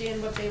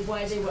understand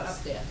why they were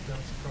up there.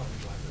 That's probably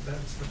why, but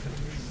that's the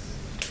connection.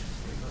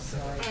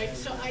 All right,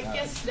 so I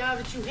guess now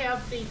that you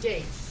have the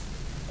dates,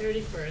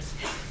 31st,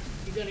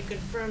 you're gonna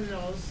confirm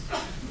those,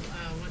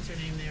 what's her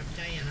name there,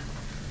 Diana,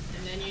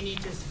 and then you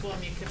need to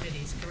form your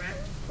committees, correct?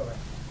 Correct.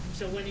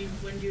 So when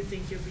do you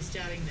think you'll be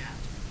starting that?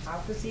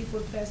 After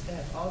Seafood Fest, I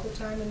have all the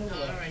time in the All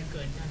world. right,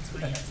 good, that's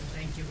my answer,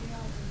 thank you.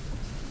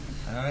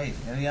 All right,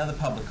 any other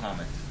public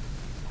comment?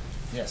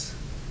 Yes.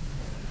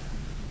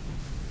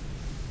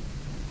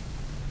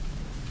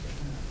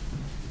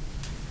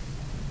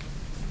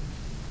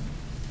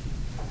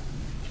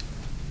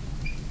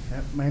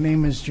 My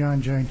name is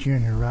John Joint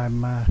Jr.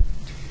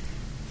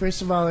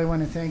 First of all, I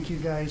want to thank you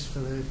guys for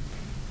the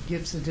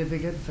gift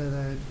certificate for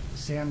the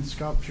sand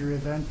sculpture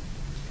event.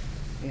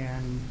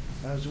 And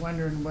I was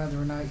wondering whether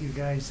or not you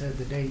guys had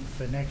the date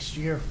for next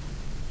year.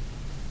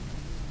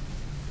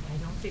 I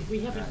don't think, we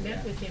haven't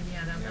met with him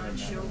yet, I'm not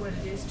sure what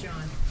it is,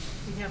 John.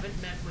 We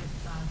haven't met with,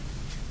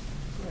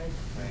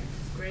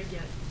 Greg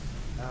yet.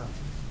 Oh.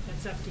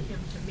 That's up to him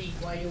to meet.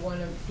 Why you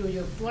wanna do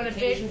your Wanna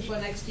vacation big- for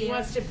next He year?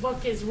 wants to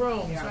book his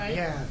rooms, Yeah. right?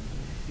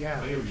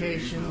 Yeah,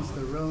 vacations,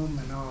 the room,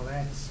 and all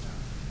that stuff.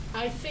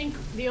 I think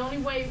the only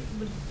way,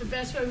 the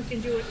best way we can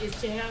do it is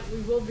to have,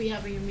 we will be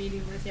having a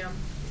meeting with him,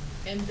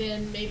 and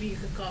then maybe you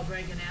could call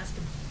Greg and ask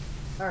him.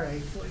 All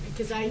right.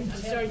 Because I'm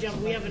sorry,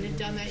 John, we haven't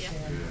done that yet.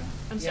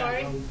 I'm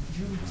sorry?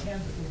 June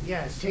 10th.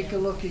 Yeah, take a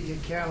look at your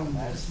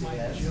calendars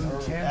there, June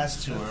 10th.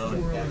 That's too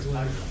early.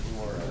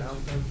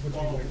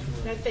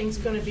 That thing's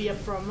gonna be up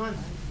for a month.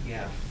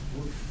 Yeah.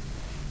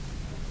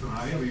 So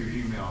I have your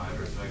email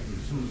address, I can,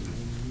 as soon as it's.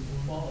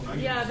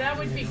 Yeah, that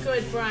would be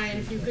good, Brian,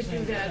 if you could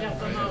do that, help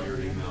them out.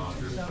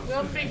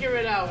 We'll figure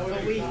it out,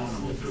 will we?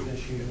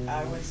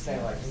 I would say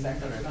like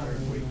second or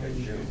third week of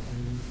June.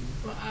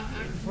 Well,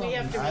 we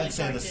have to really I'd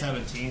say the talk to-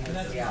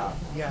 17th. Yeah.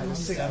 Yeah, the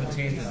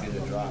 17th would be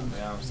the drop,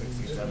 yeah,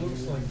 16th, It 17th.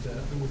 looks like that,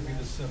 it would be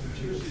the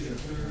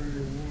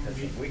 17th. Because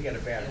if we get a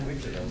bad week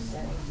of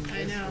those,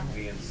 I know, we'll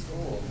be in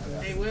school.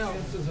 they will.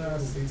 Chances are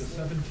it'll be the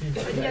 17th.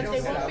 But yet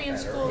they won't be in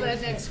school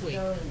that next week.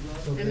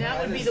 And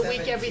that would be the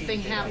week everything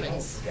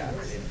happens. Yeah,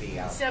 it'd be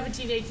out.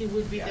 17, 18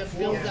 would be the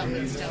build-up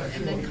and stuff,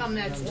 and then come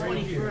that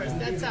 21st.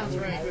 That sounds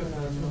right.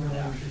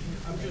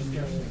 I'm just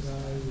guessing.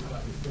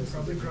 They'll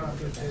probably drop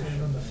it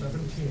in on the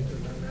 17th,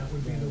 and then that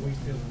would be the week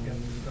they'll get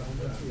stuff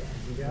done.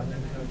 And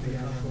then have the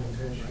actual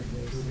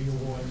do the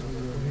awards on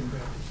the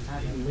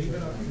 25th. And leave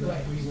it up to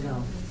that week. It'll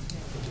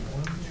be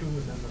 1, 2,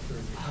 and then the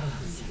 3rd.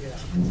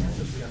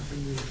 Just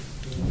guessing.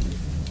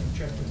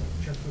 Check with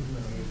Chuck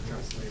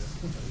later.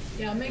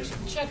 Yeah,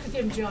 check with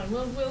him, John.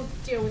 We'll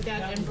deal with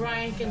that, and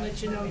Brian can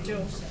let you know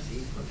too.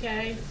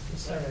 Okay?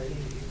 All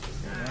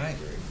right.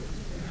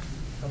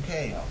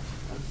 Okay.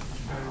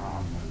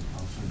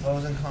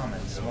 Closing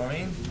comments.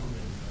 Maureen?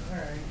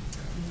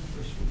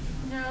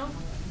 No,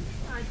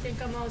 I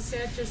think I'm all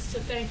set. Just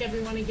to thank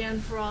everyone again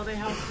for all their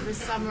help for this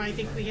summer. I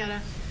think we had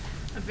a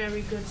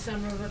very good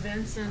summer of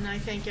events, and I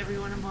thank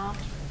everyone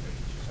involved.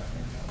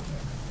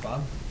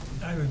 Bob?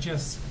 I would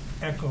just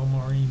echo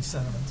Maureen's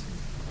sentiments.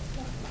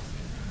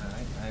 All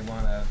right. I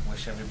want to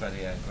wish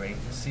everybody a great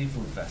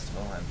seafood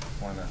festival. I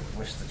want to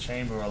wish the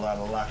chamber a lot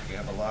of luck. You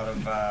have a lot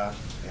of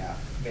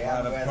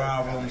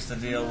problems to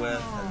deal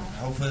with, and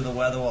hopefully the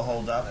weather will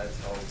hold up.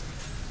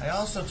 I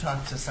also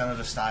talked to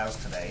Senator Stiles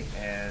today,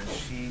 and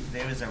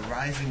there is a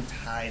Rising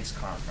Tides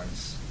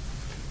conference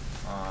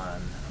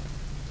on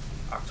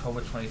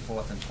October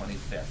 24th and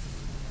 25th.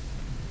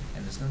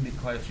 And there's going to be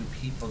quite a few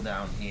people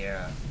down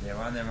here. They're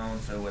on their own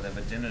for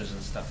whatever dinners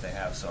and stuff they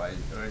have, so I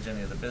urge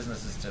any of the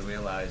businesses to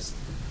realize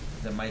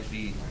there might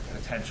be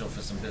potential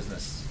for some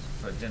business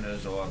for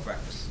dinners or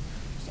breakfast.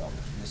 So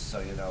just so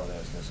you know,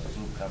 there's a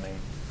group coming.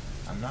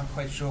 I'm not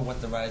quite sure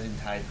what the Rising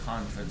Tide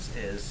Conference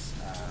is.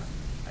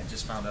 I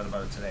just found out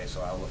about it today,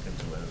 so I'll look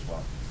into it as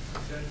well.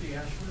 Is that the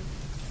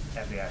Ashworth?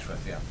 At the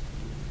Ashworth, yeah.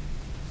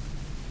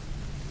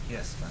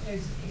 Yes, ma'am.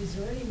 Is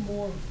there any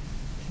more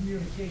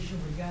communication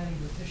regarding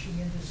the fishing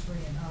industry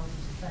and how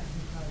it's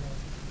affected by the...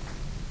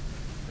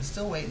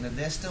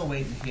 They're still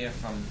waiting to hear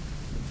from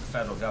the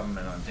federal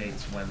government on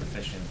dates when the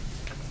fishing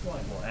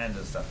will end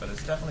and stuff, but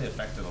it's definitely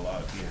affected a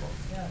lot of people.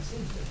 Yeah, it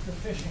seems that the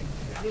fishing...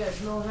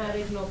 Yes, no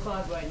headache, no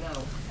cod right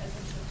now.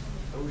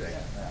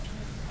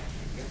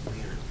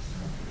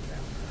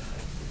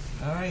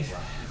 All right.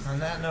 On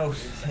that note,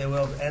 we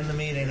will end the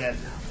meeting at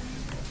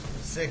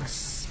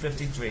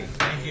 6:53.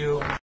 Thank you.